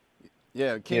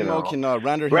 Yeah, King Mo can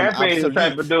render him Rampage is the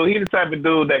type of dude. He's the type of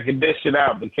dude that can dish it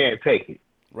out but can't take it.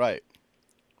 Right.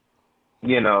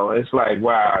 It's like,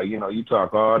 wow, you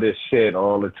talk all this shit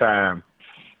all the time,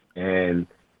 and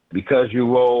because you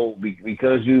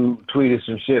tweeted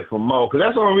some shit from Mo, because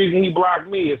that's the only reason he blocked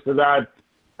me is because I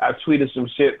tweeted some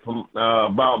shit from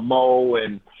about Mo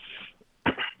and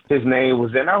his name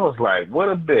was in. I was like, what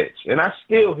a bitch, and I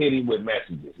still hit him with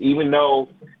messages, even though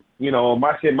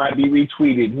my shit might be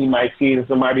retweeted. He might see it and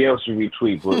somebody else will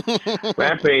retweet. But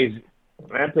Rampage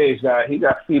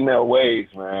got female ways,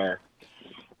 man.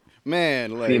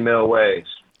 Man, like female ways.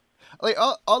 Like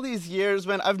all these years,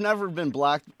 man, I've never been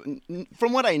blocked.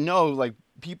 From what I know, like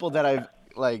people that I've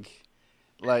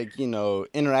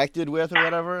interacted with or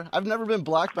whatever, I've never been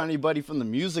blocked by anybody from the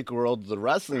music world, the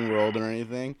wrestling world, or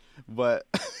anything. But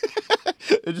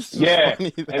it just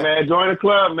funny that... Hey man, join the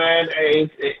club, man. Hey,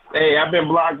 I've been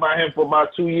blocked by him for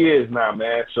about 2 years now,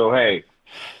 man. So hey,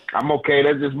 I'm okay.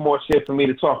 That's just more shit for me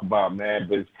to talk about, man.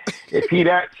 But if he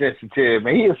that sensitive,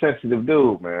 man, he a sensitive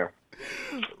dude, man.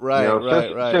 Right,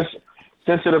 right.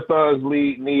 Sensitive thugs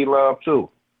need love too.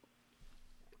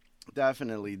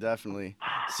 Definitely.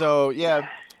 So yeah,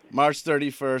 March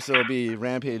 31st it'll be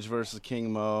Rampage versus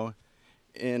King Mo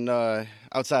in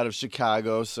outside of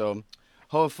Chicago. So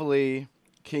hopefully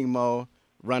King Mo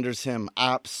renders him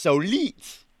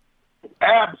obsolete.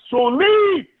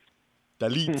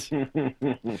 Delete.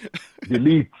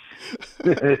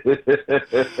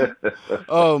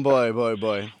 Oh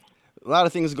boy. A lot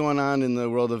of things going on in the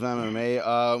world of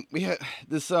MMA. We had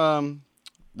this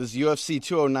UFC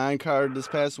 209 card this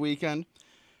past weekend.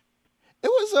 It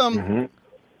was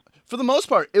for the most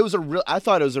part, it was I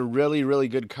thought it was a really, really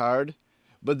good card.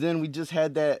 But then we just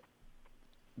had that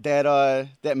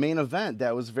main event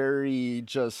that was very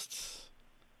just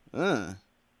like,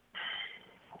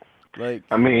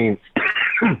 I mean,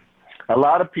 a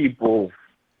lot of people,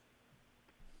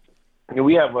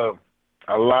 we have a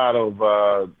lot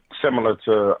of similar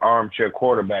to armchair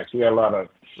quarterbacks. We have a lot of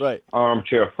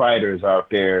armchair fighters out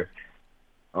there.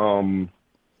 Them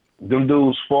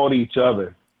dudes fought each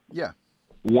other. Yeah.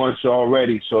 Once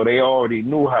already, so they already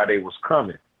knew how they was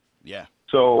coming. Yeah.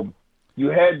 So you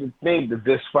had to think that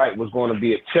this fight was going to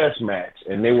be a chess match,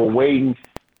 and they were waiting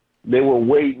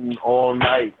all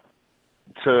night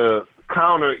to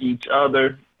counter each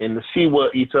other and to see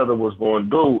what each other was going to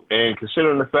do. And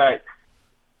considering the fact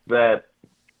that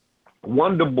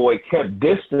Wonder Boy kept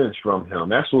distance from him,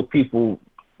 that's what people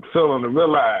failing to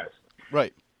realize.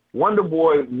 Right. Wonder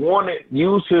Boy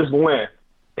used his length,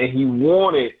 and he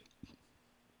wanted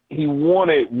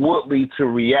Woodley to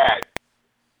react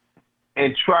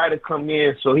and try to come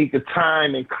in so he could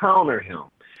time and counter him.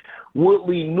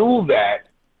 Woodley knew that,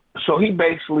 so he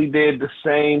basically did the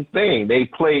same thing. They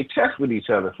played chess with each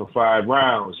other for 5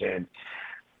 rounds, and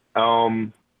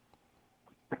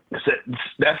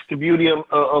that's the beauty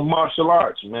of martial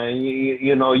arts, man.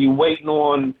 You waiting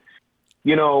on,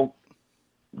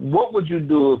 what would you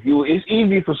do if you? It's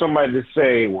easy for somebody to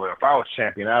say, well, if I was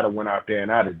champion, I'd have went out there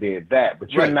and I'd have did that.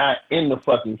 But you're not in the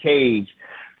fucking cage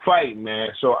fighting, man.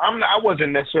 So I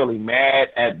wasn't necessarily mad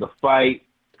at the fight.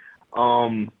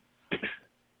 I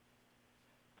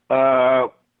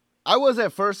was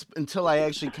at first until I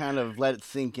actually kind of let it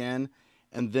sink in,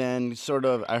 and then sort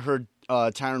of I heard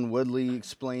Tyron Woodley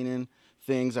explaining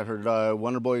things. I heard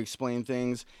Wonderboy explain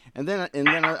things, and then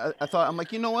I thought, I'm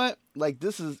like, you know what? Like,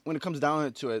 this is, when it comes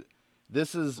down to it,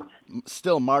 this is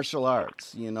still martial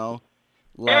arts, you know.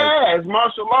 Like, yeah, it's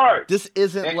martial arts. This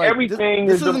isn't and like everything.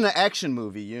 This isn't an action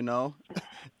movie, you know.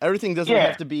 Everything doesn't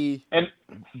have to be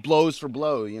blows for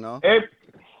blow, you know.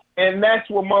 And that's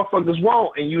what motherfuckers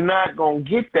want, and you're not gonna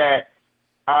get that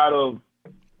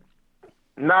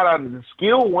not out of the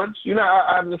skilled ones. You're not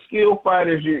out of the skilled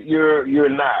fighters. You're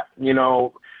not. You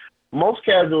know, most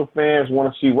casual fans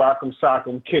want to see rock'em,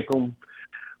 sock'em, kick'em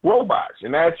robots,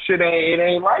 and that shit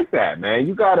ain't like that, man.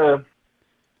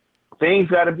 Things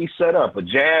gotta be set up. A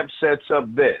jab sets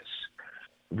up this.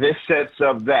 This sets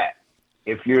up that.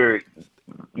 If you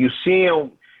see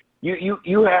him,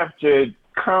 you have to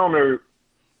counter.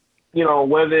 You know,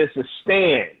 whether it's a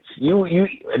stance,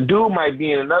 a dude might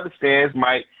be in another stance,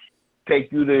 might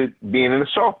take you to being in a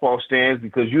softball stance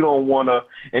because you don't want to.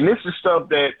 And this is stuff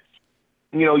that,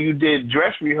 you know, you did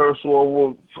dress rehearsal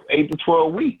over 8 to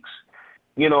 12 weeks.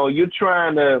 You know, you're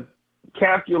trying to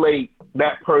calculate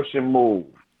that person move.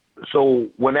 So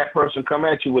when that person come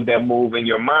at you with that move in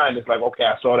your mind, it's like, okay,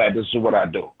 I saw that. This is what I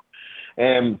do.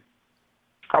 And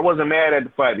I wasn't mad at the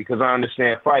fight because I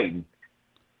understand fighting.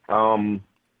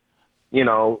 You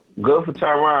know, good for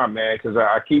Tyron, man, because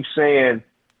I keep saying,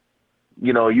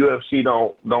 you know, UFC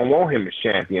don't want him as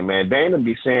champion, man. Dana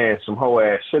be saying some whole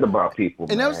ass shit about people,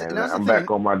 and man. I'm back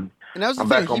on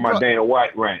my Dana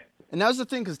White rant. And that was the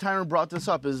thing, because Tyron brought this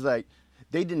up, is like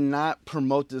they did not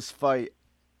promote this fight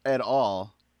at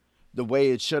all the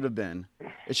way it should have been.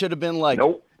 It should have been like,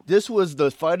 nope. This was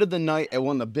the fight of the night at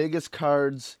one of the biggest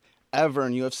cards ever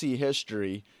in UFC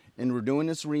history, and we're doing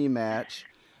this rematch.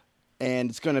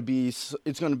 And it's gonna be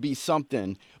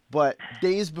something. But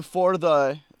days before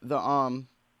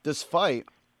this fight,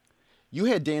 you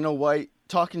had Dana White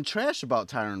talking trash about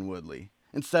Tyron Woodley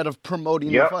instead of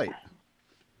promoting the fight.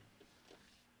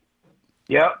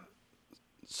 Yep.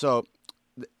 So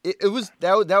it was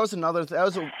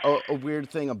a weird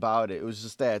thing about it. It was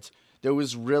just that there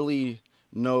was really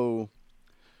no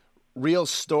real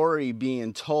story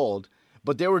being told,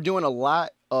 but they were doing a lot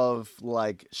of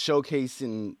like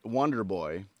showcasing Wonder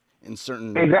Boy in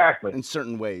certain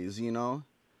ways, you know,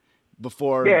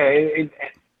 before. Yeah,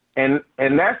 and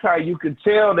that's how you could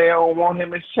tell they don't want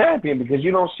him as champion, because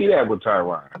you don't see that with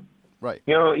Tyron. Right.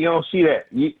 You don't see that.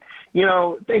 You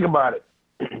know, think about it.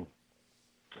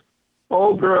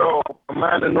 Old girl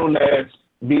Amanda Nunes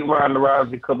beat Ronda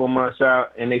Rousey a couple months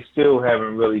out, and they still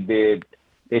haven't really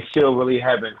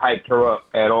hyped her up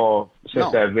at all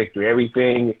since that victory.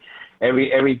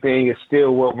 Everything is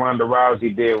still what Ronda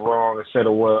Rousey did wrong instead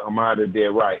of what Amanda did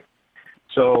right.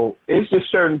 So it's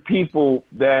just certain people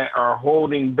that are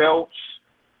holding belts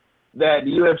that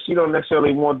the UFC don't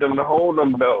necessarily want them to hold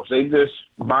them belts. They just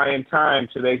buying time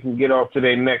so they can get off to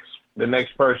the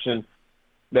next person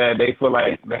that they feel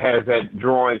like that has that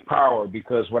drawing power,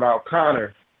 because without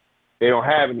Conor, they don't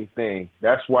have anything.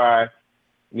 That's why,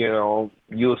 you know,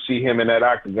 you'll see him in that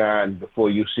octagon before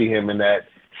you see him in that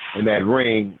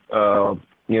ring,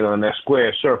 you know, in that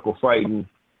square circle fighting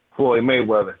Floyd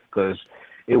Mayweather, because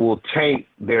it will taint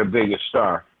their biggest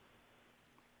star.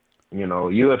 You know,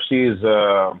 UFC is,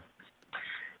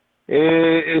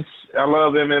 I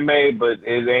love MMA, but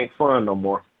it ain't fun no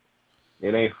more.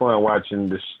 It ain't fun watching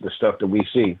the stuff that we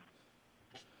see.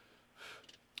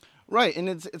 Right, and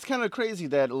it's kind of crazy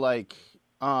that, like,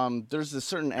 there's a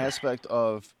certain aspect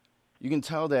of, you can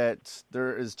tell that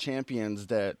there is champions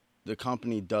that the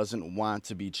company doesn't want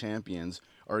to be champions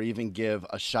or even give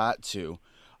a shot to.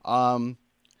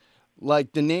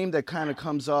 Like, the name that kind of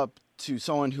comes up to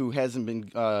someone who hasn't been,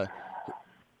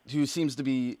 who seems to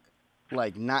be,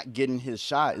 like, not getting his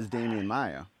shot is Damian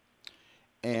Maia.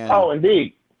 And oh,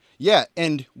 indeed. Yeah,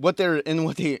 and what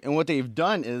they've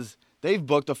done is they've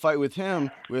booked a fight with him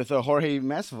with Jorge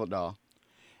Masvidal,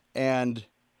 and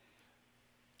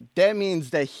that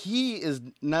means that he is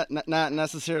not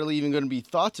necessarily even going to be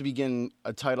thought to be getting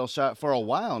a title shot for a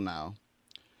while now.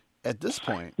 At this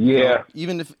point, yeah. You know,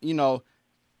 even if, you know,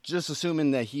 just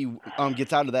assuming that he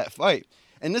gets out of that fight.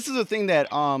 And this is the thing that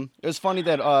it was funny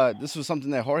that this was something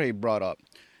that Jorge brought up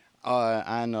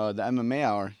on the MMA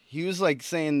Hour. He was like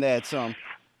saying that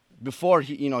before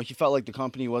he felt like the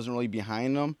company wasn't really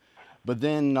behind him, but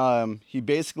then he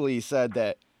basically said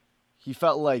that he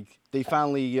felt like they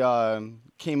finally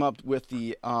came up with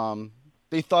the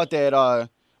they thought that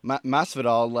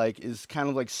Masvidal like is kind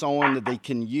of like someone that they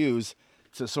can use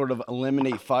to sort of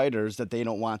eliminate fighters that they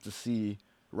don't want to see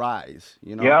rise,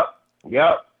 you know?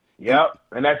 Yep.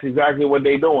 And that's exactly what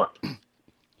they're doing.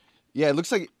 Yeah, it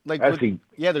looks like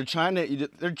they're trying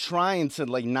to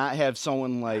like not have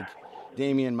someone like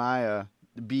Damian Maya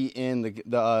be in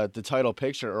the title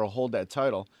picture or hold that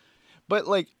title. But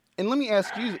like, and let me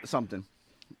ask you something.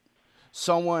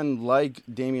 Someone like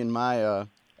Damian Maya,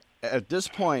 at this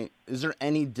point, is there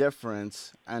any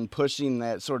difference on pushing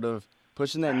that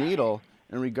needle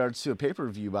in regards to a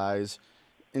pay-per-view buys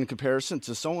in comparison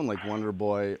to someone like Wonder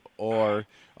Boy or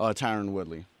Tyron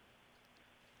Woodley?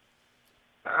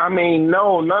 I mean,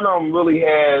 no, none of them really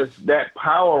has that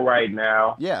power right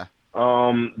now. Yeah.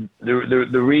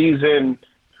 The reason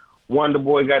Wonder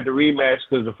Boy got the rematch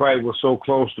because the fight was so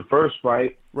close to first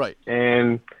fight. Right.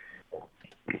 And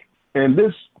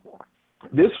this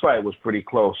fight was pretty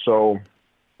close. So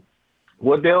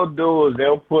what they'll do is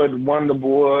they'll put Wonder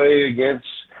Boy against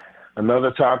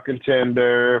another top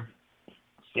contender,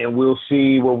 and we'll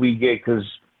see what we get, because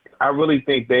I really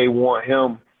think they want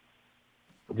him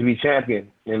to be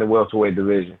champion in the welterweight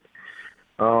division.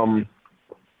 I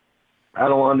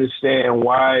don't understand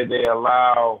why they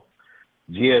allow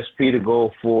GSP to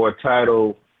go for a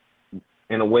title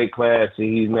in a weight class that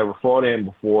he's never fought in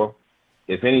before.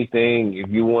 If anything, if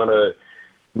you want to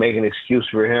make an excuse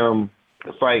for him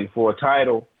fighting for a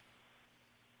title,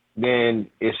 then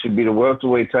it should be the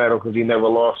welterweight title because he never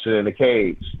lost it in the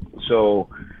cage. So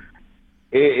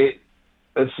it's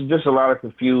just a lot of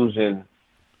confusion,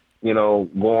 going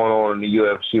on in the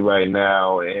UFC right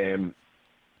now. And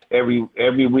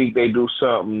every week they do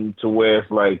something to where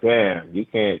it's like, damn, you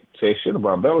can't say shit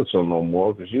about Bellator no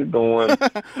more because you're doing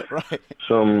right.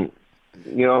 some,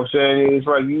 you know what I'm saying? It's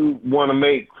like you want to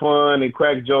make fun and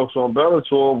crack jokes on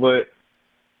Bellator, but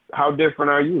how different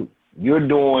are you? You're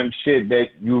doing shit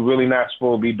that you're really not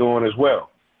supposed to be doing as well.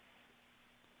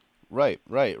 Right.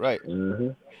 Mm-hmm.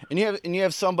 And you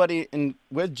have somebody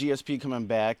with GSP coming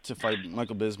back to fight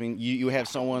Michael Bisping. You have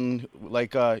someone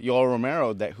like Yoel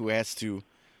Romero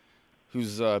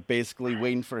who's basically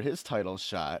waiting for his title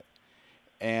shot.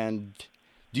 And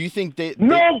do you think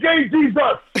No, gay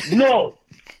Jesus, no.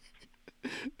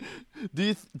 Do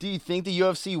you think the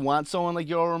UFC wants someone like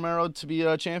Yoel Romero to be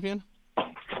a champion?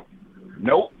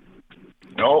 Nope.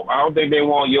 No, I don't think they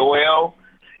want Yoel.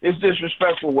 It's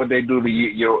disrespectful what they do to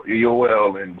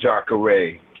Yoel and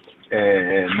Jacare.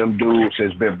 And them dudes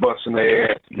has been busting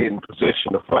their ass to get in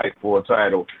position to fight for a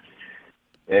title.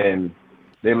 And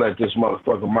they let this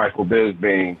motherfucker Michael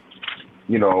Bisping,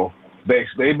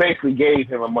 they basically gave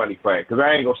him a money fight. Because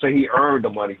I ain't going to say he earned a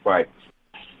money fight.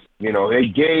 They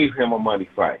gave him a money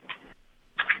fight.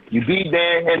 You beat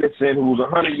Dan Henderson, who's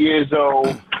 100 years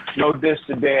old. No diss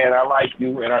to Dan. I like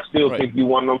you, and I still think you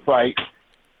won them fight.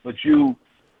 But you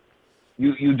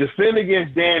defend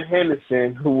against Dan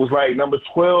Henderson, who was like number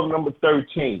 12, number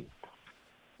 13.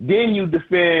 Then you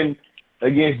defend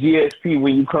against GSP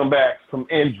when you come back from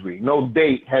injury. No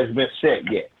date has been set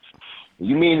yet.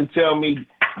 You mean to tell me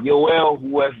Yoel,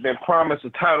 who has been promised a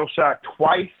title shot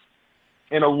twice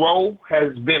in a row,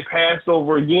 has been passed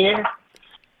over again?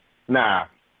 Nah,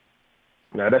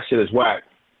 that shit is whack.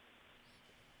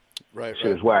 Right.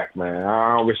 Shit is whack, man.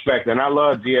 I don't respect it. And I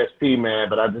love GSP, man,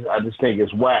 but I just think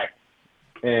it's whack.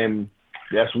 And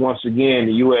that's once again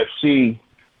the UFC,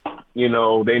 they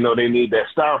know they need that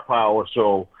star power,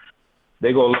 so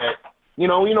they go let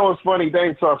it's funny,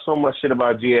 they talk so much shit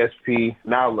about GSP.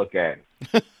 Now look at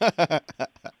it.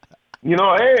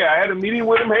 Hey, I had a meeting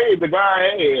with him. Hey, the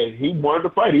guy, hey, he wanted to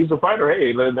fight. He's a fighter.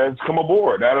 Hey, let's come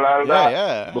aboard.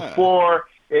 Yeah. Before,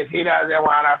 if he doesn't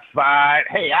want to fight,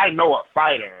 hey, I know a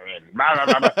fighter. And blah, blah,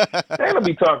 blah, blah. They're going to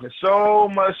be talking so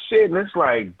much shit. And it's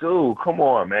like, dude, come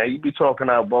on, man. You be talking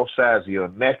out both sides of your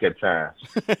neck at times.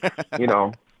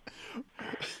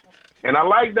 And I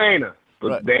like Dana.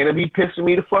 But Dana be pissing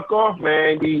me the fuck off,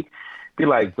 man. Be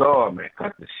like, dog, man,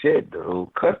 cut the shit,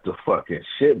 dude. Cut the fucking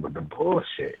shit with the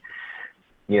bullshit.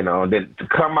 Then to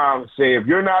come out and say, if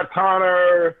you're not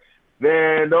Conor,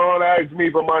 then don't ask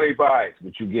me for money fights.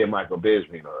 But you give Michael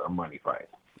Bisping a money fight.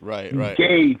 Right. You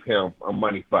gave him a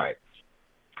money fight.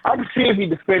 I could see if he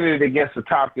defended it against a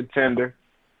top contender.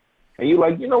 And you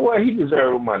like, you know what? He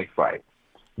deserved a money fight.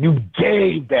 You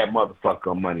gave that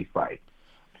motherfucker a money fight.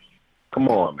 Come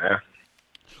on, man.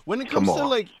 When it comes to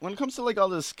all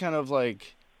this kind of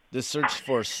like this search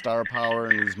for star power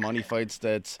and these money fights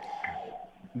that's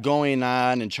going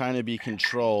on and trying to be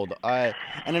controlled, I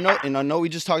know we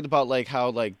just talked about like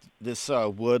how like this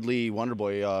Woodley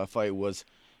Wonderboy fight was,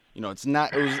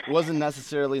 it wasn't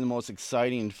necessarily the most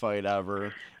exciting fight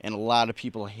ever, and a lot of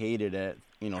people hated it,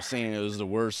 saying it was the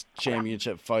worst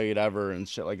championship fight ever and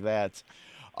shit like that.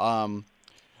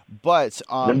 But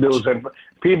them dudes,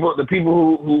 the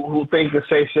people who think and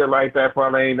say shit like that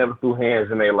probably ain't never threw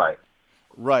hands in their life.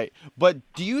 Right. But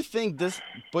do you think this?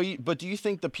 But do you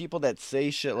think the people that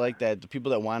say shit like that, the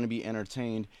people that want to be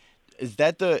entertained, is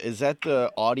that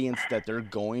the audience that they're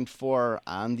going for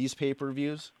on these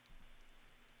pay-per-views?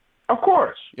 Of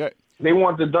course. Yeah. They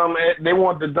want the dumb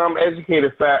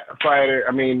educated fighter.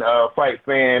 I mean, fight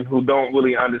fan who don't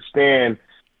really understand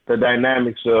the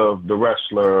dynamics of the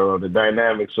wrestler or the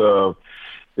dynamics of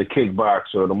the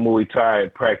kickboxer, the Muay Thai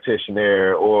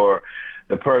practitioner, or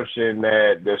the person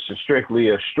that's strictly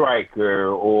a striker,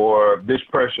 or this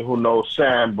person who knows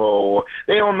Sambo.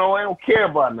 They don't care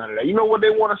about none of that. You know what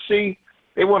they want to see?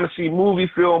 They want to see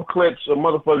movie film clips of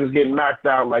motherfuckers getting knocked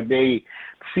out like they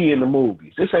see in the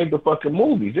movies. This ain't the fucking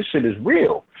movies. This shit is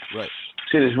real. Right.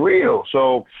 Shit is real.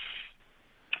 So,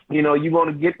 you're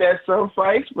going to get that some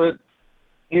fights, but,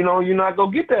 you're not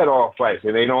going to get that all fights.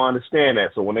 And they don't understand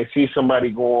that. So when they see somebody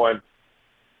going,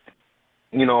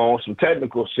 on some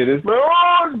technical shit, it's like,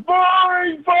 oh, it's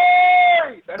boring,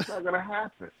 fight! That's not going to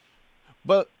happen.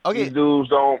 But, okay. These dudes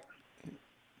don't.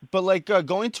 But, like,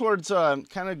 going towards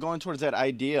that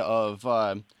idea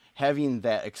of having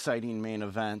that exciting main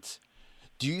event,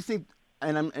 do you think,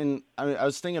 I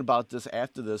was thinking about this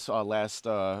after this last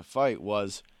fight,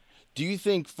 do you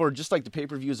think for just like the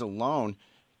pay-per-views alone,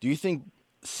 do you think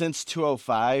since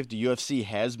 205, the UFC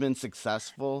has been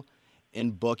successful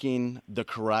in booking the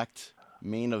correct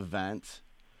main event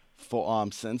for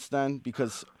since then?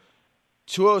 Because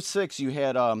 206, you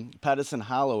had Pettis and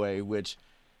Holloway, which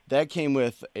that came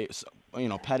with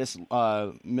Pettis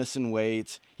missing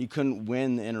weight. He couldn't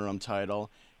win the interim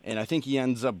title. And I think he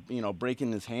ends up,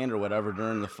 breaking his hand or whatever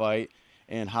during the fight,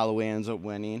 and Holloway ends up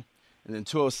winning. And then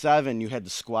 207, you had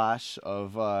the squash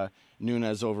of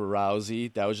Nunes over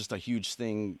Rousey. That was just a huge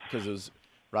thing because it was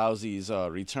Rousey's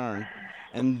return.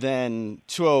 And then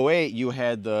 208, you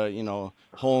had the,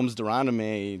 Holmes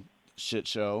Durandame shit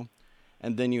show.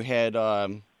 And then you had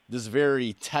this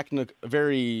very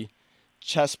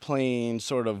chess playing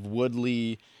sort of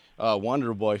Woodley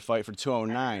Wonder Boy fight for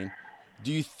 209.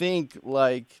 Do you think,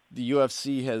 like, the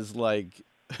UFC has, like,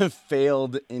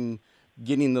 failed in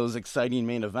getting those exciting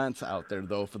main events out there,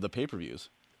 though, for the pay-per-views?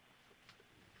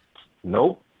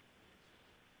 Nope.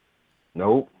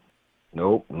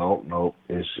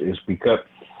 It's because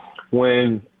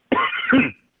when,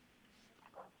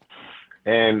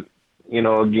 and,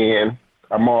 again,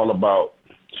 I'm all about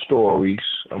stories.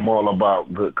 I'm all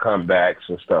about good comebacks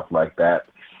and stuff like that.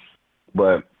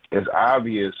 But it's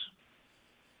obvious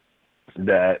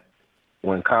that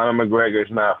when Conor McGregor's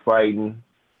not fighting,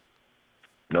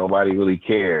 nobody really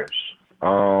cares.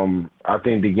 I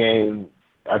think in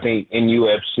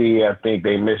UFC, I think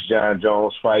they miss John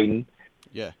Jones fighting.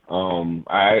 Yeah.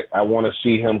 I want to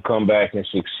see him come back and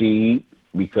succeed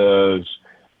because,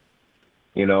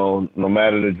 no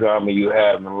matter the drama you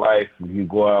have in life, if you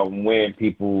go out and win,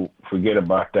 people forget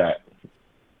about that.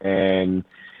 And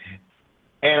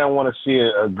I want to see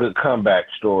a good comeback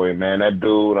story, man. That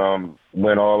dude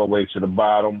went all the way to the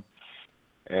bottom.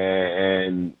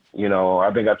 And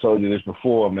I think I told you this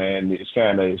before, man.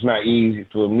 It's not easy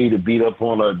for me to beat up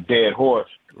on a dead horse.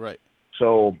 Right.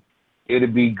 So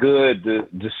it'd be good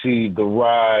to see the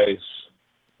rise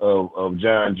of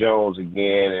John Jones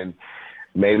again, and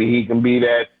maybe he can be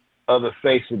that other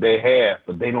face that they have,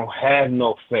 but they don't have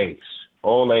no face.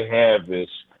 All they have is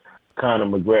Conor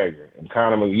McGregor, and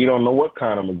you don't know what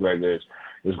Conor McGregor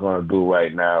is going to do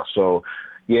right now. So,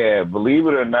 yeah, believe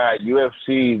it or not,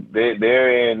 UFC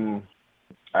they're in.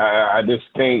 I just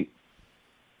think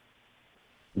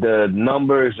the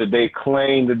numbers that they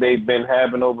claim that they've been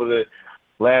having over the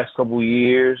last couple of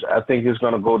years, I think it's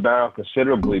going to go down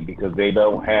considerably because they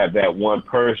don't have that one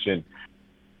person.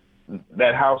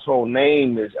 That household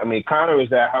name Conor is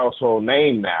that household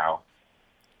name now,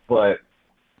 but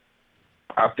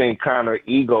I think Conor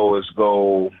ego is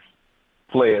going to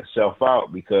play itself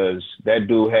out because that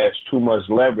dude has too much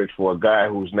leverage for a guy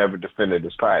who's never defended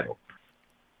his title.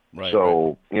 Right.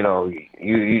 So,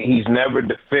 he's never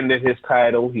defended his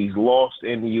title. He's lost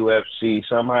in the UFC.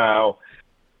 Somehow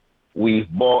we've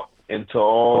bought into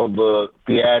all the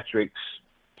theatrics,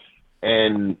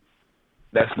 and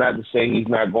that's not to say he's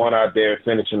not going out there and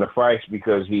finishing the fights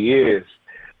because he is,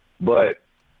 but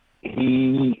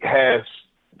he has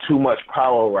too much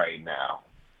power right now.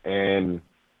 And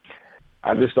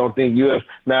I just don't think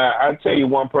now, I'll tell you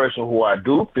one person who I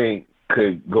do think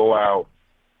could go out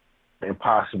and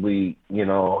possibly,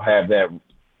 have that,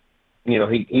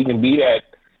 he can be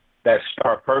that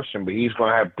star person, but he's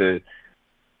going to have to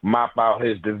mop out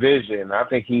his division. I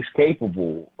think he's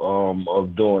capable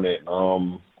of doing it.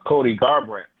 Cody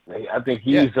Garbrandt, I think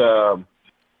he's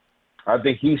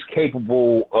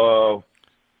capable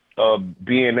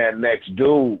being that next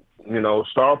dude.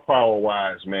 Star power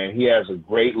wise, man, he has a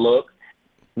great look.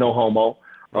 No homo.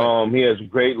 Right. He has a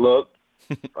great look.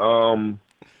 I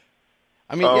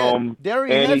mean, yeah, they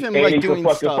already have him he like can doing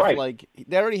fucking stuff fight. like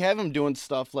they already have him doing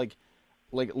stuff like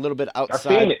a little bit seen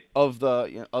outside it. of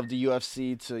the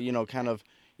UFC to kind of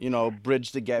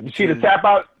bridge the gap. You see the tap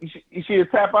out. You see the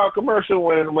tap out commercial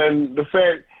when the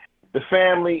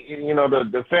family,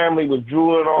 the family was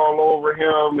drooling all over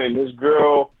him, and this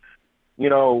girl,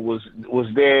 was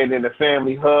there, and then the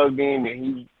family hugged him,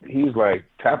 and he's like,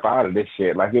 tap out of this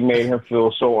shit. Like, it made him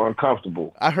feel so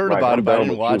uncomfortable. I heard like, about I'm it, but I done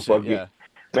didn't with you, watch it. fuck you. Yeah.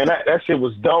 Man, that shit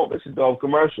was dope. It's a dope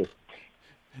commercial.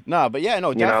 Nah, but yeah,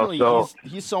 no, definitely. so-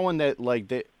 he's someone that like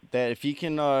that if he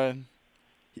can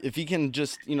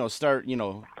just start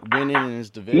winning in his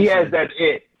division. He has that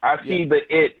it. I see the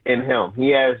it in him.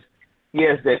 He has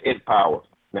that it power.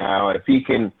 Now, if he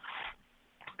can,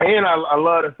 and I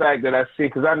love the fact that I see,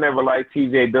 because I never liked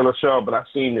T.J. Dillashaw, but I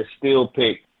seen this still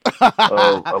pic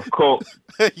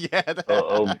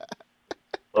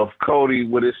of Cody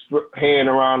with his hand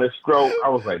around his throat. I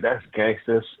was like, that's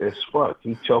gangster as fuck.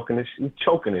 He's choking his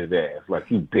ass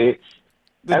like, you bitch.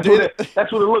 That's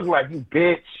what it looked like, you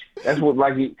bitch. That's what,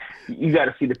 like, you got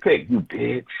to see the pic, you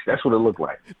bitch. That's what it looked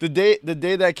like. The day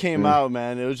that came out,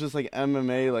 man, it was just like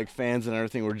MMA like fans and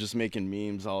everything were just making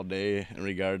memes all day in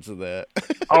regards to that.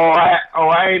 I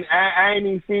ain't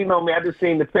even seen no man. I just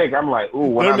seen the pic. I'm like, ooh.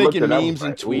 When They're I looked making at it, I was memes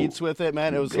and like, tweets ooh, with it,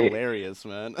 man. It was bitch. hilarious,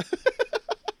 man.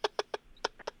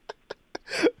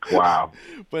 Wow.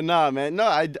 But nah, man. No,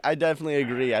 I definitely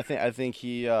agree. I think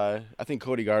Cody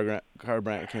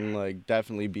Garbrandt can like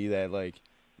definitely be that like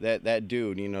that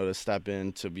dude, to step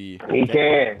in to be. He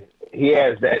can. He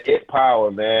has that it power,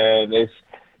 man. It's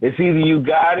either you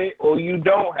got it or you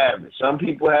don't have it. Some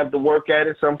people have to work at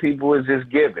it. Some people is just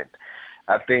given.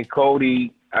 I think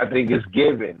Cody, is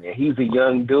given. And he's a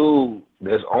young dude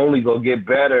that's only gonna get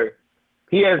better.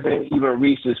 He hasn't even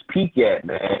reached his peak yet,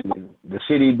 man. The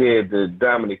shit he did to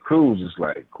Dominic Cruz is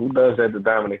like, who does that to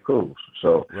Dominic Cruz?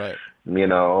 So, Right.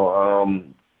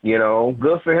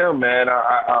 Good for him, man.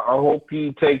 I hope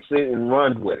he takes it and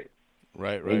runs with it.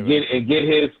 Right. And get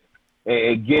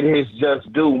his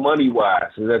just due money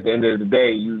wise. Because at the end of the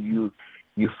day, you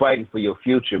fighting for your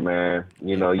future, man.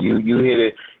 You hit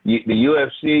it. The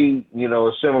UFC,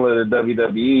 is similar to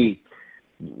WWE.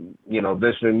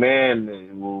 Vince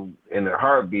McMahon will, in a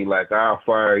heartbeat, like, I'll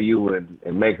fire you and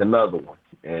make another one.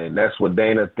 And that's what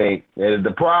Dana think. And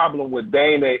the problem with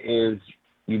Dana is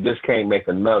you just can't make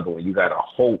another one. You got to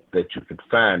hope that you can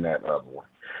find that other one.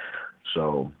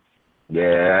 So,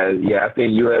 yeah, I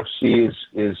think UFC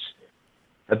is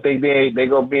I think they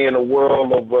gonna be in a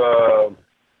world of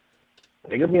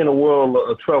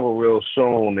trouble real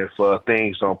soon if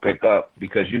things don't pick up,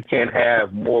 because you can't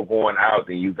have more going out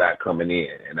than you got coming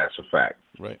in, and that's a fact.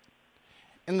 Right.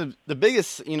 And the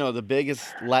biggest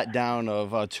letdown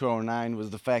of 209 was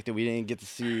the fact that we didn't get to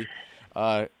see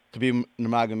Khabib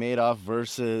Nurmagomedov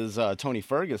versus Tony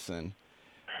Ferguson.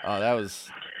 That was.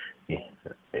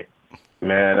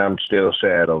 Man, I'm still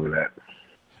sad over that.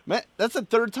 Man, that's the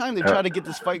third time they tried to get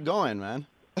this fight going, man.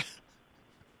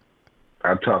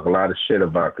 I talk a lot of shit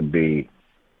about Khabib.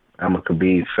 I'm a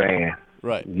Khabib fan.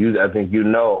 Right. I think I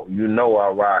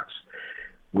rocks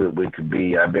with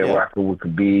Khabib. I've been rocking with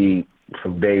Khabib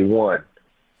from day one.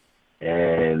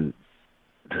 And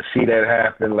to see that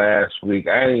happen last week,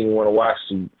 I didn't even want to watch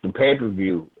the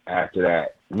pay-per-view after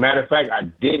that. Matter of fact, I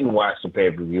didn't watch the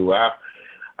pay-per-view. I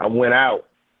went out,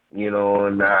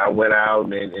 and I went out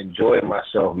and enjoyed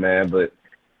myself, man. But,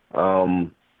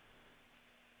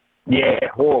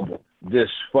 horrible.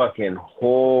 Just fucking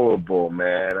horrible,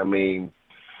 man. I mean,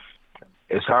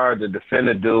 it's hard to defend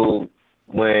a dude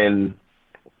when,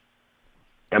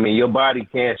 your body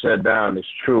can't shut down. It's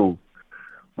true.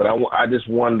 But I just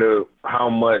wonder how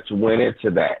much went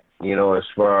into that, as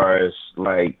far as,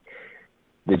 like,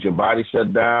 did your body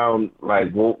shut down?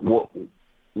 Like,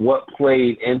 what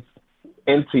played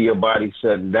into your body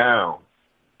shutting down,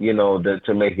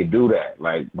 to make it do that?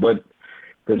 Like, what?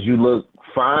 Because you look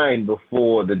fine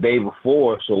the day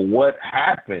before. So what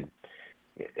happened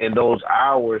in those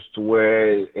hours to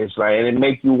where it's like, and it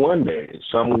make you wonder, is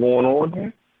something going on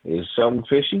here? Is something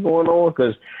fishy going on?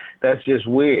 Because that's just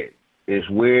weird. It's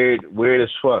weird as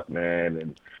fuck, man.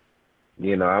 And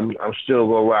I'm still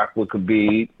gonna rock with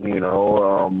Khabib.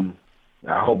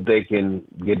 I hope they can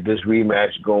get this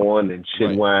rematch going and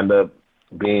shit wind up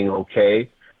being okay.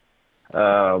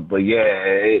 But yeah,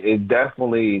 it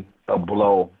definitely a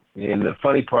blow. And the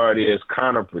funny part is,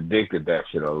 Conor predicted that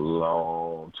shit a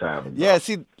long time ago. Yeah,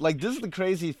 see, like, this is the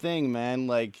crazy thing, man.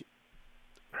 Like,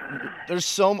 there's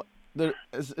so there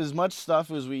as much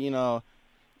stuff as we, you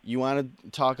want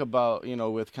to talk about,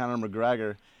 with Conor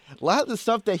McGregor. A lot of the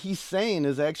stuff that he's saying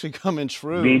is actually coming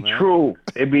true. Be man. true.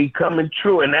 It be coming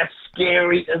true, and that's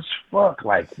scary as fuck.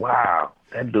 Like, wow,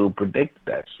 that dude predicted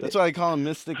that shit. That's why I call him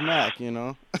Mystic Mac.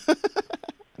 Yeah.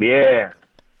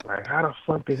 Like, how the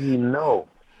fuck did he know?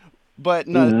 But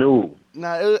He knew.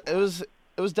 no, it was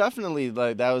definitely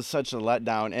like that was such a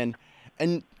letdown,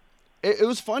 and it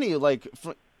was funny. Like,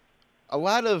 for a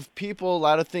lot of people, a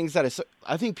lot of things that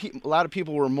I think a lot of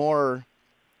people were more,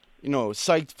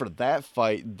 psyched for that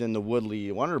fight than the Woodley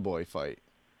Wonderboy fight.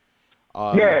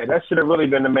 Yeah, that should have really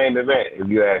been the main event, if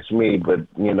you ask me. But,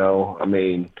 I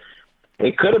mean,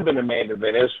 it could have been the main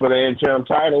event. It's for the interim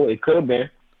title. It could have been.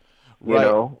 Right.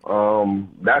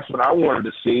 That's what I wanted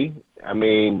to see. I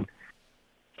mean,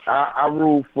 I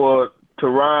root for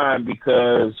Tehran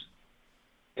because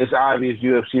it's obvious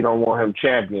UFC don't want him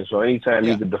champion. So anytime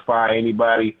he could defy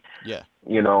anybody, yeah,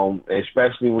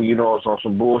 especially when it's on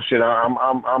some bullshit,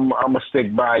 I'm gonna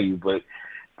stick by you. But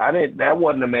that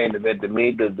wasn't the main event to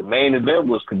me. The main event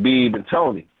was Khabib and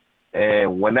Tony.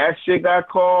 And when that shit got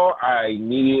called, I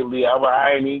immediately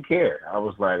I didn't even care. I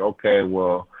was like, okay,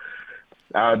 well,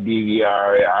 I'll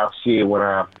DVR it. I'll see it when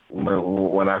I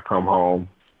come home,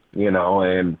 and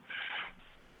I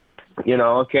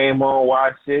came home,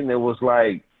 watched it, and it was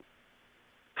like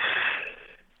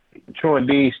True and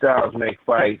D styles make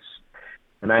fights,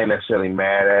 and I ain't necessarily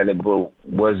mad at it. But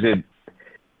was it?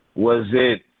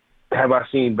 Have I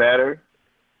seen better?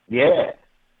 Yeah,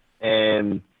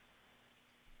 and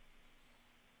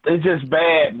it's just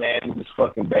bad, man. It's just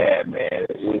fucking bad, man.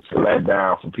 It's a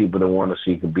letdown for people that want to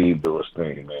see Khabib do his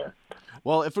thing, man.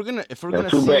 Well, if we're gonna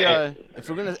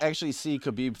actually see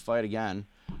Khabib fight again,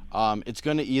 it's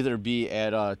gonna either be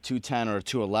at 210 or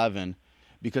 211,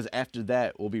 because after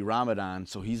that will be Ramadan,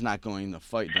 so he's not going to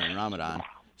fight during Ramadan.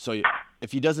 So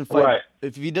if he doesn't fight,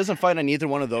 on either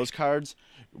one of those cards,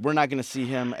 we're not gonna see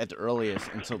him at the earliest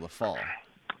until the fall.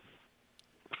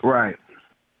 Right.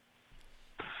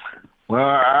 Well,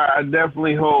 I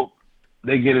definitely hope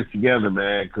they get it together,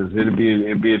 man, because it'd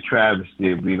be a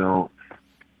travesty if we don't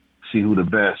see who the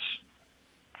best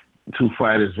two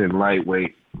fighters in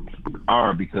lightweight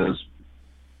are, because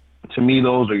to me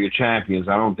those are your champions.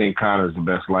 I don't think Conor's the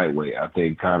best lightweight. I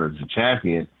think Conor's the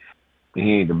champion, but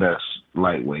he ain't the best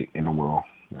lightweight in the world.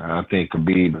 I think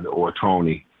Khabib or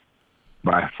Tony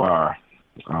by far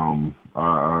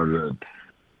are the,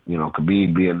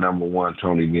 Khabib being number one,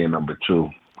 Tony being number two.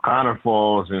 Conor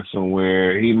falls in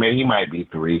somewhere. He might be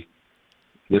 3,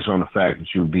 just on the fact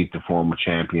that you beat the former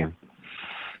champion.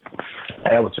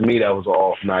 To me, that was an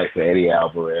off night for Eddie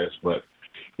Alvarez, but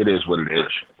it is what it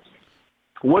is.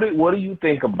 What do you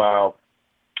think about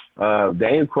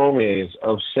Daniel Cormier is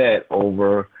upset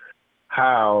over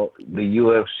how the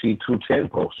UFC 210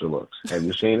 poster looks? Have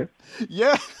you seen it?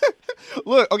 Yeah.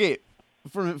 Look, okay.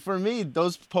 For me,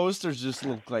 those posters just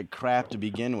look like crap to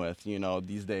begin with,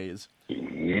 these days.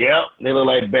 Yep, they look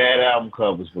like bad album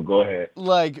covers, but go ahead.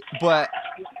 But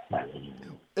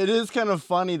it is kind of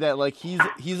funny that,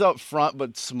 he's up front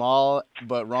but small,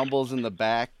 but Rumble's in the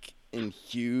back and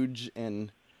huge,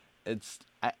 and it's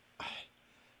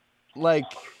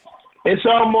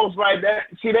almost like that.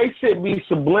 See, they should be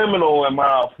subliminal, in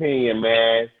my opinion,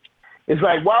 man. It's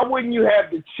like, why wouldn't you have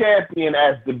the champion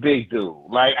as the big dude?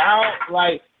 I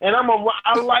like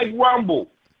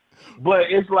Rumble, but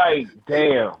it's like,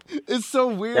 damn. It's so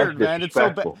weird, man. It's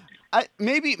so bad.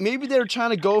 Maybe they're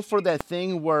trying to go for that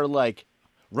thing where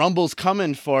Rumble's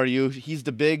coming for you. He's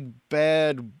the big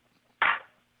bad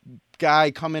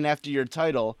guy coming after your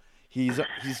title. He's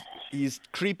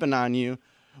creeping on you,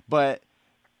 but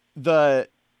the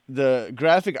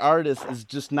graphic artist is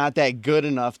just not that good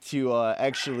enough to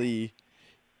actually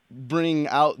bring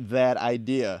out that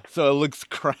idea. So it looks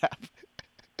crap.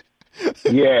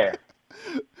 Yeah.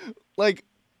 I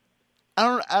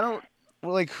don't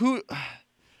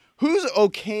who's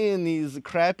okay in these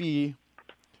crappy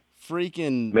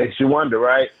freaking. Makes you wonder,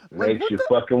 right? Makes you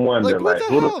fucking wonder. What the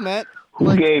hell, man?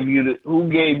 Who gave you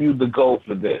the go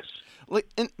for this? Who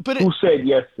said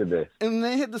yes to this? And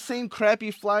they had the same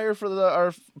crappy flyer for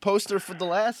our poster for the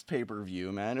last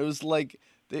pay-per-view, man. It was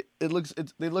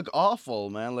they look awful,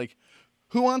 man.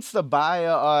 Who wants to buy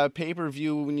a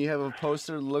pay-per-view when you have a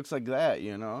poster that looks like that,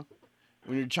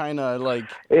 When you're trying to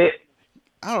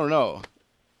I don't know.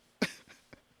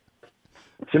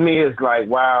 To me, it's like,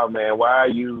 wow, man, why are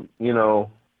you, man,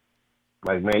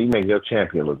 you make your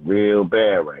champion look real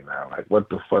bad right now. What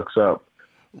the fuck's up?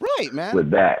 Right, man.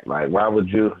 With that, why would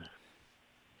you?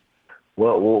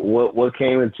 What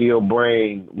came into your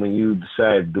brain when you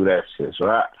decided to do that shit? So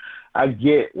I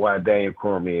get why Daniel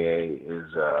Cormier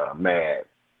is mad.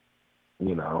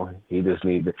 You know, he just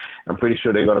needs to. I'm pretty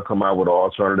sure they're going to come out with an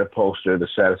alternative poster to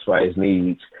satisfy his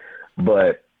needs,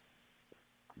 but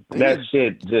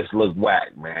shit just look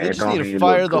whack, man. They just need to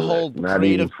fire the whole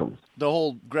creative, from the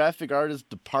whole graphic artist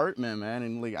department, man,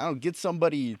 and like I don't get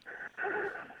somebody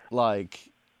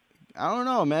like I don't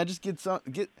know, man. Just get.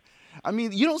 I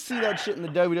mean, you don't see that shit in the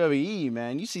WWE,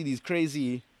 man. You see these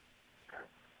crazy,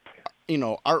 you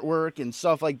know, artwork and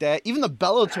stuff like that. Even the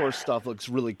Bellator stuff looks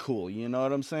really cool. You know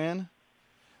what I'm saying?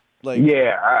 Like,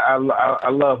 yeah, I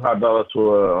love how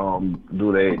Bellator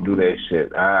do their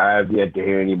shit. I've yet to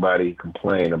hear anybody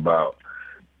complain about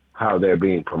how they're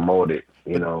being promoted.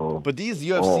 You know, but these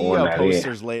UFC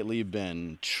posters lately have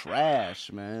been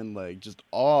trash, man. Like just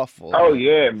awful. Oh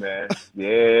yeah, man. Yeah,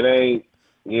 it ain't.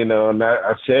 You know, and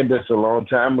I said this a long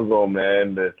time ago,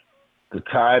 man. That the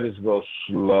tide is gonna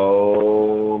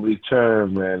slowly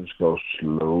turn, man. It's gonna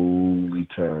slowly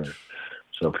turn.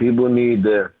 So people need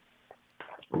to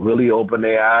really open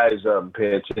their eyes up and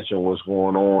pay attention to what's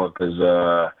going on, because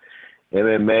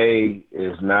MMA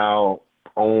is now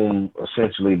owned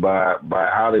essentially by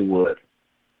Hollywood.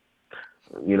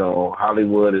 You know,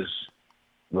 Hollywood is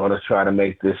going to try to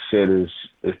make this shit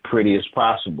as pretty as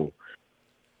possible.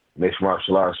 Mixed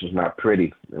martial arts is not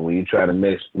pretty, and when you try to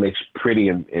mix pretty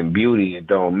and beauty, it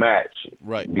don't match.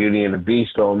 Right. Beauty and the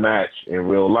Beast don't match in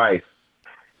real life,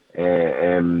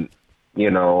 and you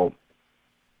know,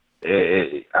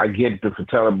 I get the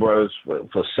Fratelli brothers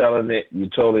for selling it. You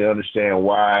totally understand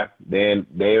why.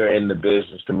 They're in the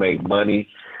business to make money,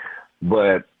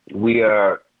 but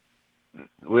we're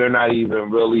not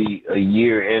even really a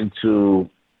year into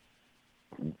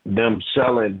them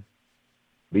selling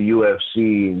the UFC,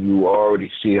 and you already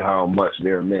see how much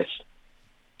they're missed.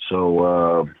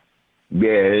 So,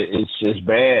 it's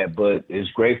bad, but it's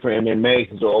great for MMA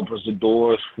because it opens the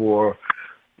doors for,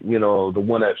 you know, the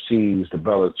ONE FCs, the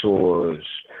Bellators,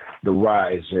 the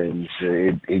Risings.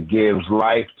 It gives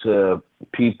life to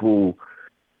people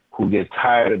who get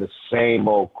tired of the same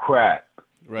old crap.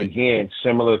 Right. Again,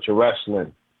 similar to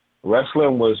wrestling.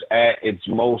 Wrestling was at its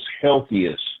most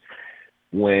healthiest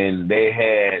when they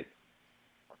had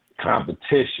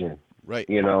competition, right?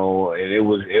 You know, and it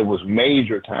was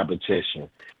major competition.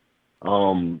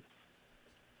 When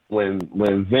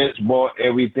Vince bought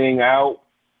everything out,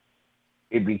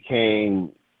 it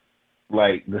became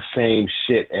like the same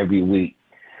shit every week.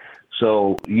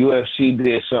 So UFC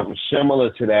did something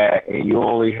similar to that, and you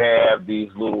only have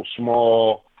these little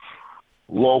small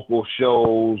local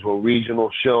shows or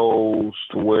regional shows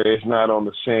to where it's not on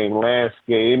the same landscape.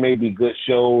 It may be good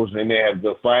shows and they have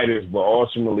good fighters, but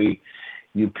ultimately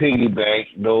you piggyback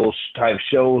those type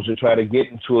shows and try to get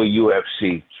into a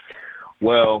UFC.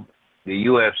 Well, the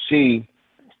UFC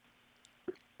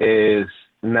is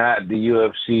not the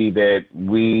UFC that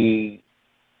we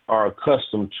are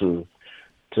accustomed to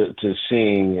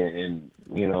seeing, and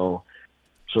you know,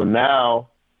 so now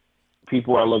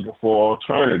people are looking for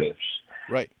alternatives.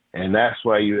 Right. And that's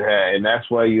why you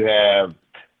have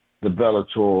the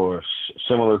Bellators,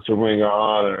 similar to Ring of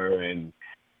Honor, and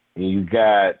you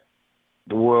got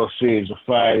the World Series of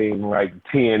Fighting like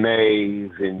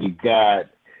TNAs, and you got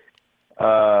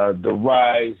the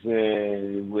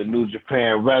Rising with New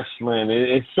Japan Wrestling.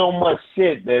 It's so much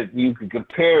shit that you can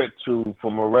compare it to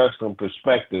from a wrestling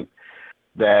perspective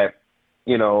that,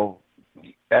 you know,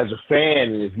 as a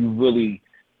fan, if you really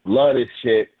love this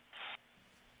shit,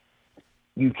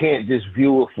 you can't just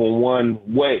view it from one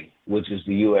way, which is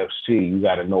the UFC. You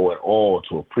got to know it all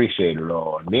to appreciate it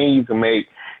all. And then you can make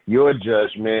your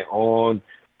judgment on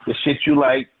the shit you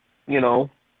like, you know,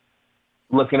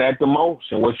 looking at the most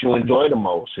and what you enjoy the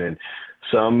most. And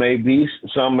some may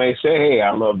say, hey,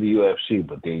 I love the UFC,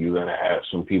 but then you're going to have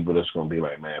some people that's going to be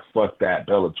like, man, fuck that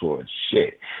Bellator and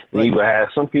shit. Then you're going to have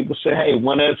some people say, hey,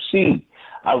 ONE FC,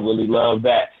 I really love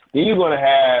that. Then you're going to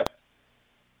have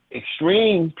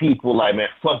extreme people like, man,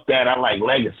 fuck that, I like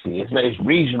Legacy. It's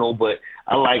regional, but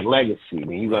I like Legacy.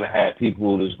 Then you're going to have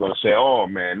people that's going to say, oh,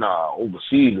 man, nah,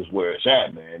 overseas is where it's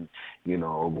at, man. You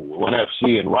know, ONE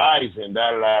FC and Rising,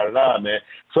 da-da-da-da, man.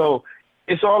 So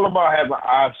it's all about having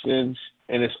options,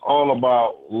 and it's all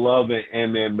about loving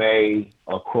MMA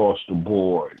across the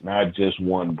board, not just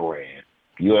one brand.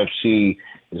 UFC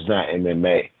is not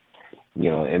MMA. You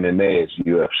know, MMA is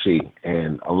UFC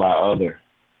and a lot of other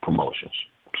promotions.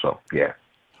 So yeah,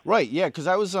 right, yeah. Because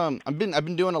I was I've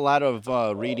been doing a lot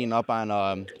of reading up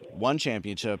on ONE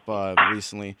Championship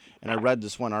recently, and I read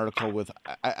this one article with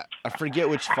I forget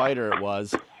which fighter it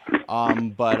was,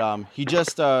 but he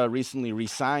just recently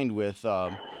re-signed with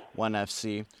ONE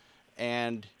FC,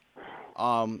 and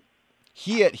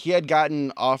he had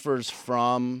gotten offers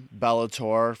from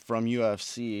Bellator, from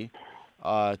UFC,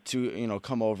 to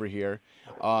come over here.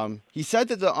 He said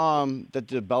that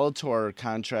the Bellator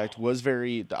contract was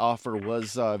the offer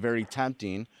was very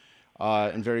tempting,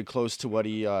 and very close to what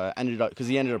he ended up, because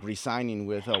he ended up re-signing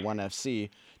with ONE FC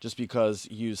just because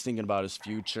he was thinking about his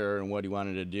future and what he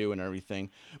wanted to do and everything.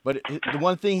 But the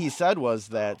one thing he said was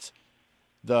that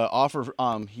the offer,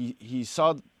 he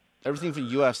saw everything for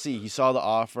UFC. He saw the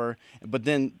offer, but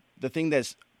then the thing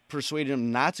that's persuaded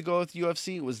him not to go with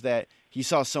UFC was that he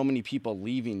saw so many people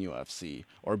leaving UFC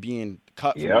or being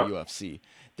cut from the UFC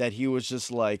that he was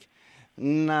just like,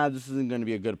 nah, this isn't going to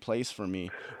be a good place for me.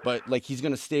 But like, he's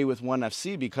going to stay with ONE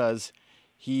FC because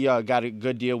he got a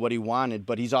good deal, what he wanted.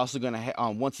 But he's also going to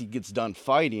once he gets done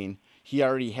fighting, he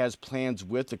already has plans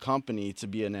with the company to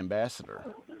be an ambassador.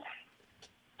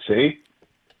 See?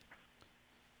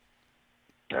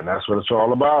 And that's what it's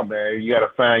all about, man. You got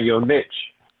to find your niche.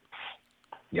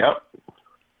 Yep.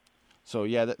 So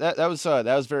yeah, that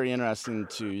was very interesting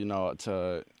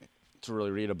to to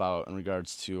really read about in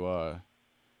regards to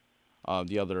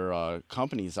the other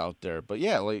companies out there. But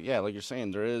like you're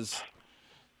saying, there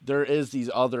is these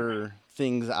other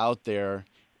things out there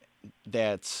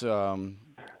that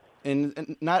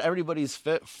and not everybody's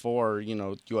fit for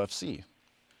UFC.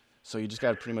 So you just got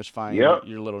to pretty much find your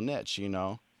little niche,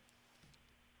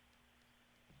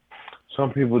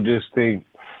 Some people just think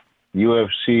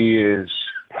UFC is,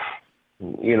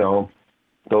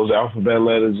 those alphabet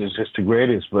letters is just the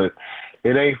greatest, but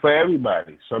it ain't for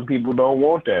everybody. Some people don't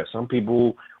want that. Some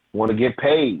people want to get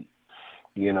paid,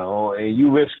 and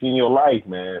you risking your life,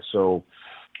 man. So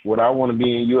would I want to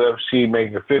be in UFC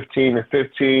making 15 and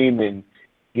 15 and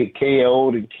get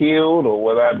KO'd and killed, or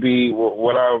would I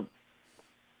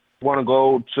want to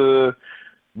go to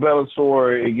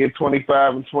Bellator and get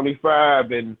 25 and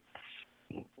 25 and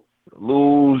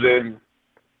lose and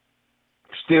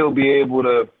still be able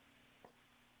to,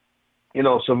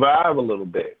 survive a little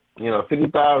bit.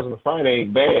 $50,000 a fight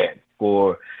ain't bad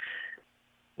for,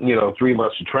 3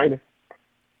 months of training.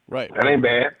 Right. That ain't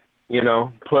bad.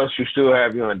 Plus you still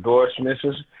have your endorsements.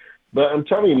 But I'm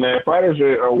telling you, man, fighters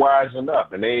are wising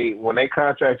up, and when they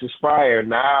contracts expire,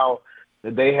 now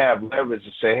that they have leverage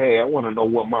to say, hey, I want to know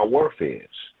what my worth is.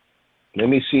 Let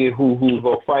me see who's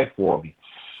gonna fight for me.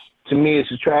 To me,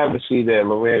 it's a travesty that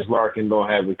Lorenz Larkin don't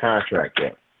have a contract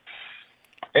yet,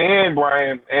 and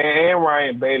Ryan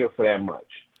Bader for that much.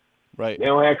 Right. They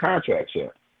don't have contracts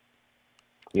yet.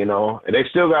 And they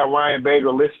still got Ryan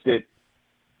Bader listed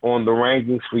on the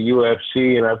rankings for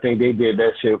UFC, and I think they did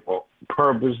that shit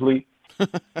purposely.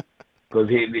 Because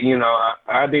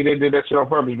I think they did that shit on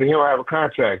purpose, but he don't have a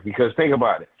contract. Because think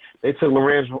about it, they took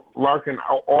Lorenz Larkin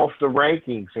off the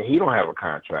rankings, and he don't have a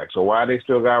contract. So why they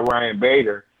still got Ryan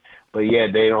Bader, but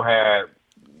yet they don't have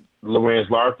Lorenz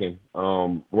Larkin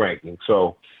ranking?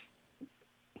 So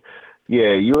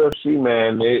yeah, UFC,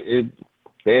 man,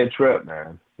 they're a trip,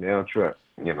 man. They're a trip.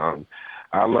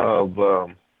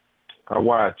 I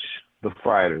watch the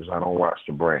fighters. I don't watch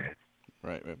the brand.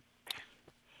 Right.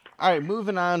 All right,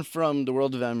 moving on from the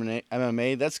world of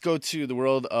MMA, let's go to the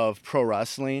world of pro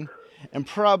wrestling. And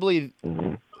probably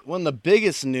one of the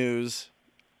biggest news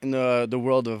in the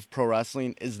world of pro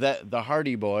wrestling is that the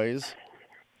Hardy Boys,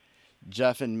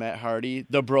 Jeff and Matt Hardy,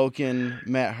 the broken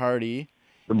Matt Hardy,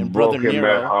 and Brother Nero,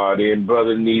 Matt Hardy and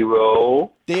Brother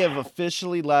Nero, they have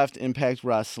officially left Impact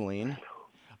Wrestling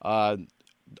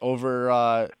over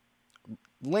a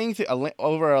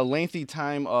lengthy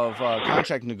time of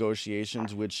contract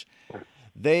negotiations, which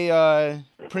they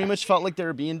pretty much felt like they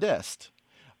were being dissed.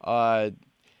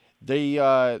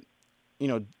 They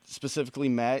specifically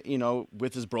Matt,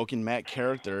 with his broken Matt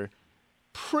character,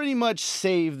 pretty much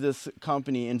saved this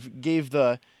company and gave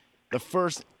the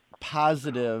first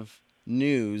positive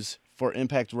news for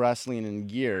Impact Wrestling in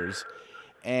years.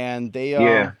 And they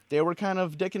were kind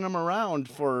of dicking them around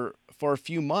for a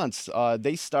few months.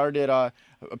 They started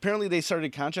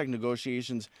contract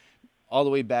negotiations all the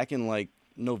way back in like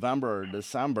November or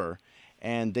December,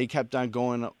 and they kept on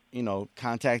going,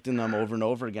 contacting them over and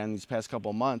over again these past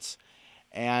couple months,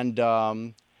 and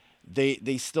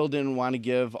they still didn't want to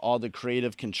give all the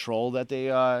creative control that they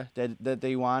that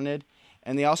they wanted,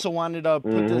 and they also wanted to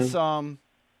put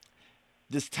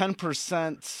this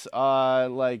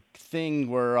 10% like thing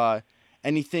where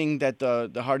anything that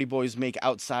the Hardy Boys make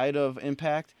outside of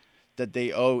Impact, that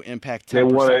they owe Impact 10%.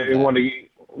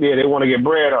 They want to get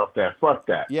bread off that. Fuck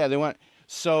that. Yeah, they want.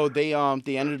 So they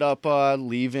ended up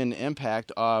leaving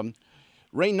Impact.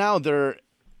 Right now there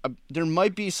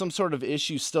might be some sort of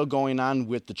issue still going on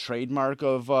with the trademark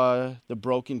of the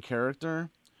broken character.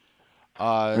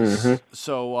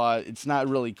 So it's not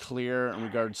really clear in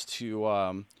regards to,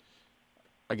 I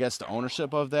guess, the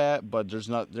ownership of that. But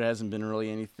there hasn't been really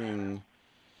anything.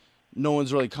 No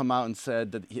one's really come out and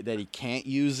said that he can't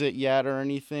use it yet or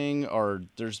anything. Or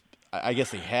I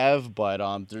guess they have,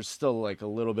 but there's still like a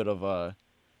little bit of a,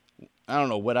 I don't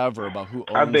know, whatever about who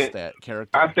owns that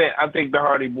character. I think the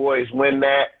Hardy Boys win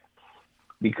that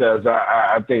because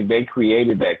I think they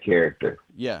created that character.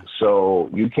 Yeah. So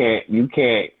you can't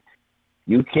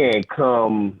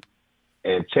come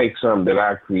and take something that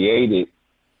I created.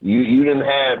 You didn't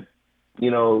have,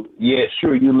 yeah,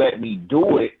 sure, you let me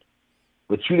do it,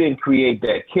 but you didn't create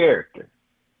that character.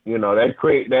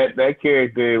 That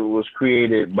character was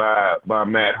created by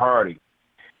Matt Hardy,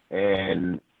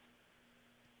 and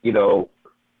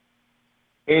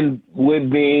in with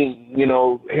being,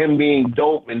 him being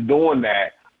dope and doing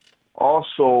that,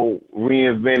 also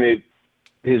reinvented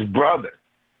his brother.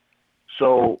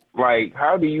 So, like,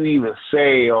 how do you even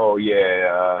say, oh,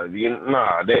 yeah,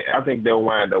 I think they'll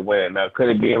wind up winning. Now, could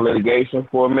it be in litigation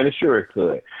for a minute? Sure, it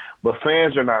could. But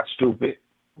fans are not stupid.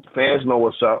 Fans know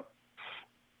what's up.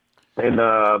 And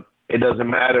it doesn't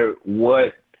matter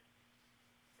what,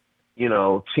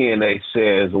 TNA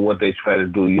says or what they try to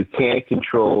do. You can't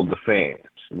control the fans.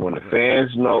 When the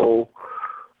fans know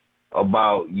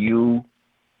about you,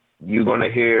 you're going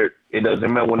to hear it. It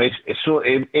doesn't matter when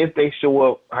if they show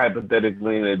up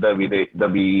hypothetically in the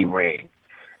WWE ring,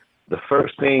 the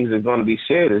first things that are going to be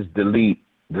said is delete.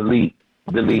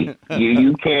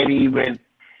 You can't even,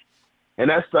 and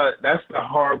that's the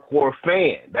hardcore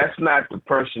fan. That's not the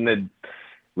person that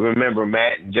remember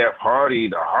Matt and Jeff Hardy,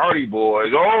 the Hardy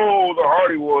Boys. Oh, the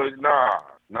Hardy Boys. Nah.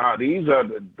 These are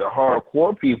the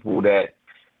hardcore people that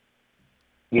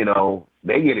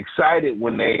they get excited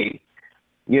when they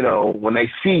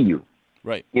see you.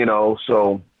 Right.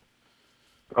 So,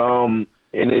 and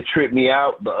it tripped me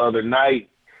out the other night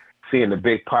seeing the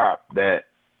big pop that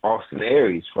Austin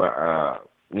Aries, finally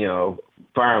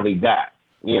got,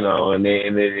 and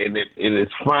it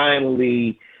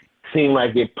finally seemed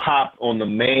like it popped on the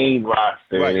main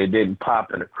roster, right, and it didn't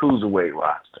pop in the cruiserweight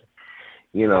roster,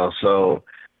 so.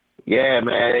 Yeah,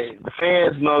 man. The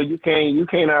fans know you can't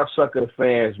outsucker the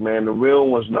fans, man. The real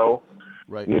ones know.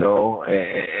 Right.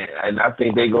 And I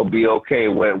think they're gonna be okay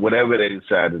with whatever they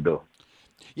decide to do.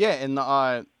 Yeah, and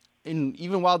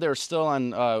even while they're still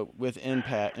on with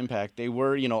Impact, they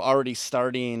were already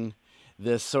starting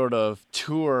this sort of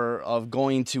tour of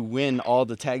going to win all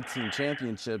the tag team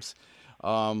championships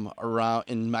around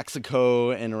in Mexico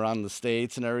and around the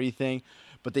States and everything,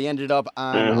 but they ended up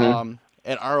on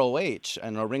at ROH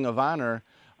and a Ring of Honor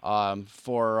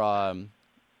for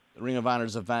Ring of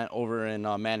Honor's event over in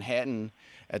Manhattan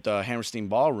at the Hammerstein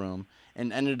Ballroom,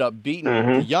 and ended up beating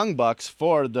the Young Bucks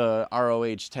for the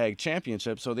ROH Tag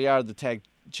Championship. So they are the tag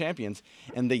champions,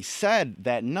 and they said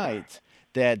that night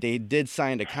that they did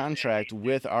sign a contract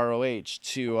with ROH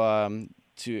to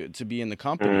be in the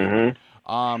company.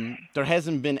 There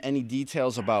hasn't been any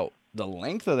details about the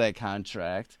length of that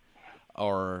contract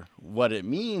or what it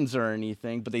means or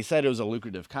anything, but they said it was a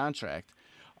lucrative contract.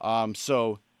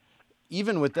 So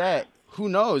even with that, who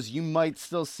knows? You might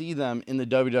still see them in the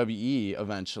WWE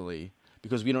eventually,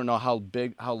 because we don't know how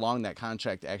long that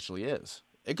contract actually is.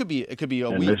 It could be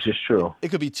a week. This is true. It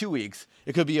could be 2 weeks.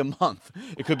 It could be a month.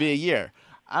 It could be a year.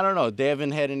 I don't know. They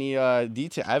haven't had any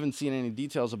detail. I haven't seen any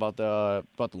details about the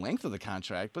length of the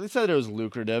contract, but they said it was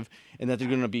lucrative and that they're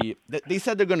going to be. They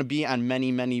said they're going to be on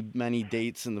many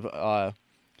dates in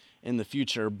the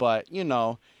future. But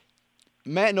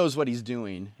Matt knows what he's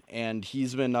doing, and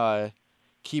he's been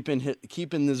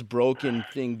keeping this broken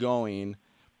thing going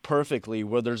perfectly.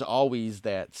 Where there's always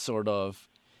that sort of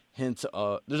hint.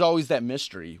 There's always that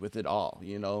mystery with it all,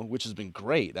 which has been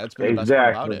great. That's been the best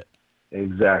part about it.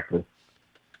 Exactly.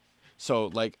 So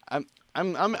like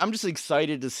I'm just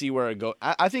excited to see where it goes.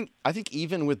 I think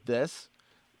even with this,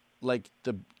 like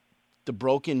the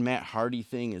broken Matt Hardy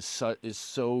thing is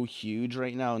so huge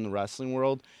right now in the wrestling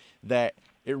world that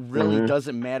it really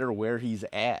doesn't matter where he's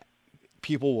at.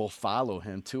 People will follow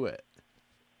him to it.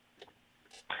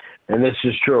 And this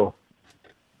is true.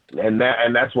 And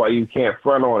that's why you can't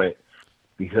front on it,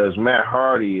 because Matt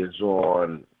Hardy is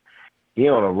on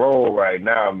a roll right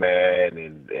now, man,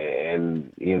 and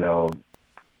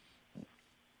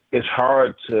it's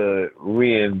hard to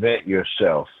reinvent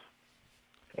yourself.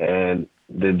 And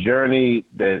the journey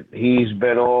that he's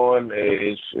been on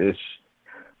is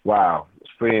wow.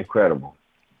 It's pretty incredible.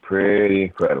 Pretty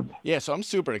incredible. Yeah, so I'm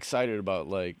super excited about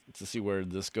to see where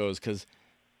this goes, because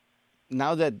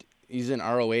now that he's in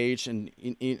ROH and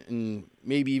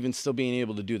maybe even still being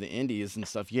able to do the indies and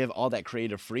stuff, you have all that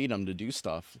creative freedom to do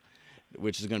stuff.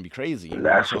 which is going to be crazy.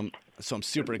 So I'm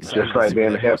super excited. Just like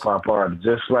being a hip hop artist.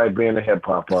 Just like being a hip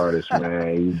hop artist,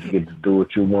 man. You get to do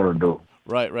what you want to do.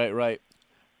 Right.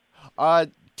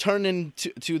 Turning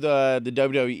to the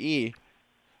WWE,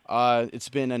 it's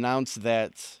been announced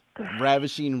that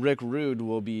Ravishing Rick Rude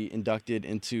will be inducted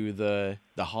into the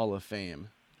Hall of Fame.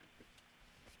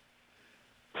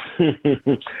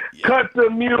 Cut the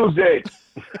music.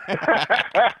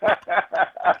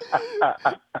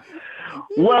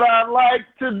 What I like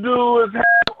to do is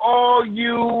have all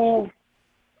you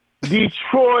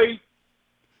Detroit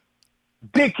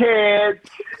dickheads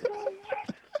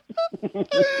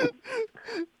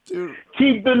Dude.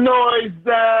 keep the noise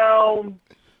down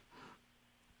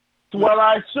while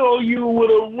I show you what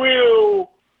a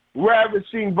real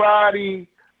ravishing body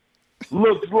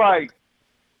looks like.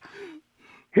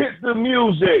 Hit the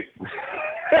music.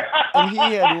 And he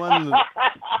had one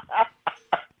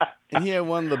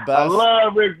of the best. I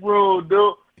love Rick Rude,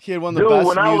 dude. He had one of the best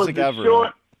when music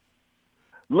ever.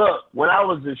 Look, when I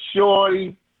was a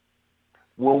shorty,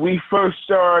 when we first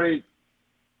started,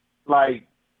 like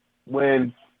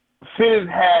when fitted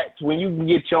hats, when you can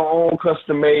get your own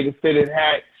custom-made fitted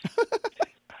hats,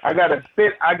 I got a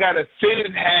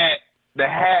fitted hat. The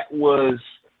hat was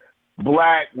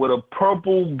black with a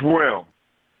purple brim.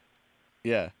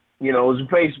 Yeah. You know, it was a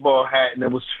baseball hat and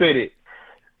it was fitted.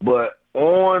 But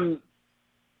on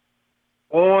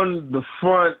the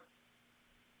front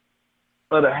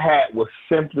of the hat was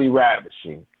Simply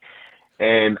Ravishing.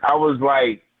 And I was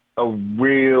like a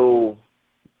real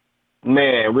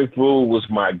man. Rick Rude was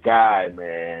my guy,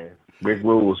 man. Rick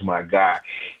Rude was my guy.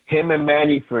 Him and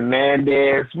Manny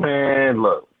Fernandez, man,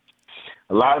 look,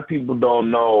 a lot of people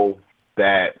don't know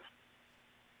that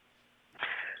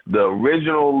the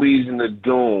original Legion of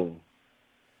Doom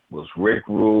was Rick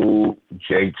Rude,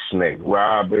 Jake Snake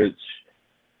Roberts,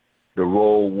 the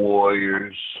Road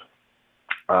Warriors,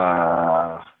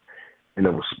 and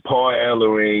it was Paul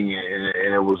Ellering,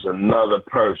 and it was another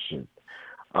person.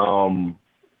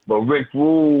 But Rick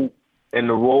Rude and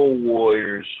the Road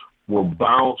Warriors were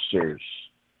bouncers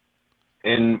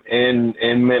in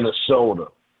Minnesota,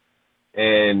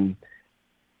 and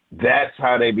that's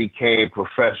how they became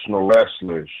professional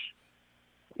wrestlers.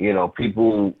 You know,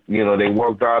 people, you know, they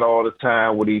worked out all the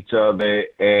time with each other,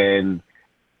 and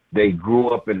they grew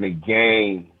up in the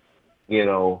game, you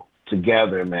know,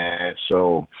 together, man.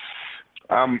 So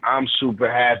I'm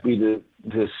super happy to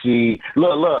see.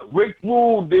 Look, Rick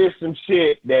Rude did some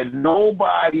shit that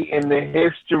nobody in the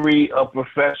history of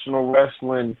professional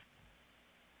wrestling,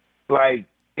 like,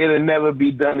 it'll never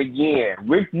be done again.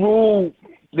 Rick Rude,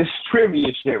 this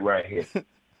trivia shit right here.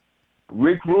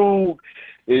 Rick Rude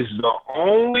is the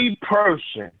only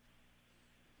person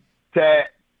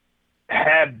that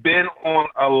had been on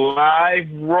a live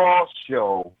Raw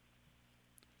show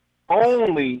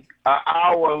only an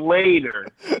hour later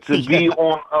to be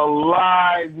on a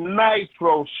live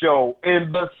Nitro show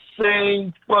in the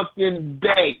same fucking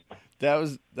day.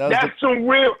 That's some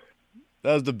real.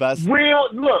 That was the best.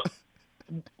 Look.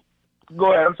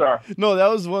 Go ahead. I'm sorry. No, that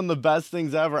was one of the best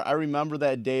things ever. I remember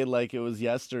that day like it was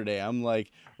yesterday. I'm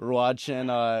like watching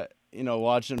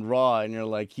Raw, and you're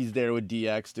like, he's there with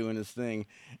DX doing his thing,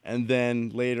 and then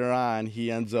later on he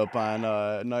ends up on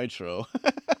Nitro.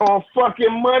 On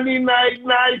fucking Monday Night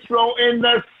Nitro in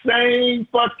the same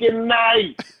fucking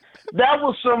night. That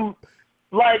was some,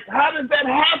 like, how did that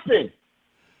happen?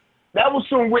 That was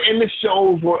some, and the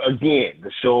shows were, again,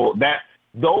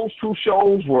 those two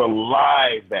shows were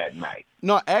live that night.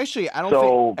 No, actually, I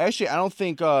don't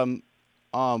think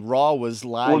Raw was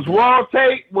live. Was Raw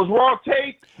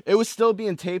taped? It was still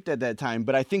being taped at that time,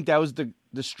 but I think that was the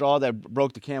straw that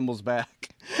broke the camel's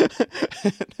back.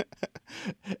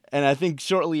 And I think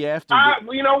shortly after...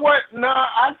 you know what? No,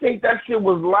 I think that shit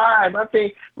was live. I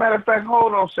think, matter of fact,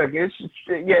 hold on a second.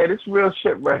 This real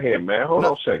shit right here, man. Hold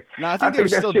on a second. No, I think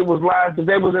that shit was live because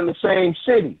they was in the same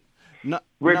city.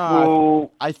 Rick Rude.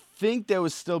 I think that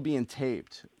was still being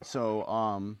taped. So,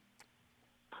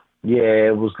 yeah,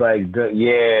 it was like,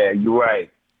 yeah, you're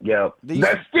right. Yeah,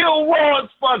 that's still Raw as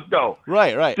fuck, though.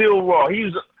 Right. Still Raw. He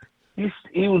was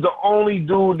the only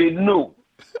dude that knew.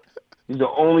 He's the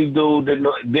only dude that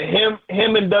knew.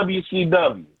 Him and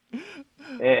WCW.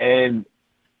 And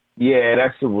yeah,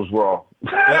 that shit was Raw.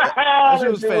 That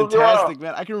shit was fantastic,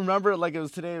 man. I can remember it like it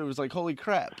was today. It was like, holy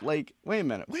crap. Like, wait a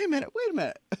minute.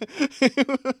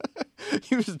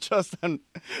 He was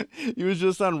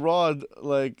just on Raw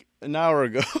like an hour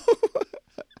ago.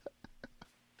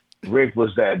 Rick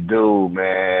was that dude,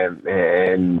 man.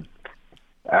 And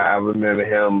I remember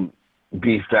him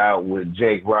beefed out with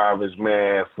Jake Roberts,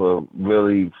 man, for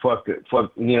really he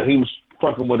was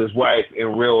fucking with his wife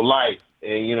in real life.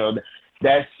 And, you know,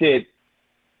 that shit,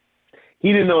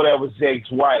 he didn't know that was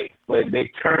Jake's wife, but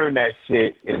they turned that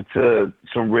shit into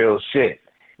some real shit.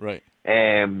 Right.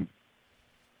 And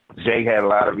Jake had a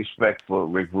lot of respect for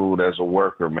Rick Rude as a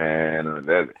worker, man.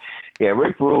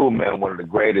 Rick Rude, man, one of the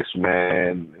greatest,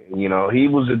 man. You know, he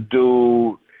was a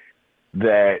dude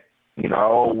that, you know, I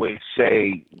always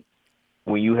say,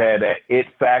 when you had that it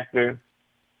factor,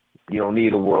 you don't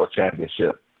need a world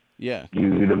championship. Yeah.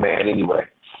 You're the man anyway.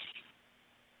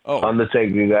 Oh.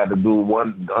 Undertaker got to do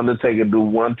one. Undertaker do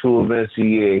 1-2 events a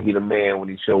year. He the man when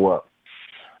he show up.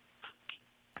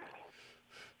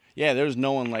 Yeah, there's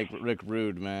no one like Rick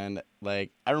Rude, man.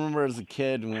 Like, I remember as a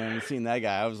kid when I seen that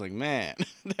guy, I was like, man,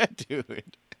 that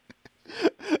dude.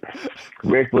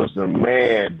 Rick was the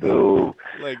man, dude.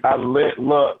 Like,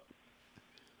 Look,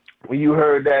 when you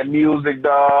heard that music,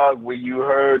 dog,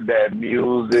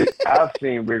 I've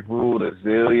seen Rick Rude a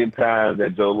zillion times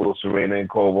at Joe Louis Arena in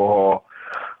Culver Hall.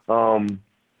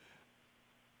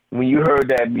 When you heard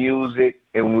that music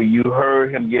and when you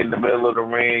heard him get in the middle of the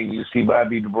ring, you see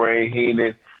Bobby the Brain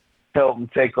Heenan help him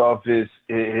take off his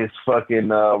fucking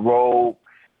robe.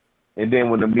 And then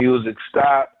when the music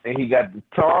stopped and he got to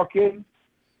talking,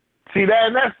 see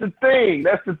that's the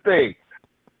thing.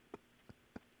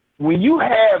 When you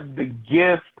have the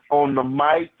gift on the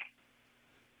mic,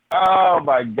 oh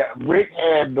my God, Rick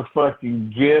had the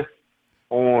fucking gift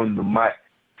on the mic.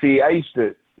 See, I used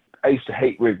to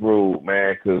hate Rick Rude,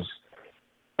 man, because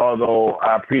although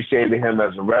I appreciated him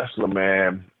as a wrestler,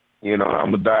 man, you know,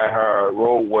 I'm a diehard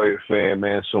Road Warrior fan,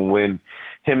 man. So when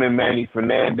him and Manny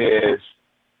Fernandez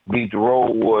beat the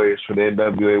Road Warriors for the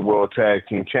NWA World Tag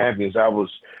Team Champions, I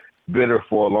was bitter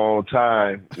for a long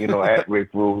time, you know, at Rick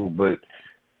Rude, but,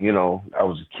 you know, I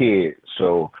was a kid.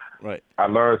 So right. I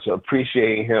learned to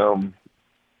appreciate him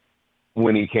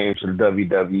when he came to the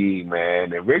WWE,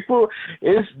 man. And Rick Rude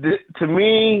is, to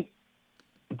me,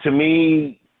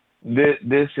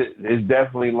 this is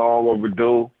definitely long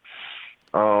overdue.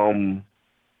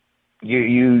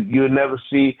 You'll never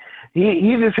see.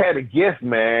 He just had a gift,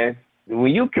 man.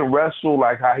 When you can wrestle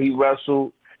like how he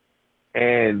wrestled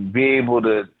and be able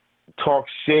to talk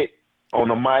shit on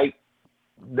the mic,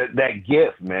 that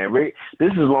gift, man. Rick,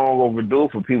 this is long overdue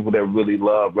for people that really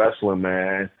love wrestling,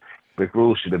 man. Rick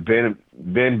Rude should have been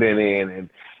in, and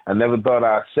I never thought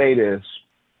I'd say this,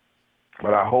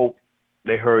 but I hope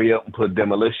they hurry up and put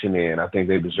Demolition in. I think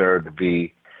they deserve to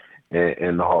be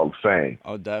in the Hall of Fame.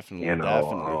 Oh, definitely, you know,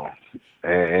 definitely.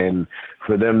 And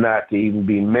for them not to even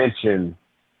be mentioned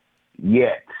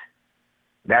yet,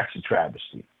 that's a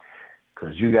travesty.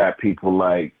 Because you got people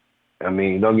like, I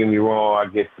mean, don't get me wrong, I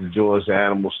get the George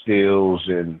Animal Steels,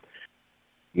 and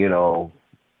you know,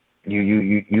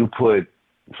 you put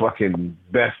fucking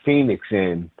Beth Phoenix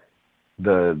in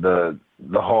the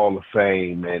Hall of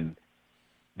Fame, and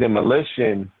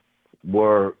Demolition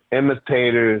were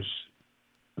imitators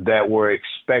that were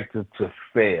expected to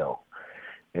fail,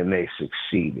 and they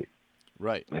succeeded.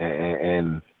 Right.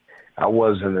 And I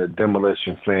wasn't a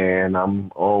Demolition fan.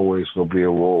 I'm always gonna be a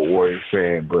Road Warrior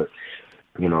fan, but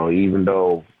you know, even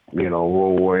though, you know,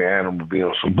 Road Warrior Animal be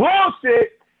on some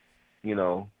bullshit, you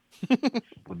know,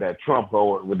 with that Trump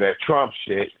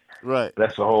shit. Right.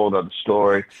 That's a whole other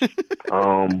story.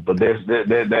 But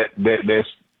there's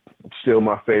still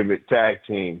my favorite tag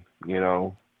team, you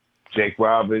know. Jake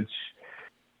Roberts,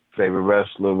 favorite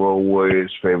wrestler, Road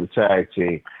Warriors, favorite tag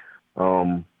team.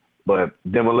 But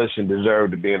Demolition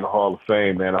deserved to be in the Hall of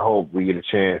Fame, man. I hope we get a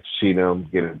chance to see them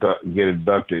get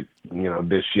inducted, you know,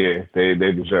 this year. They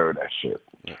deserve that shit.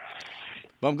 Yeah.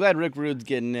 But I'm glad Rick Rude's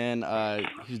getting in.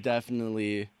 He's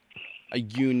definitely a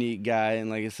unique guy, and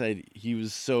like I said, he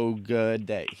was so good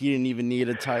that he didn't even need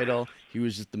a title. He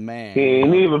was just the man. He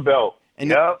didn't need a belt. And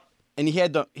yep. He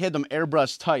had them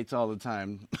airbrush tights all the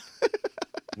time.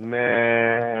 Man,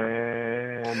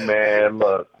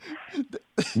 look.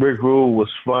 Rick Rude was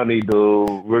funny,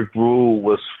 dude. Rick Rude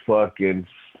was fucking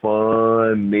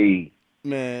funny.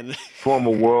 Man.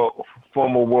 Former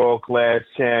world class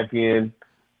champion.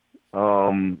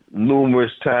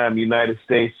 Numerous time United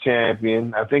States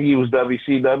champion. I think he was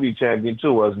WCW champion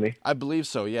too, wasn't he? I believe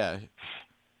so, yeah.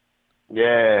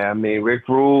 Yeah, I mean, Rick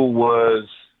Rude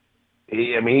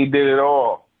he did it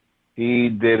all. He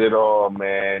did it all,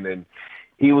 man. And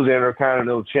he was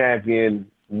Intercontinental champion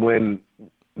when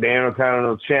the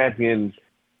Intercontinental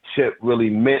Championship really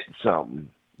meant something.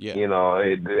 Yeah. You know,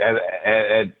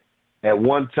 at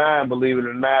one time, believe it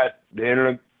or not,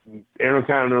 the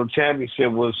Intercontinental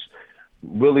Championship was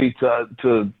really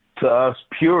to us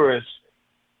purists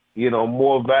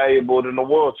more valuable than the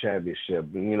world championship.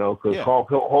 Because Hulk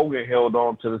Hogan held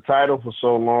on to the title for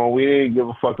so long, we didn't give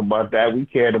a fuck about that. We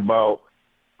cared about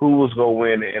who was going to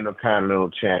win the Intercontinental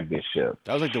Championship.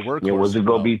 That was like the workhorse.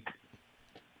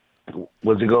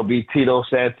 Was it gonna be Tito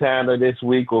Santana this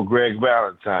week or Greg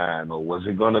Valentine, or was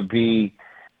it gonna be,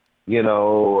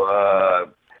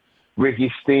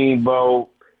 Ricky Steamboat?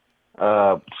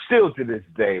 Still to this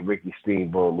day, Ricky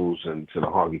Steamboat losing to the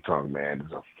Honky Tonk Man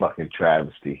is a fucking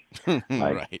travesty.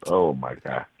 Right. Oh my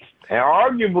God. And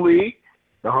arguably,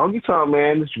 the Honky Tonk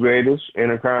Man is the greatest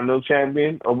Intercontinental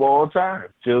Champion of all time.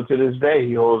 Still to this day,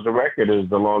 he holds the record as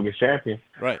the longest champion.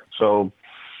 Right. So,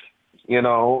 yeah,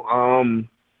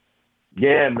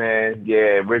 man.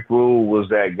 Yeah, Rick Rude was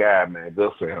that guy, man.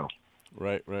 Good for him.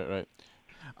 Right.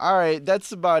 All right,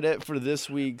 that's about it for this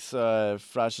week's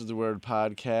Fresh is the Word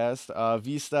podcast.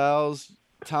 V-Styles,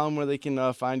 tell them where they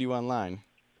can find you online.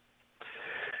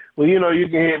 Well, you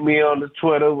can hit me on the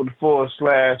Twitter with the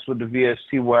 / with the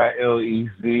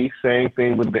VSTYLEZ. Same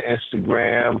thing with the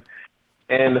Instagram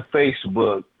and the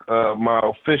Facebook. My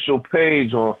official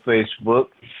page on Facebook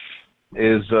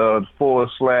is /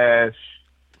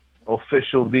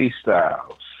 official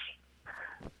V-Styles.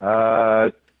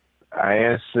 I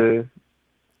answer,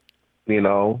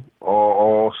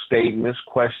 all statements,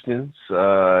 questions.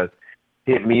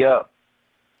 Hit me up.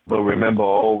 But remember,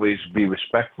 always be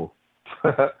respectful.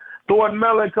 Thornton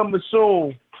Melon coming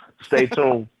soon. Stay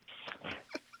tuned.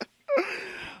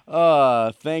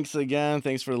 Thanks again.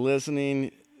 Thanks for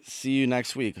listening. See you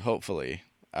next week, hopefully.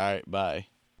 All right, bye.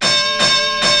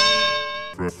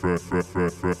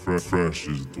 Fresh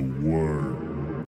is the word.